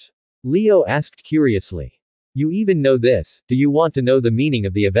Avengers? Leo asked curiously. You even know this, do you want to know the meaning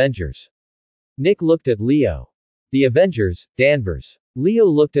of the Avengers? Nick looked at Leo. The Avengers, Danvers. Leo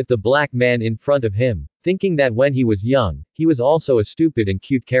looked at the black man in front of him, thinking that when he was young, he was also a stupid and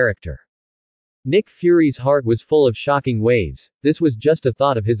cute character. Nick Fury's heart was full of shocking waves, this was just a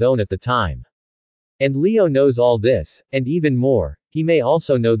thought of his own at the time. And Leo knows all this, and even more, he may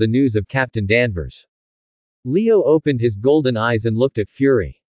also know the news of Captain Danvers. Leo opened his golden eyes and looked at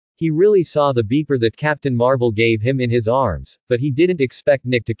Fury. He really saw the beeper that Captain Marvel gave him in his arms, but he didn't expect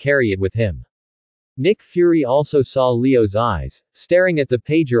Nick to carry it with him. Nick Fury also saw Leo's eyes, staring at the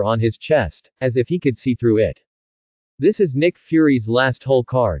pager on his chest, as if he could see through it. This is Nick Fury's last hole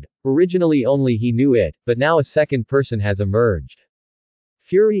card. Originally only he knew it, but now a second person has emerged.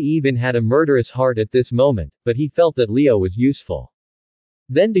 Fury even had a murderous heart at this moment, but he felt that Leo was useful.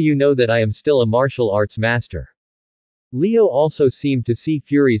 Then do you know that I am still a martial arts master? Leo also seemed to see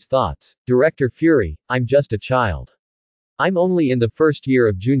Fury's thoughts. Director Fury, I'm just a child. I'm only in the first year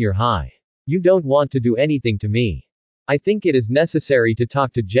of junior high. You don't want to do anything to me. I think it is necessary to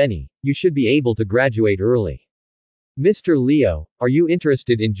talk to Jenny, you should be able to graduate early. Mr. Leo, are you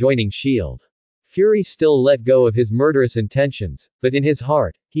interested in joining S.H.I.E.L.D.? Fury still let go of his murderous intentions, but in his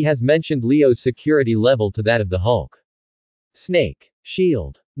heart, he has mentioned Leo's security level to that of the Hulk. Snake.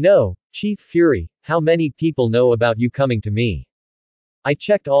 S.H.I.E.L.D. No, Chief Fury, how many people know about you coming to me? I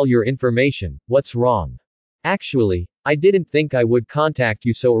checked all your information, what's wrong? Actually, I didn't think I would contact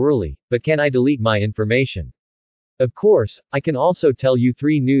you so early, but can I delete my information? Of course, I can also tell you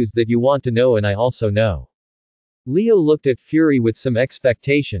 3 news that you want to know and I also know. Leo looked at Fury with some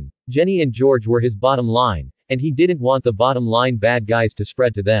expectation. Jenny and George were his bottom line, and he didn't want the bottom line bad guys to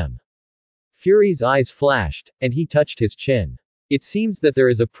spread to them. Fury's eyes flashed, and he touched his chin. It seems that there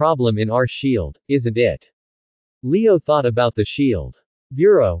is a problem in our S.H.I.E.L.D., isn't it? Leo thought about the S.H.I.E.L.D.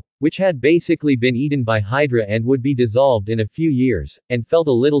 Bureau, which had basically been eaten by Hydra and would be dissolved in a few years, and felt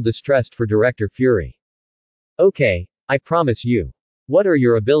a little distressed for Director Fury. Okay, I promise you. What are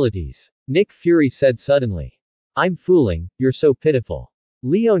your abilities? Nick Fury said suddenly. I'm fooling, you're so pitiful.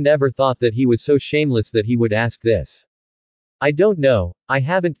 Leo never thought that he was so shameless that he would ask this. I don't know, I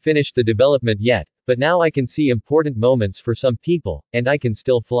haven't finished the development yet, but now I can see important moments for some people, and I can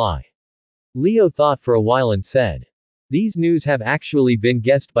still fly. Leo thought for a while and said. These news have actually been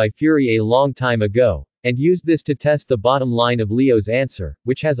guessed by Fury a long time ago, and used this to test the bottom line of Leo's answer,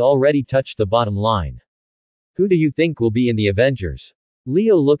 which has already touched the bottom line. Who do you think will be in the Avengers?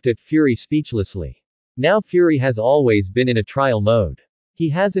 Leo looked at Fury speechlessly. Now Fury has always been in a trial mode. He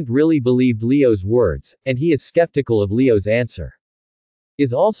hasn't really believed Leo's words, and he is skeptical of Leo's answer.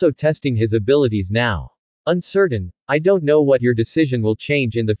 Is also testing his abilities now. Uncertain, I don't know what your decision will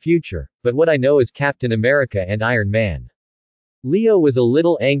change in the future, but what I know is Captain America and Iron Man. Leo was a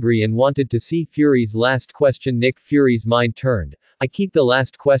little angry and wanted to see Fury's last question. Nick Fury's mind turned. I keep the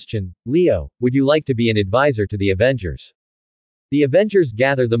last question. Leo, would you like to be an advisor to the Avengers? The Avengers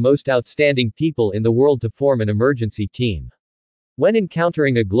gather the most outstanding people in the world to form an emergency team. When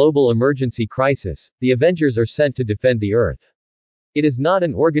encountering a global emergency crisis, the Avengers are sent to defend the Earth. It is not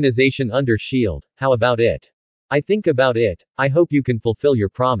an organization under S.H.I.E.L.D., how about it? I think about it, I hope you can fulfill your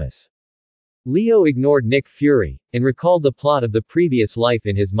promise. Leo ignored Nick Fury, and recalled the plot of the previous life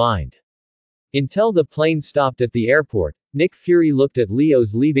in his mind. Until the plane stopped at the airport, Nick Fury looked at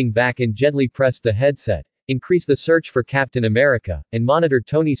Leo's leaving back and gently pressed the headset, increased the search for Captain America, and monitored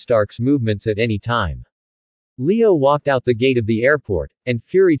Tony Stark's movements at any time. Leo walked out the gate of the airport, and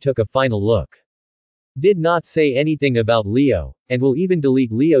Fury took a final look. Did not say anything about Leo, and will even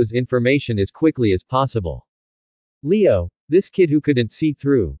delete Leo's information as quickly as possible. Leo, this kid who couldn't see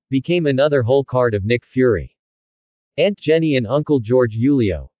through, became another whole card of Nick Fury. Aunt Jenny and Uncle George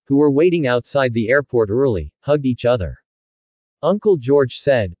Julio, who were waiting outside the airport early, hugged each other. Uncle George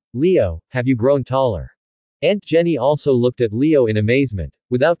said, Leo, have you grown taller? Aunt Jenny also looked at Leo in amazement,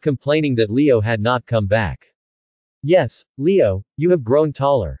 without complaining that Leo had not come back. Yes, Leo, you have grown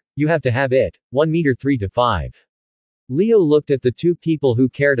taller. You have to have it, 1 meter 3 to 5. Leo looked at the 2 people who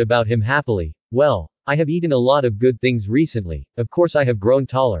cared about him happily. Well, I have eaten a lot of good things recently, of course I have grown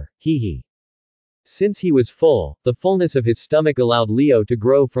taller, hee hee. Since he was full, the fullness of his stomach allowed Leo to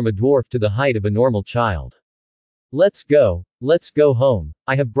grow from a dwarf to the height of a normal child. Let's go home.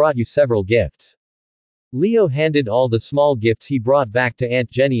 I have brought you several gifts. Leo handed all the small gifts he brought back to Aunt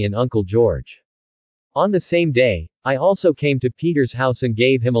Jenny and Uncle George. On the same day, I also came to Peter's house and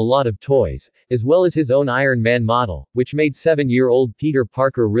gave him a lot of toys, as well as his own Iron Man model, which made 7-year-old Peter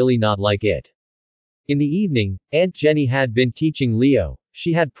Parker really not like it. In the evening, Aunt Jenny had been teaching Leo.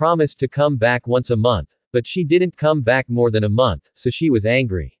 She had promised to come back once a month, but she didn't come back more than a month, so she was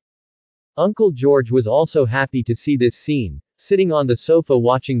angry. Uncle George was also happy to see this scene, sitting on the sofa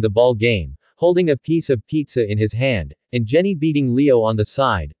watching the ball game, holding a piece of pizza in his hand, and Jenny beating Leo on the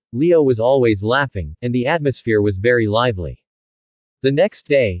side. Leo was always laughing, and the atmosphere was very lively. The next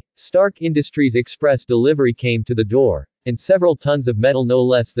day, Stark Industries Express delivery came to the door, and several tons of metal no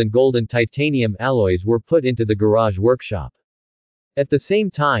less than gold and titanium alloys were put into the garage workshop. At the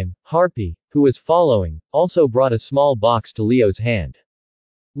same time, Harpy, who was following, also brought a small box to Leo's hand.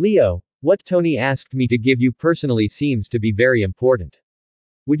 Leo, what Tony asked me to give you personally seems to be very important.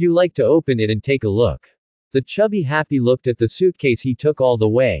 Would you like to open it and take a look? The chubby Happy looked at the suitcase he took all the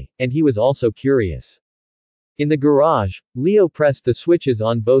way, and he was also curious. In the garage, Leo pressed the switches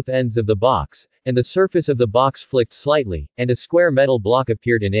on both ends of the box, and the surface of the box flicked slightly, and a square metal block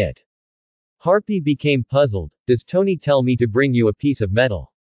appeared in it. Harpy became puzzled. Does Tony tell me to bring you a piece of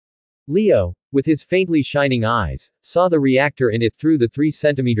metal? Leo, with his faintly shining eyes, saw the reactor in it through the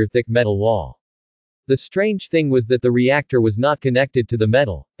 3-centimeter thick metal wall. The strange thing was that the reactor was not connected to the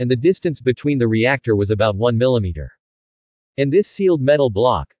metal, and the distance between the reactor was about 1 millimeter. And this sealed metal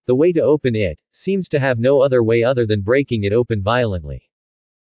block, the way to open it, seems to have no other way other than breaking it open violently.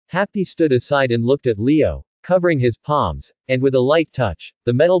 Happy stood aside and looked at Leo, covering his palms, and with a light touch,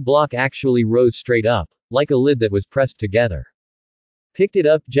 the metal block actually rose straight up, like a lid that was pressed together. Picked it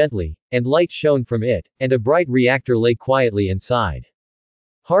up gently, and light shone from it, and a bright reactor lay quietly inside.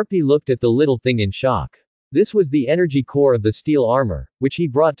 Harpy looked at the little thing in shock. This was the energy core of the steel armor, which he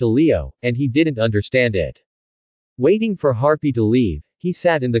brought to Leo, and he didn't understand it. Waiting for Harpy to leave, he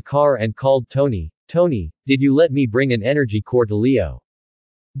sat in the car and called Tony. Tony, did you let me bring an energy core to Leo?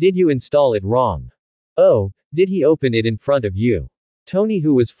 Did you install it wrong? Oh, did he open it in front of you? Tony,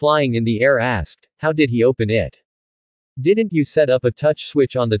 who was flying in the air, asked, how did he open it? Didn't you set up a touch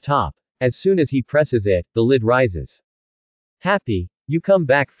switch on the top? As soon as he presses it, the lid rises. Happy, you come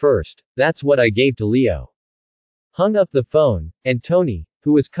back first, that's what I gave to Leo. Hung up the phone, and Tony,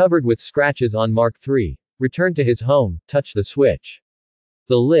 who was covered with scratches on Mark III, returned to his home, touched the switch.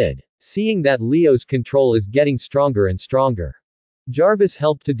 The lid. Seeing that Leo's control is getting stronger and stronger. Jarvis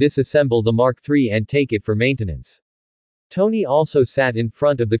helped to disassemble the Mark III and take it for maintenance. Tony also sat in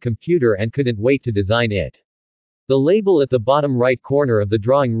front of the computer and couldn't wait to design it. The label at the bottom right corner of the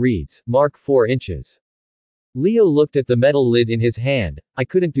drawing reads, Mark 4 inches. Leo looked at the metal lid in his hand. I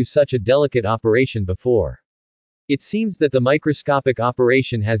couldn't do such a delicate operation before. It seems that the microscopic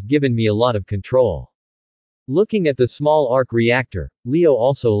operation has given me a lot of control. Looking at the small arc reactor, Leo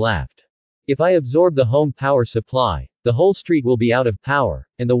also laughed. If I absorb the home power supply, the whole street will be out of power,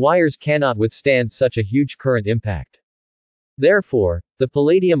 and the wires cannot withstand such a huge current impact. Therefore, the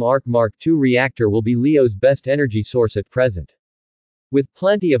Palladium Arc Mark II reactor will be Leo's best energy source at present. With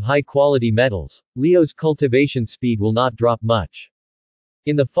plenty of high-quality metals, Leo's cultivation speed will not drop much.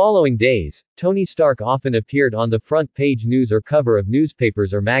 In the following days, Tony Stark often appeared on the front page news or cover of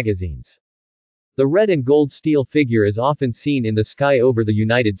newspapers or magazines. The red and gold steel figure is often seen in the sky over the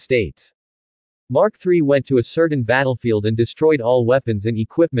United States. Mark III went to a certain battlefield and destroyed all weapons and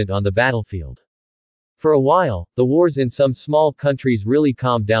equipment on the battlefield. For a while, the wars in some small countries really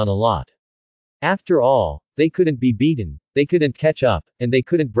calmed down a lot. After all, they couldn't be beaten, they couldn't catch up, and they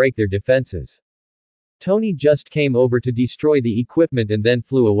couldn't break their defenses. Tony just came over to destroy the equipment and then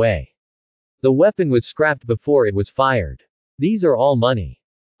flew away. The weapon was scrapped before it was fired. These are all money.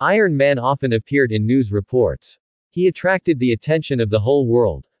 Iron Man often appeared in news reports. He attracted the attention of the whole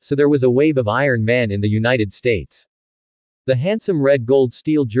world, so there was a wave of Iron Man in the United States. The handsome red gold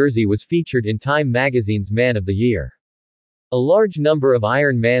steel jersey was featured in Time magazine's Man of the Year. A large number of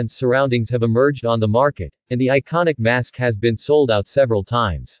Iron Man's surroundings have emerged on the market, and the iconic mask has been sold out several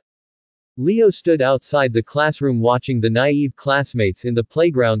times. Leo stood outside the classroom watching the naive classmates in the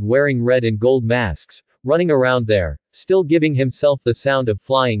playground wearing red and gold masks, running around there, still giving himself the sound of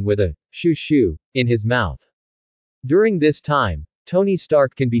flying with a shoo shoo in his mouth. During this time, Tony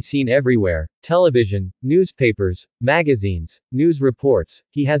Stark can be seen everywhere: television, newspapers, magazines, news reports.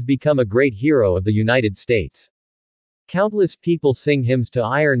 He has become a great hero of the United States. Countless people sing hymns to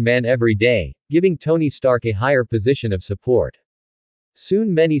Iron Man every day, giving Tony Stark a higher position of support.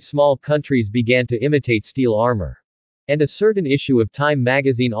 Soon many small countries began to imitate steel armor. And a certain issue of Time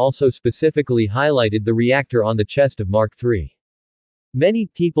magazine also specifically highlighted the reactor on the chest of Mark III. Many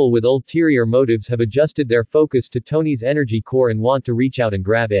people with ulterior motives have adjusted their focus to Tony's energy core and want to reach out and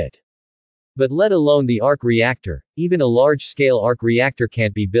grab it. But let alone the arc reactor, even a large-scale arc reactor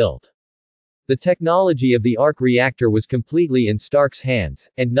can't be built. The technology of the arc reactor was completely in Stark's hands,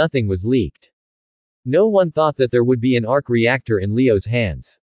 and nothing was leaked. No one thought that there would be an arc reactor in Leo's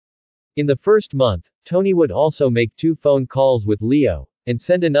hands. In the first month, Tony would also make 2 phone calls with Leo, and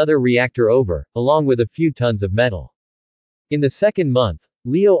send another reactor over, along with a few tons of metal. In the second month,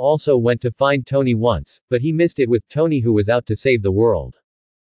 Leo also went to find Tony once, but he missed it with Tony, who was out to save the world.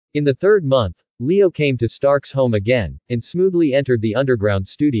 In the third month, Leo came to Stark's home again, and smoothly entered the underground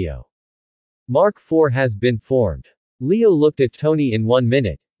studio. Mark IV has been formed. Leo looked at Tony in 1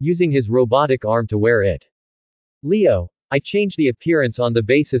 minute, using his robotic arm to wear it. Leo, I changed the appearance on the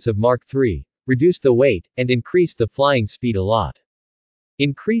basis of Mark III, reduced the weight, and increased the flying speed a lot.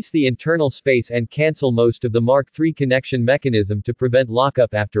 Increase the internal space and cancel most of the Mark III connection mechanism to prevent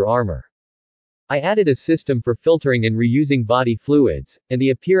lockup after armor. I added a system for filtering and reusing body fluids, and the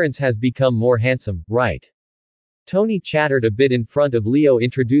appearance has become more handsome, right? Tony chattered a bit in front of Leo,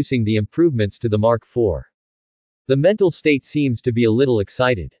 introducing the improvements to the Mark IV. The mental state seems to be a little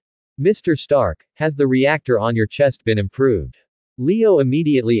excited. Mr. Stark, has the reactor on your chest been improved? Leo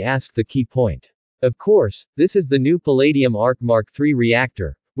immediately asked the key point. Of course, this is the new Palladium Arc Mark III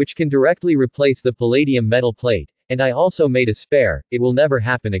reactor, which can directly replace the palladium metal plate, and I also made a spare, it will never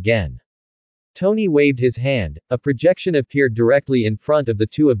happen again. Tony waved his hand, a projection appeared directly in front of the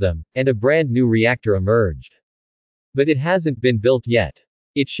two of them, and a brand new reactor emerged. But it hasn't been built yet.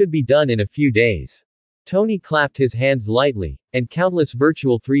 It should be done in a few days. Tony clapped his hands lightly, and countless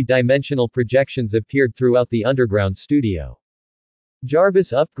virtual 3-dimensional projections appeared throughout the underground studio.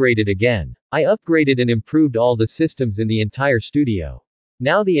 Jarvis upgraded again. I upgraded and improved all the systems in the entire studio.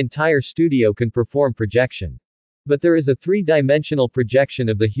 Now the entire studio can perform projection. But there is a 3-dimensional projection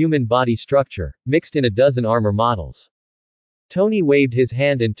of the human body structure, mixed in a dozen armor models. Tony waved his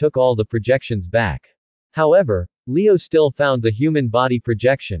hand and took all the projections back. However, Leo still found the human body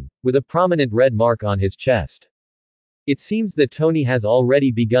projection, with a prominent red mark on his chest. It seems that Tony has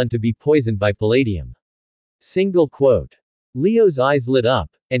already begun to be poisoned by palladium. Single quote. Leo's eyes lit up,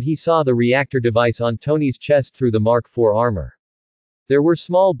 and he saw the reactor device on Tony's chest through the Mark IV armor. There were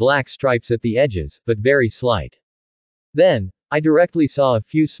small black stripes at the edges, but very slight. Then, I directly saw a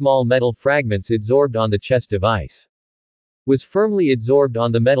few small metal fragments adsorbed on the chest device. Was firmly adsorbed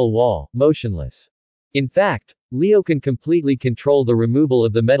on the metal wall, motionless. In fact, Leo can completely control the removal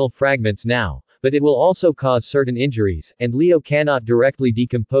of the metal fragments now, but it will also cause certain injuries, and Leo cannot directly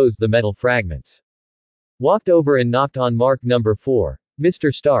decompose the metal fragments. Walked over and knocked on Mark number 4.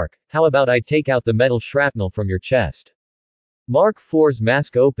 Mr. Stark, how about I take out the metal shrapnel from your chest? Mark IV's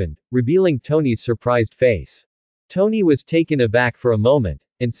mask opened, revealing Tony's surprised face. Tony was taken aback for a moment,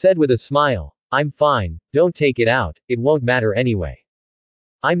 and said with a smile, I'm fine, don't take it out, it won't matter anyway.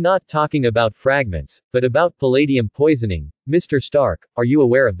 I'm not talking about fragments, but about palladium poisoning. Mr. Stark, are you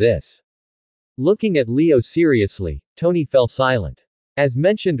aware of this? Looking at Leo seriously, Tony fell silent. As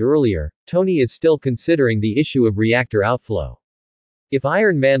mentioned earlier, Tony is still considering the issue of reactor outflow. If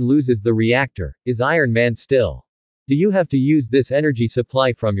Iron Man loses the reactor, is Iron Man still? Do you have to use this energy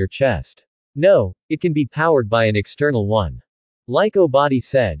supply from your chest? No, it can be powered by an external one. Like Obadi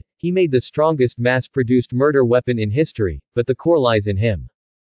said, he made the strongest mass-produced murder weapon in history, but the core lies in him.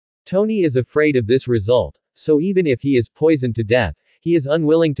 Tony is afraid of this result, so even if he is poisoned to death, he is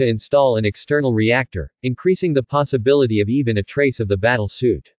unwilling to install an external reactor, increasing the possibility of even a trace of the battle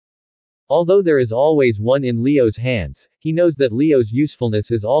suit. Although there is always one in Leo's hands, he knows that Leo's usefulness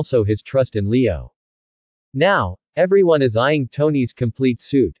is also his trust in Leo. Now, everyone is eyeing Tony's complete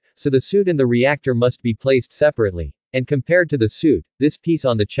suit, so the suit and the reactor must be placed separately, and compared to the suit, this piece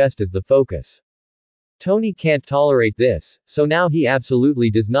on the chest is the focus. Tony can't tolerate this, so now he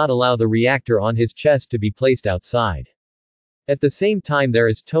absolutely does not allow the reactor on his chest to be placed outside. At the same time, there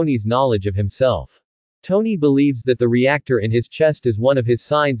is Tony's knowledge of himself. Tony believes that the reactor in his chest is one of his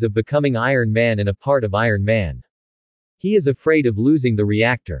signs of becoming Iron Man and a part of Iron Man. He is afraid of losing the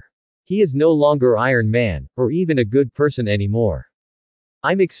reactor. He is no longer Iron Man, or even a good person anymore.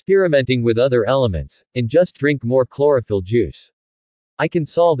 I'm experimenting with other elements, and just drink more chlorophyll juice. I can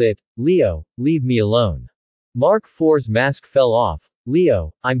solve it. Leo, leave me alone. Mark IV's mask fell off.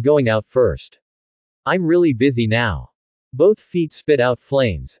 Leo, I'm going out first. I'm really busy now. Both feet spit out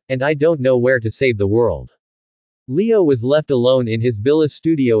flames, and I don't know where to save the world. Leo was left alone in his villa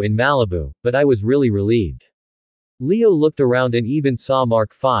studio in Malibu, but I was really relieved. Leo looked around and even saw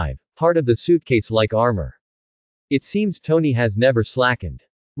Mark V, part of the suitcase-like armor. It seems Tony has never slackened.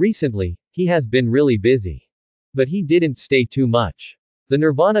 Recently, he has been really busy. But he didn't stay too much. The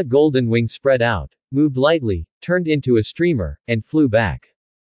Nirvana Golden Wing spread out, moved lightly, turned into a streamer, and flew back.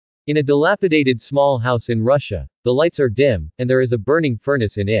 In a dilapidated small house in Russia, the lights are dim, and there is a burning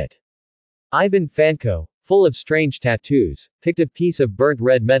furnace in it. Ivan Fanko, full of strange tattoos, picked a piece of burnt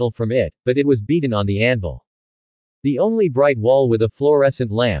red metal from it, but it was beaten on the anvil. The only bright wall with a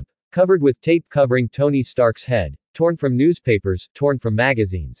fluorescent lamp, covered with tape covering Tony Stark's head, torn from newspapers, torn from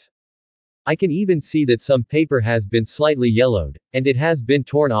magazines. I can even see that some paper has been slightly yellowed, and it has been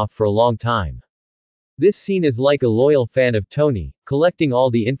torn off for a long time. This scene is like a loyal fan of Tony, collecting all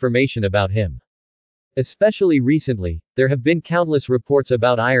the information about him. Especially recently, there have been countless reports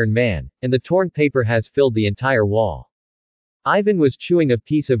about Iron Man, and the torn paper has filled the entire wall. Ivan was chewing a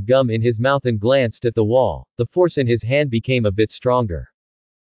piece of gum in his mouth and glanced at the wall. The force in his hand became a bit stronger.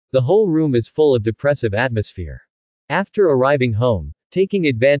 The whole room is full of depressive atmosphere. After arriving home, taking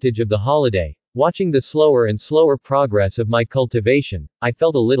advantage of the holiday, watching the slower and slower progress of my cultivation, I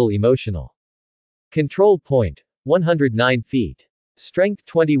felt a little emotional. Control point. 109 feet. Strength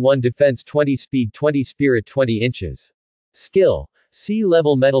 21, defense 20, speed 20, spirit 20 inches. Skill.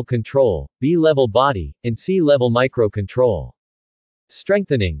 C-level metal control, B-level body, and C-level micro control.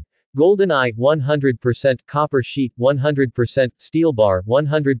 Strengthening. GoldenEye 100%, copper sheet 100%, steel bar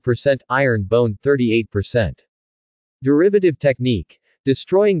 100%, iron bone 38%. Derivative technique.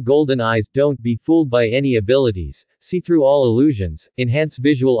 Destroying golden eyes. Don't be fooled by any abilities, see through all illusions, enhance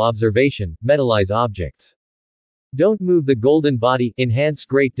visual observation, metalize objects. Don't move the golden body, enhance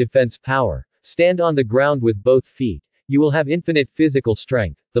great defense power, stand on the ground with both feet, you will have infinite physical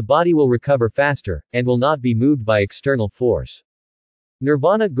strength, the body will recover faster, and will not be moved by external force.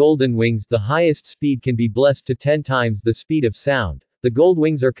 Nirvana Golden Wings. The highest speed can be blessed to 10 times the speed of sound, the gold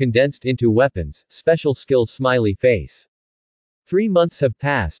wings are condensed into weapons, special skills. Smiley face. 3 months have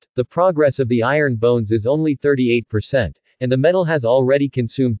passed, the progress of the iron bones is only 38%, and the metal has already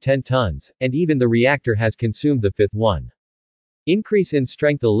consumed 10 tons, and even the reactor has consumed the fifth one. Increase in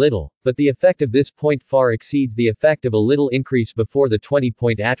strength a little, but the effect of this point far exceeds the effect of a little increase before the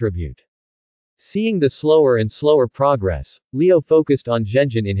 20-point attribute. Seeing the slower and slower progress, Leo focused on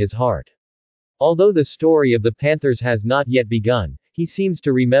Zhenjin in his heart. Although the story of the Panthers has not yet begun, he seems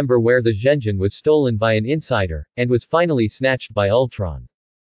to remember where the Zhenjin was stolen by an insider, and was finally snatched by Ultron.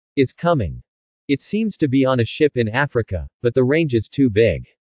 Is coming. It seems to be on a ship in Africa, but the range is too big.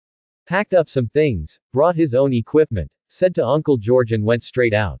 Packed up some things, brought his own equipment, said to Uncle George and went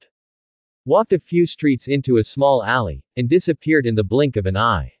straight out. Walked a few streets into a small alley, and disappeared in the blink of an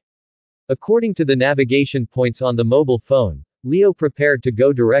eye. According to the navigation points on the mobile phone, Leo prepared to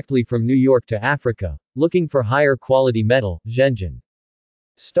go directly from New York to Africa, looking for higher quality metal, Zhenjin.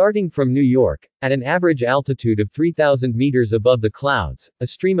 Starting from New York, at an average altitude of 3,000 meters above the clouds, a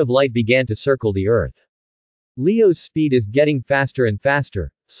stream of light began to circle the Earth. Leo's speed is getting faster and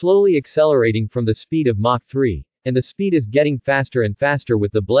faster, slowly accelerating from the speed of Mach 3, and the speed is getting faster and faster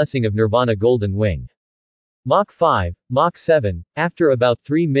with the blessing of Nirvana Golden Wing. Mach 5, Mach 7, after about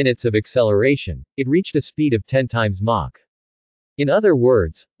 3 minutes of acceleration, it reached a speed of 10 times Mach. In other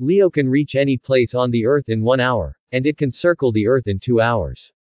words, Leo can reach any place on the Earth in 1 hour, and it can circle the Earth in 2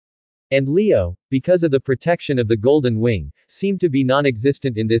 hours. And Leo, because of the protection of the Golden Wing, seemed to be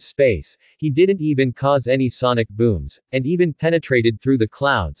non-existent in this space. He didn't even cause any sonic booms, and even penetrated through the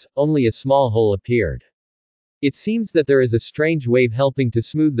clouds, only a small hole appeared. It seems that there is a strange wave helping to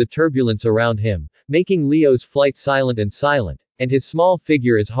smooth the turbulence around him, making Leo's flight silent, and his small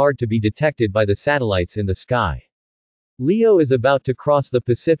figure is hard to be detected by the satellites in the sky. Leo is about to cross the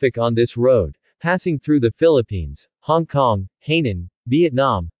Pacific on this road, passing through the Philippines, Hong Kong, Hainan,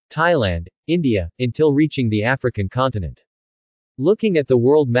 Vietnam, Thailand, India, until reaching the African continent. Looking at the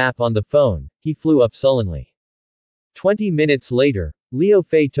world map on the phone, he flew up sullenly. 20 minutes later, Leo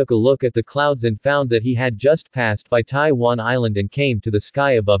Fei took a look at the clouds and found that he had just passed by Taiwan Island and came to the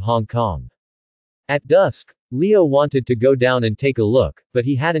sky above Hong Kong. At dusk, Leo wanted to go down and take a look, but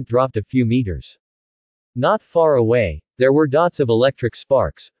he hadn't dropped a few meters. Not far away, there were dots of electric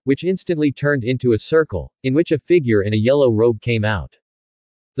sparks, which instantly turned into a circle, in which a figure in a yellow robe came out.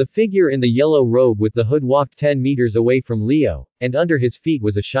 The figure in the yellow robe with the hood walked 10 meters away from Leo, and under his feet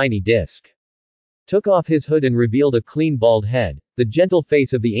was a shiny disc. Took off his hood and revealed a clean bald head, the gentle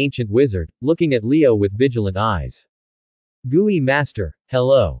face of the ancient wizard, looking at Leo with vigilant eyes. Gui Master,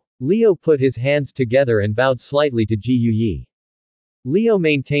 hello. Leo put his hands together and bowed slightly to Ji Yi. Leo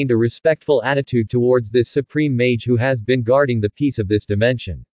maintained a respectful attitude towards this supreme mage who has been guarding the peace of this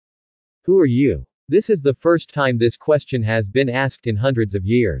dimension. Who are you? This is the first time this question has been asked in hundreds of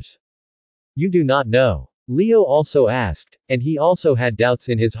years. You do not know. Liu also asked, and he also had doubts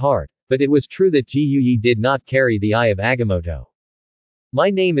in his heart, but it was true that Ji Yuyi did not carry the eye of Agamotto. My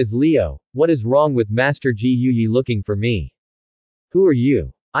name is Liu, what is wrong with Master Ji Yuyi looking for me? Who are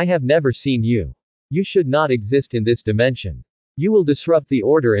you? I have never seen you. You should not exist in this dimension. You will disrupt the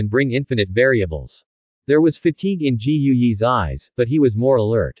order and bring infinite variables. There was fatigue in Ji Yuyi's eyes, but he was more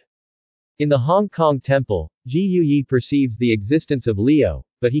alert. In the Hong Kong temple, Ji Yuyi perceives the existence of Liu,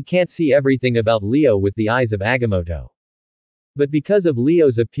 but he can't see everything about Liu with the eyes of Agamotto. But because of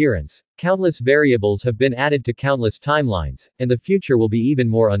Liu's appearance, countless variables have been added to countless timelines, and the future will be even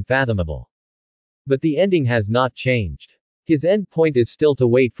more unfathomable. But the ending has not changed. His end point is still to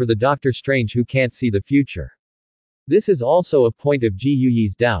wait for the Doctor Strange who can't see the future. This is also a point of Ji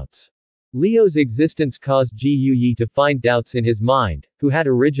Yuyi's doubts. Liu's existence caused Ji Yuyi to find doubts in his mind, who had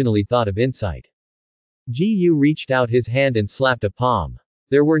originally thought of insight. Ji Yu reached out his hand and slapped a palm.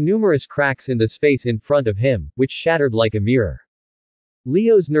 There were numerous cracks in the space in front of him, which shattered like a mirror.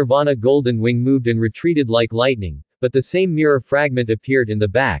 Liu's Nirvana golden wing moved and retreated like lightning, but the same mirror fragment appeared in the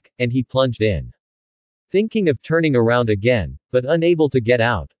back, and he plunged in. Thinking of turning around again, but unable to get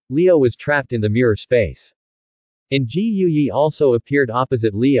out, Liu was trapped in the mirror space. And Ji Yuyi also appeared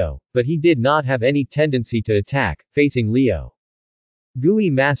opposite Liu, but he did not have any tendency to attack, facing Liu. Gui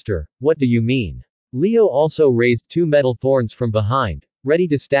Master, what do you mean? Liu also raised two metal thorns from behind, ready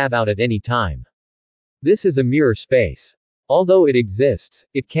to stab out at any time. This is a mirror space. Although it exists,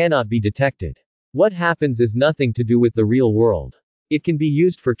 it cannot be detected. What happens is nothing to do with the real world. It can be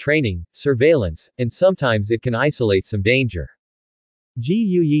used for training, surveillance, and sometimes it can isolate some danger.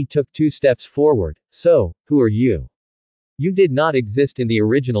 Ji Yuyi took 2 steps forward. So, who are you? You did not exist in the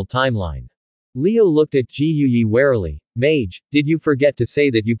original timeline. Liu looked at Ji Yuyi warily. Mage, did you forget to say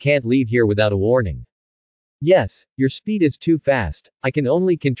that you can't leave here without a warning? Yes, your speed is too fast, I can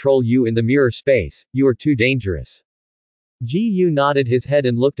only control you in the mirror space, you are too dangerous. Ji Yu nodded his head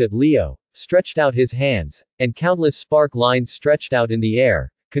and looked at Liu, stretched out his hands, and countless spark lines stretched out in the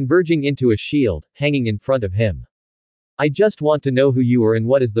air, converging into a shield, hanging in front of him. I just want to know who you are and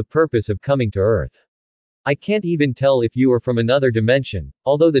what is the purpose of coming to Earth. I can't even tell if you are from another dimension,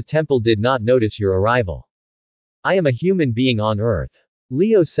 although the temple did not notice your arrival. I am a human being on Earth.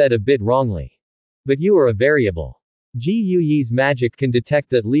 Liu said a bit wrongly. But you are a variable. Ji Yuyi's magic can detect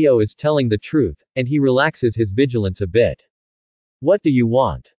that Liu is telling the truth, and he relaxes his vigilance a bit. What do you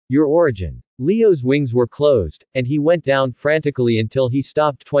want? Your origin. Liu's wings were closed, and he went down frantically until he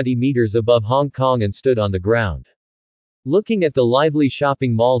stopped 20 meters above Hong Kong and stood on the ground. Looking at the lively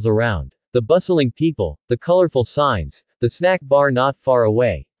shopping malls around, the bustling people, the colorful signs, the snack bar not far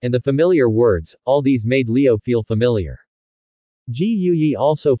away, and the familiar words, all these made Liu feel familiar. Ji Yuyi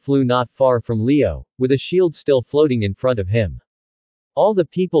also flew not far from Liu, with a shield still floating in front of him. All the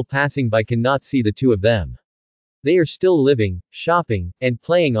people passing by cannot see the two of them. They are still living, shopping, and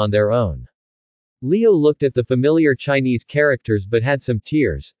playing on their own. Liu looked at the familiar Chinese characters but had some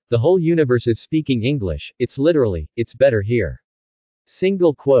tears. The whole universe is speaking English, it's literally, it's better here.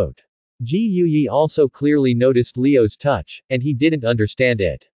 Single quote. Ji Yuyi also clearly noticed Liu's touch, and he didn't understand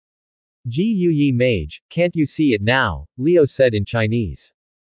it. Ji Yuyi mage, can't you see it now? Liu said in Chinese.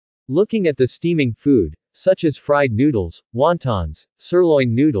 Looking at the steaming food, such as fried noodles, wontons,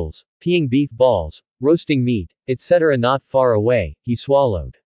 sirloin noodles, peeing beef balls, roasting meat, etc. not far away, he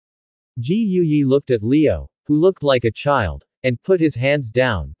swallowed. Ji Yuyi looked at Liu, who looked like a child, and put his hands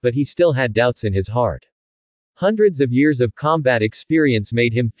down, but he still had doubts in his heart. Hundreds of years of combat experience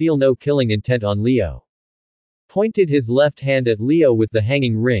made him feel no killing intent on Liu. Pointed his left hand at Liu with the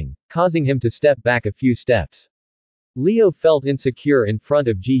hanging ring, causing him to step back a few steps. Liu felt insecure in front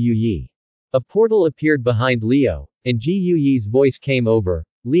of Ji Yuyi. A portal appeared behind Liu, and Ji Yuyi's voice came over.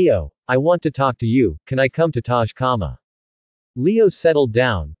 Liu, I want to talk to you, can I come to Taj Kama? Liu settled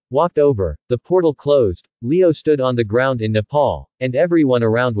down, walked over, the portal closed, Liu stood on the ground in Nepal, and everyone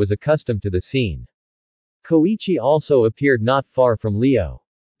around was accustomed to the scene. Koichi also appeared not far from Liu.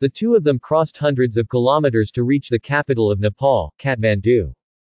 The two of them crossed hundreds of kilometers to reach the capital of Nepal, Kathmandu.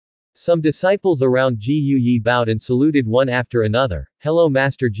 Some disciples around Ji Yuyi bowed and saluted one after another. Hello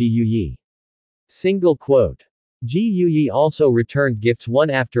Master Ji Yuyi. Single quote. Ji Yuyi also returned gifts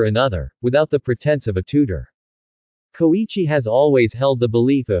one after another, without the pretense of a tutor. Koichi has always held the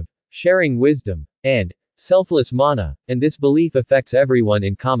belief of sharing wisdom and selfless mana, and this belief affects everyone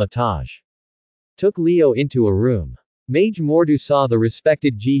in Kama Taj. Took Liu into a room. Mage Mordu saw the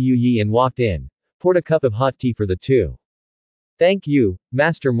respected Ji Yuyi and walked in, poured a cup of hot tea for the two. Thank you,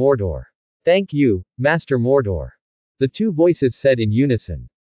 Master Mordor. Thank you, Master Mordor. The two voices said in unison.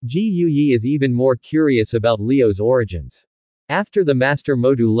 Ji Yuyi is even more curious about Liu's origins. After the Master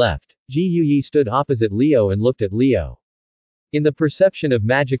Modu left, Ji Yuyi stood opposite Leo and looked at Leo. In the perception of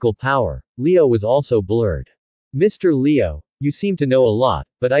magical power, Leo was also blurred. Mr. Leo, you seem to know a lot,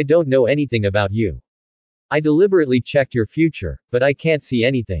 but I don't know anything about you. I deliberately checked your future, but I can't see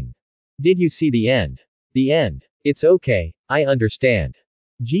anything. Did you see the end? The end. It's okay, I understand.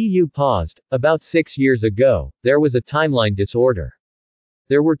 Ji Yu paused. About 6 years ago, there was a timeline disorder.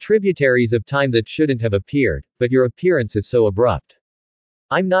 There were tributaries of time that shouldn't have appeared, but your appearance is so abrupt.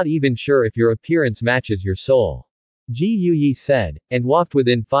 I'm not even sure if your appearance matches your soul. Ji Yuyi said, and walked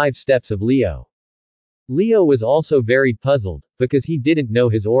within 5 steps of Leo. Leo was also very puzzled, because he didn't know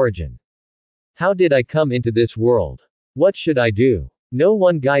his origin. How did I come into this world? What should I do? No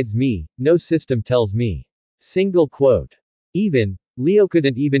one guides me, no system tells me. Single quote. Leo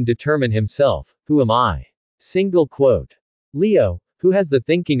couldn't even determine himself, who am I? Single quote. Leo, who has the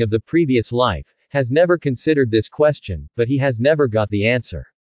thinking of the previous life, has never considered this question, but he has never got the answer.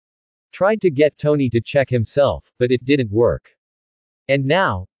 Tried to get Tony to check himself, but it didn't work. And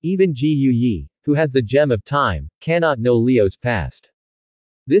now, even Ji Yuyi, who has the gem of time, cannot know Leo's past.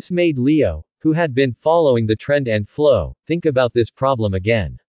 This made Leo, who had been following the trend and flow, think about this problem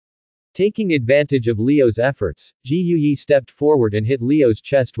again. Taking advantage of Leo's efforts, Ji Yuyi stepped forward and hit Leo's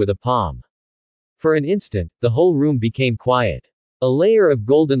chest with a palm. For an instant, the whole room became quiet. A layer of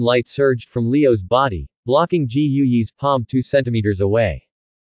golden light surged from Leo's body, blocking Ji Yuyi's palm 2 centimeters away.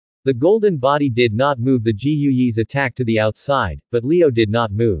 The golden body did not move the Ji Yuyi's attack to the outside, but Leo did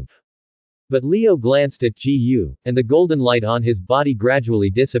not move. But Leo glanced at Ji Yu, and the golden light on his body gradually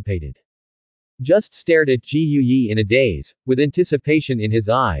dissipated. Just stared at Ji Yuyi in a daze, with anticipation in his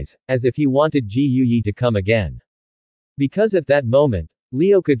eyes, as if he wanted Ji Yuyi to come again. Because at that moment,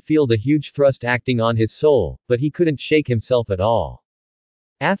 Leo could feel the huge thrust acting on his soul, but he couldn't shake himself at all.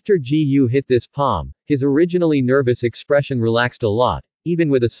 After Ji Yu hit this palm, his originally nervous expression relaxed a lot, even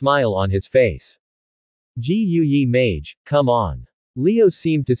with a smile on his face. Ji Yuyi mage, come on. Leo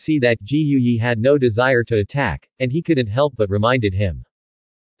seemed to see that Ji Yuyi had no desire to attack, and he couldn't help but reminded him.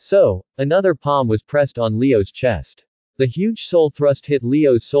 So, another palm was pressed on Leo's chest. The huge soul thrust hit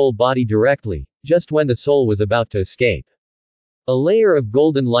Leo's soul body directly, just when the soul was about to escape. A layer of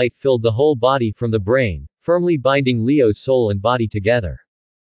golden light filled the whole body from the brain, firmly binding Leo's soul and body together.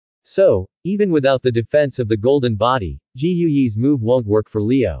 So, even without the defense of the golden body, Ji Yuyi's move won't work for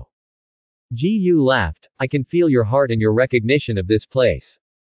Leo. Ji Yu laughed, I can feel your heart and your recognition of this place.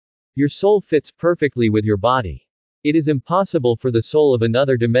 Your soul fits perfectly with your body. It is impossible for the soul of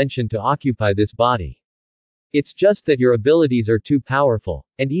another dimension to occupy this body. It's just that your abilities are too powerful,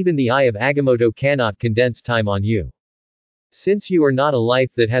 and even the Eye of Agamotto cannot condense time on you. Since you are not a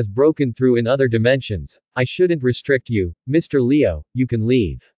life that has broken through in other dimensions, I shouldn't restrict you, Mr. Leo, you can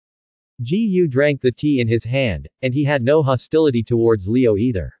leave. Ji Yu drank the tea in his hand, and he had no hostility towards Leo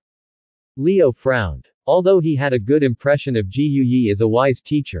either. Leo frowned. Although he had a good impression of Ji Yuyi as a wise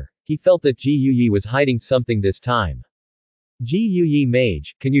teacher, he felt that Ji Yuyi was hiding something this time. Ji Yuyi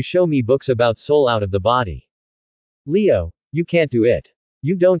mage, can you show me books about soul out of the body? Leo, you can't do it.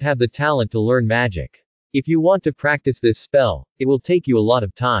 You don't have the talent to learn magic. If you want to practice this spell, it will take you a lot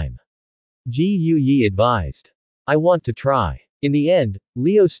of time. Ji Yuyi advised. I want to try. In the end,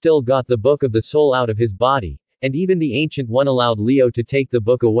 Leo still got the book of the soul out of his body, and even the Ancient One allowed Leo to take the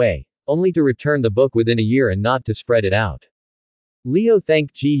book away, only to return the book within a year and not to spread it out. Leo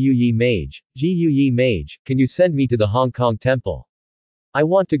thanked Ji Yuyi mage. Ji Yuyi mage, can you send me to the Hong Kong temple? I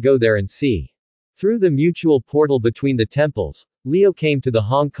want to go there and see. Through the mutual portal between the temples, Leo came to the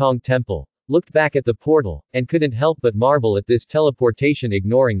Hong Kong temple, looked back at the portal, and couldn't help but marvel at this teleportation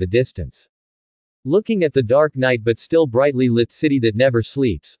ignoring the distance. Looking at the dark night but still brightly lit city that never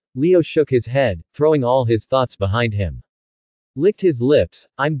sleeps, Leo shook his head, throwing all his thoughts behind him. Licked his lips,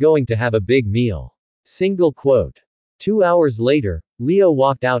 I'm going to have a big meal. Single quote. 2 hours later, Leo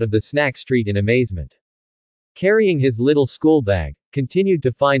walked out of the snack street in amazement. Carrying his little school bag, continued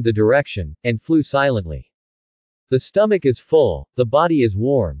to find the direction, and flew silently. The stomach is full, the body is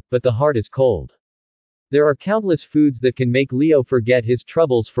warm, but the heart is cold. There are countless foods that can make Leo forget his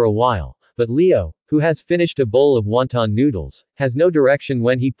troubles for a while, but Leo, who has finished a bowl of wonton noodles, has no direction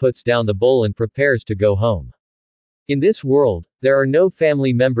when he puts down the bowl and prepares to go home. In this world, there are no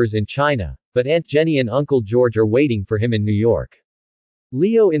family members in China, but Aunt Jenny and Uncle George are waiting for him in New York.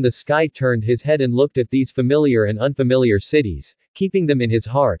 Leo in the sky turned his head and looked at these familiar and unfamiliar cities, keeping them in his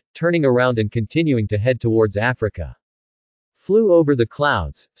heart, turning around and continuing to head towards Africa. Flew over the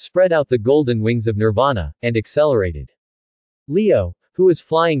clouds, spread out the golden wings of Nirvana, and accelerated. Leo, who was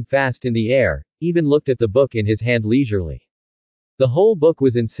flying fast in the air, even looked at the book in his hand leisurely. The whole book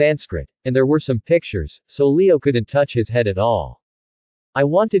was in Sanskrit, and there were some pictures, so Leo couldn't touch his head at all. I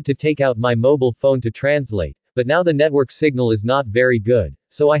wanted to take out my mobile phone to translate, but now the network signal is not very good,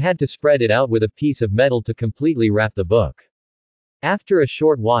 so I had to spread it out with a piece of metal to completely wrap the book. After a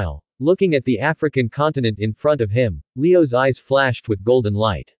short while, looking at the African continent in front of him, Leo's eyes flashed with golden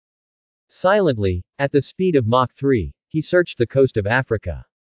light. Silently, at the speed of Mach 3, he searched the coast of Africa.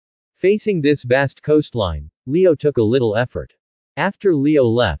 Facing this vast coastline, Leo took a little effort. After Leo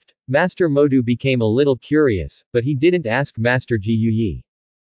left, Master Modu became a little curious, but he didn't ask Master Ji.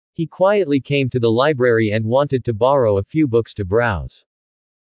 He quietly came to the library and wanted to borrow a few books to browse.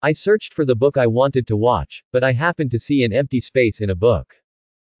 I searched for the book I wanted to watch, but I happened to see an empty space in a book.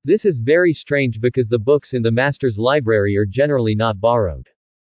 This is very strange because the books in the master's library are generally not borrowed.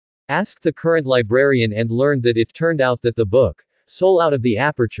 Asked the current librarian and learned that it turned out that the book, Soul Out of the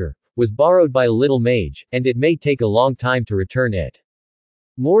Aperture, was borrowed by a little mage, and it may take a long time to return it.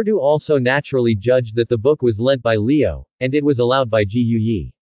 Mordu also naturally judged that the book was lent by Leo, and it was allowed by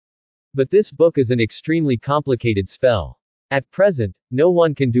Ji. But this book is an extremely complicated spell. At present, no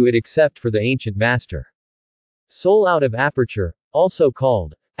one can do it except for the ancient master. Soul Out of Aperture, also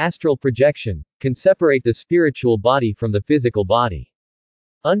called astral projection, can separate the spiritual body from the physical body.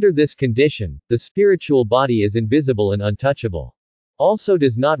 Under this condition, the spiritual body is invisible and untouchable. Also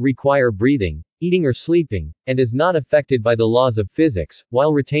does not require breathing, eating or sleeping, and is not affected by the laws of physics,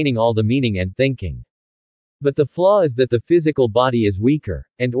 while retaining all the meaning and thinking. But the flaw is that the physical body is weaker,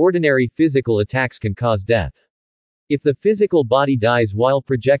 and ordinary physical attacks can cause death. If the physical body dies while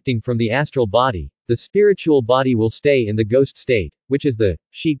projecting from the astral body, the spiritual body will stay in the ghost state, which is the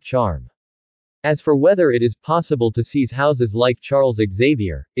sheep charm. As for whether it is possible to seize houses like Charles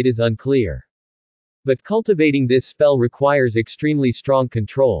Xavier, it is unclear. But cultivating this spell requires extremely strong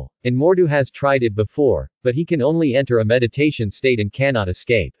control, and Mordu has tried it before, but he can only enter a meditation state and cannot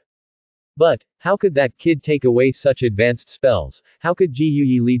escape. But, how could that kid take away such advanced spells? How could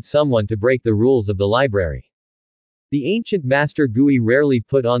Ji lead someone to break the rules of the library? The ancient Master Gui rarely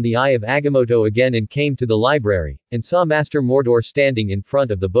put on the eye of Agamotto again and came to the library, and saw Master Mordor standing in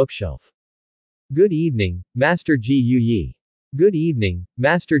front of the bookshelf. Good evening, Master Ji. Good evening,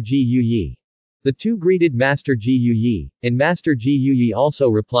 Master Ji. The two greeted Master Ji, and Master Ji also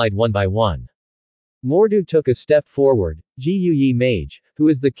replied one by one. Mordu took a step forward. Ji mage, who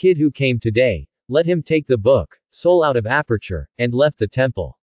is the kid who came today, let him take the book, Soul Out of Aperture, and left the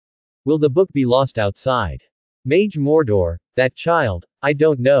temple. Will the book be lost outside? Mage Mordor, that child, I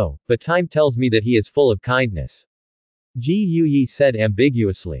don't know, but time tells me that he is full of kindness. Ji said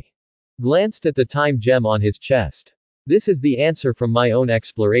ambiguously. Glanced at the time gem on his chest. This is the answer from my own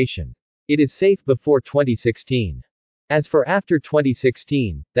exploration. It is safe before 2016. As for after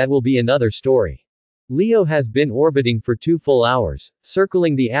 2016, that will be another story. Leo has been orbiting for 2 full hours,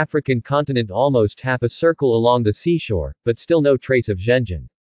 circling the African continent almost half a circle along the seashore, but still no trace of Zhenjin.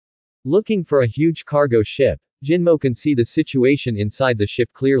 Looking for a huge cargo ship, Jinmo can see the situation inside the ship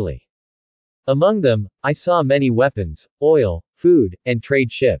clearly. Among them, I saw many weapons, oil, food, and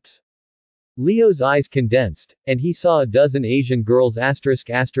trade ships. Leo's eyes condensed, and he saw a dozen Asian girls in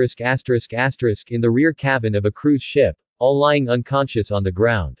the rear cabin of a cruise ship, all lying unconscious on the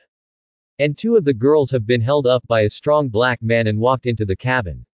ground. And 2 of the girls have been held up by a strong black man and walked into the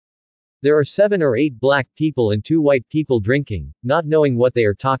cabin. There are 7 or 8 black people and 2 white people drinking, not knowing what they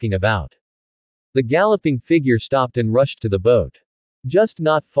are talking about. The galloping figure stopped and rushed to the boat. Just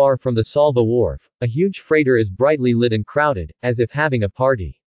not far from the Salva wharf, a huge freighter is brightly lit and crowded, as if having a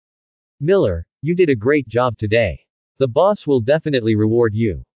party. Miller, you did a great job today. The boss will definitely reward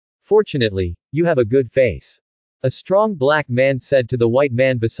you. Fortunately, you have a good face. A strong black man said to the white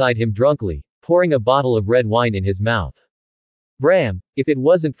man beside him drunkenly, pouring a bottle of red wine in his mouth. Bram, if it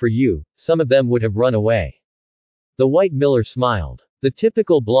wasn't for you, some of them would have run away. The white Miller smiled. The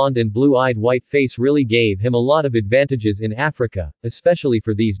typical blonde and blue-eyed white face really gave him a lot of advantages in Africa, especially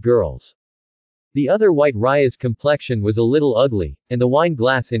for these girls. The other white Raya's complexion was a little ugly, and the wine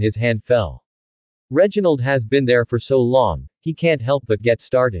glass in his hand fell. Reginald has been there for so long, he can't help but get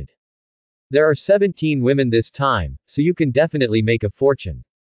started. There are 17 women this time, so you can definitely make a fortune.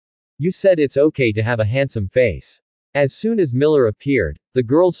 You said it's okay to have a handsome face. As soon as Miller appeared, the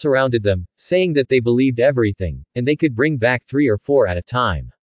girls surrounded them, saying that they believed everything, and they could bring back 3 or 4 at a time.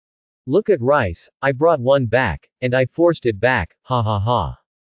 Look at Rice, I brought one back, and I forced it back, ha ha ha.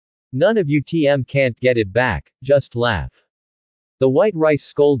 None of you can't get it back, just laugh. The white Rice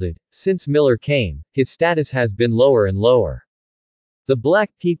scolded, since Miller came, his status has been lower and lower. The black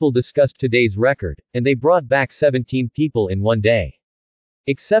people discussed today's record, and they brought back 17 people in one day.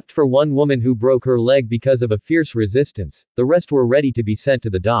 Except for one woman who broke her leg because of a fierce resistance, the rest were ready to be sent to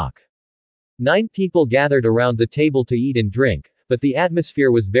the dock. 9 people gathered around the table to eat and drink, but the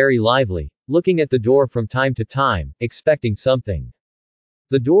atmosphere was very lively, looking at the door from time to time, expecting something.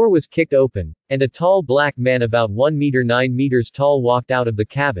 The door was kicked open, and a tall black man about 1 meter 9 meters tall walked out of the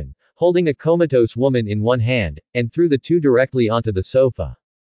cabin, holding a comatose woman in one hand, and threw the two directly onto the sofa.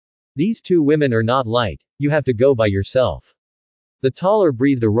 These two women are not light, you have to go by yourself. The taller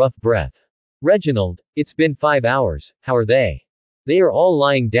breathed a rough breath. Reginald, it's been 5 hours, how are they? They are all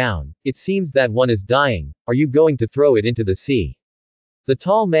lying down, it seems that one is dying, are you going to throw it into the sea? The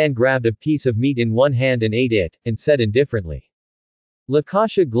tall man grabbed a piece of meat in one hand and ate it, and said indifferently.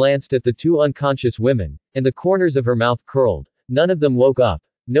 Lakasha glanced at the two unconscious women, and the corners of her mouth curled. None of them woke up.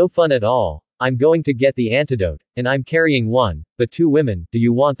 No fun at all. I'm going to get the antidote, and I'm carrying one, but two women, do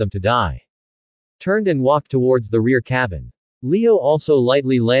you want them to die? Turned and walked towards the rear cabin. Leo also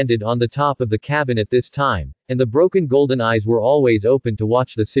lightly landed on the top of the cabin at this time, and the broken golden eyes were always open to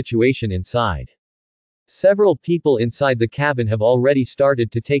watch the situation inside. Several people inside the cabin have already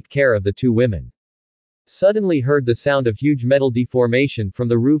started to take care of the two women. Suddenly heard the sound of huge metal deformation from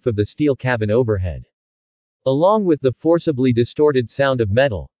the roof of the steel cabin overhead. Along with the forcibly distorted sound of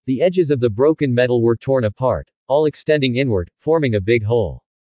metal, the edges of the broken metal were torn apart, all extending inward, forming a big hole.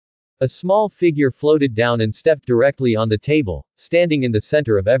 A small figure floated down and stepped directly on the table, standing in the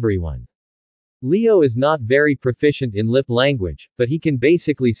center of everyone. Leo is not very proficient in lip language, but he can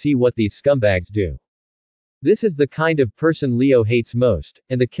basically see what these scumbags do. This is the kind of person Leo hates most,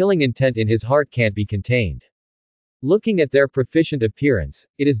 and the killing intent in his heart can't be contained. Looking at their proficient appearance,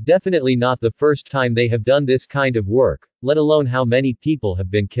 it is definitely not the first time they have done this kind of work, let alone how many people have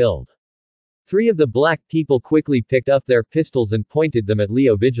been killed. 3 of the black people quickly picked up their pistols and pointed them at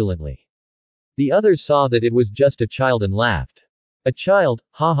Leo vigilantly. The others saw that it was just a child and laughed. A child,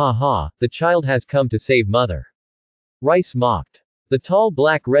 ha ha ha, the child has come to save mother. Rice mocked. The tall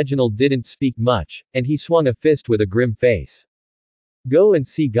black Reginald didn't speak much, and he swung a fist with a grim face. Go and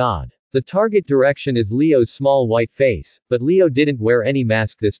see God. The target direction is Leo's small white face, but Leo didn't wear any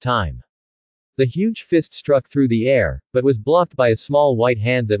mask this time. The huge fist struck through the air, but was blocked by a small white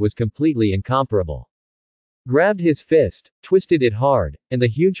hand that was completely incomparable. Grabbed his fist, twisted it hard, and the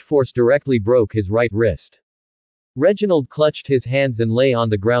huge force directly broke his right wrist. Reginald clutched his hands and lay on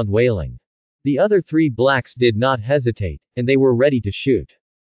the ground wailing. The other 3 blacks did not hesitate, and they were ready to shoot.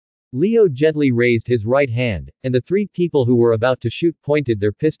 Leo gently raised his right hand, and the 3 people who were about to shoot pointed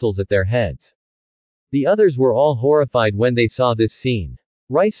their pistols at their heads. The others were all horrified when they saw this scene.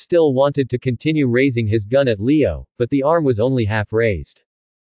 Rice still wanted to continue raising his gun at Leo, but the arm was only half raised.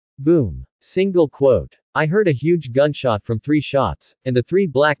 Boom. Single quote. I heard a huge gunshot from 3 shots, and the 3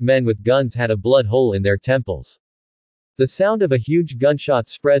 black men with guns had a blood hole in their temples. The sound of a huge gunshot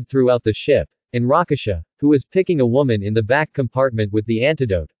spread throughout the ship, and Rakasha, who was picking a woman in the back compartment with the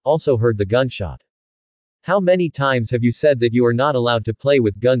antidote, also heard the gunshot. How many times have you said that you are not allowed to play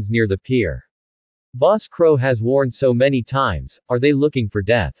with guns near the pier? Boss Crow has warned so many times, are they looking for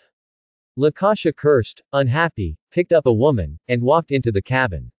death? Lakasha cursed, unhappy, picked up a woman, and walked into the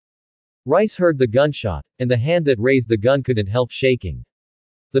cabin. Rice heard the gunshot, and the hand that raised the gun couldn't help shaking.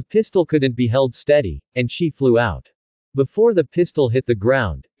 The pistol couldn't be held steady, and she flew out. Before the pistol hit the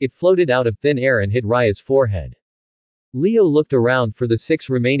ground, it floated out of thin air and hit Raya's forehead. Leo looked around for the 6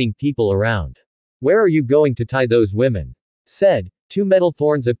 remaining people around. Where are you going to tie those women? Said. 2 metal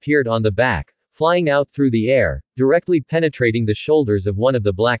thorns appeared on the back, flying out through the air, directly penetrating the shoulders of one of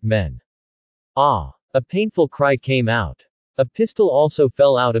the black men. Ah! A painful cry came out. A pistol also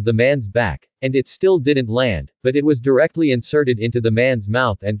fell out of the man's back, and it still didn't land, but it was directly inserted into the man's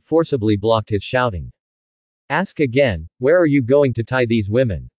mouth and forcibly blocked his shouting. Ask again, where are you going to tie these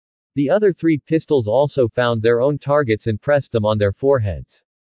women? The other 3 pistols also found their own targets and pressed them on their foreheads.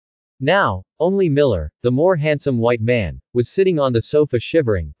 Now, only Miller, the more handsome white man, was sitting on the sofa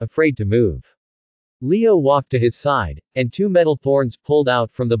shivering, afraid to move. Leo walked to his side, and 2 metal thorns pulled out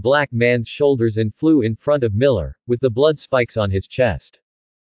from the black man's shoulders and flew in front of Miller, with the blood spikes on his chest.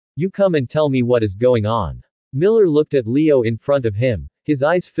 You come and tell me what is going on. Miller looked at Leo in front of him, his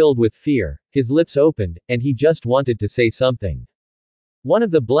eyes filled with fear, his lips opened, and he just wanted to say something. One of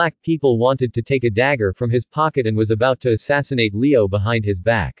the black people wanted to take a dagger from his pocket and was about to assassinate Leo behind his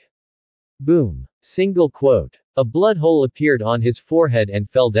back. Boom. Single quote. A blood hole appeared on his forehead and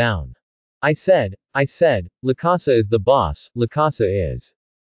fell down. I said, Lakasha is the boss, Lakasha is.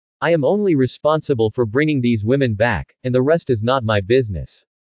 I am only responsible for bringing these women back, and the rest is not my business.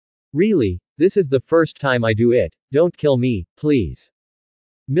 Really, this is the first time I do it, don't kill me, please.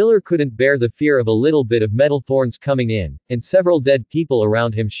 Miller couldn't bear the fear of a little bit of metal thorns coming in, and several dead people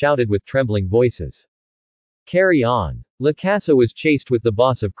around him shouted with trembling voices. Carry on. Lakasha was chased with the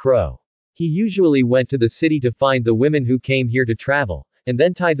boss of Crow. He usually went to the city to find the women who came here to travel, and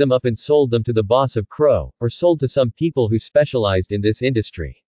then tied them up and sold them to the boss of Crow, or sold to some people who specialized in this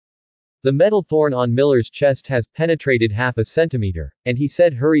industry. The metal thorn on Miller's chest has penetrated half a centimeter, and he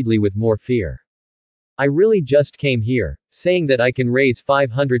said hurriedly with more fear. I really just came here, saying that I can raise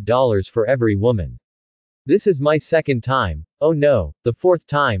 $500 for every woman. This is my second time, oh no, the fourth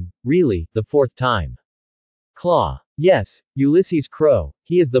time, really, the fourth time. Claw. Yes, Ulysses Crow,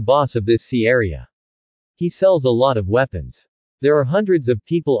 he is the boss of this sea area. He sells a lot of weapons. There are hundreds of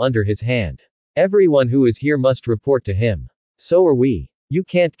people under his hand. Everyone who is here must report to him. So are we. You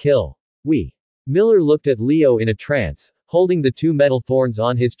can't kill. We. Miller looked at Leo in a trance, holding the two metal thorns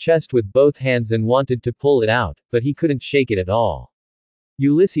on his chest with both hands and wanted to pull it out, but he couldn't shake it at all.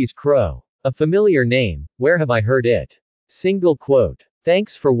 Ulysses Crow. A familiar name, where have I heard it? Single quote.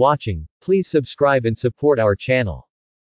 Thanks for watching, please subscribe and support our channel.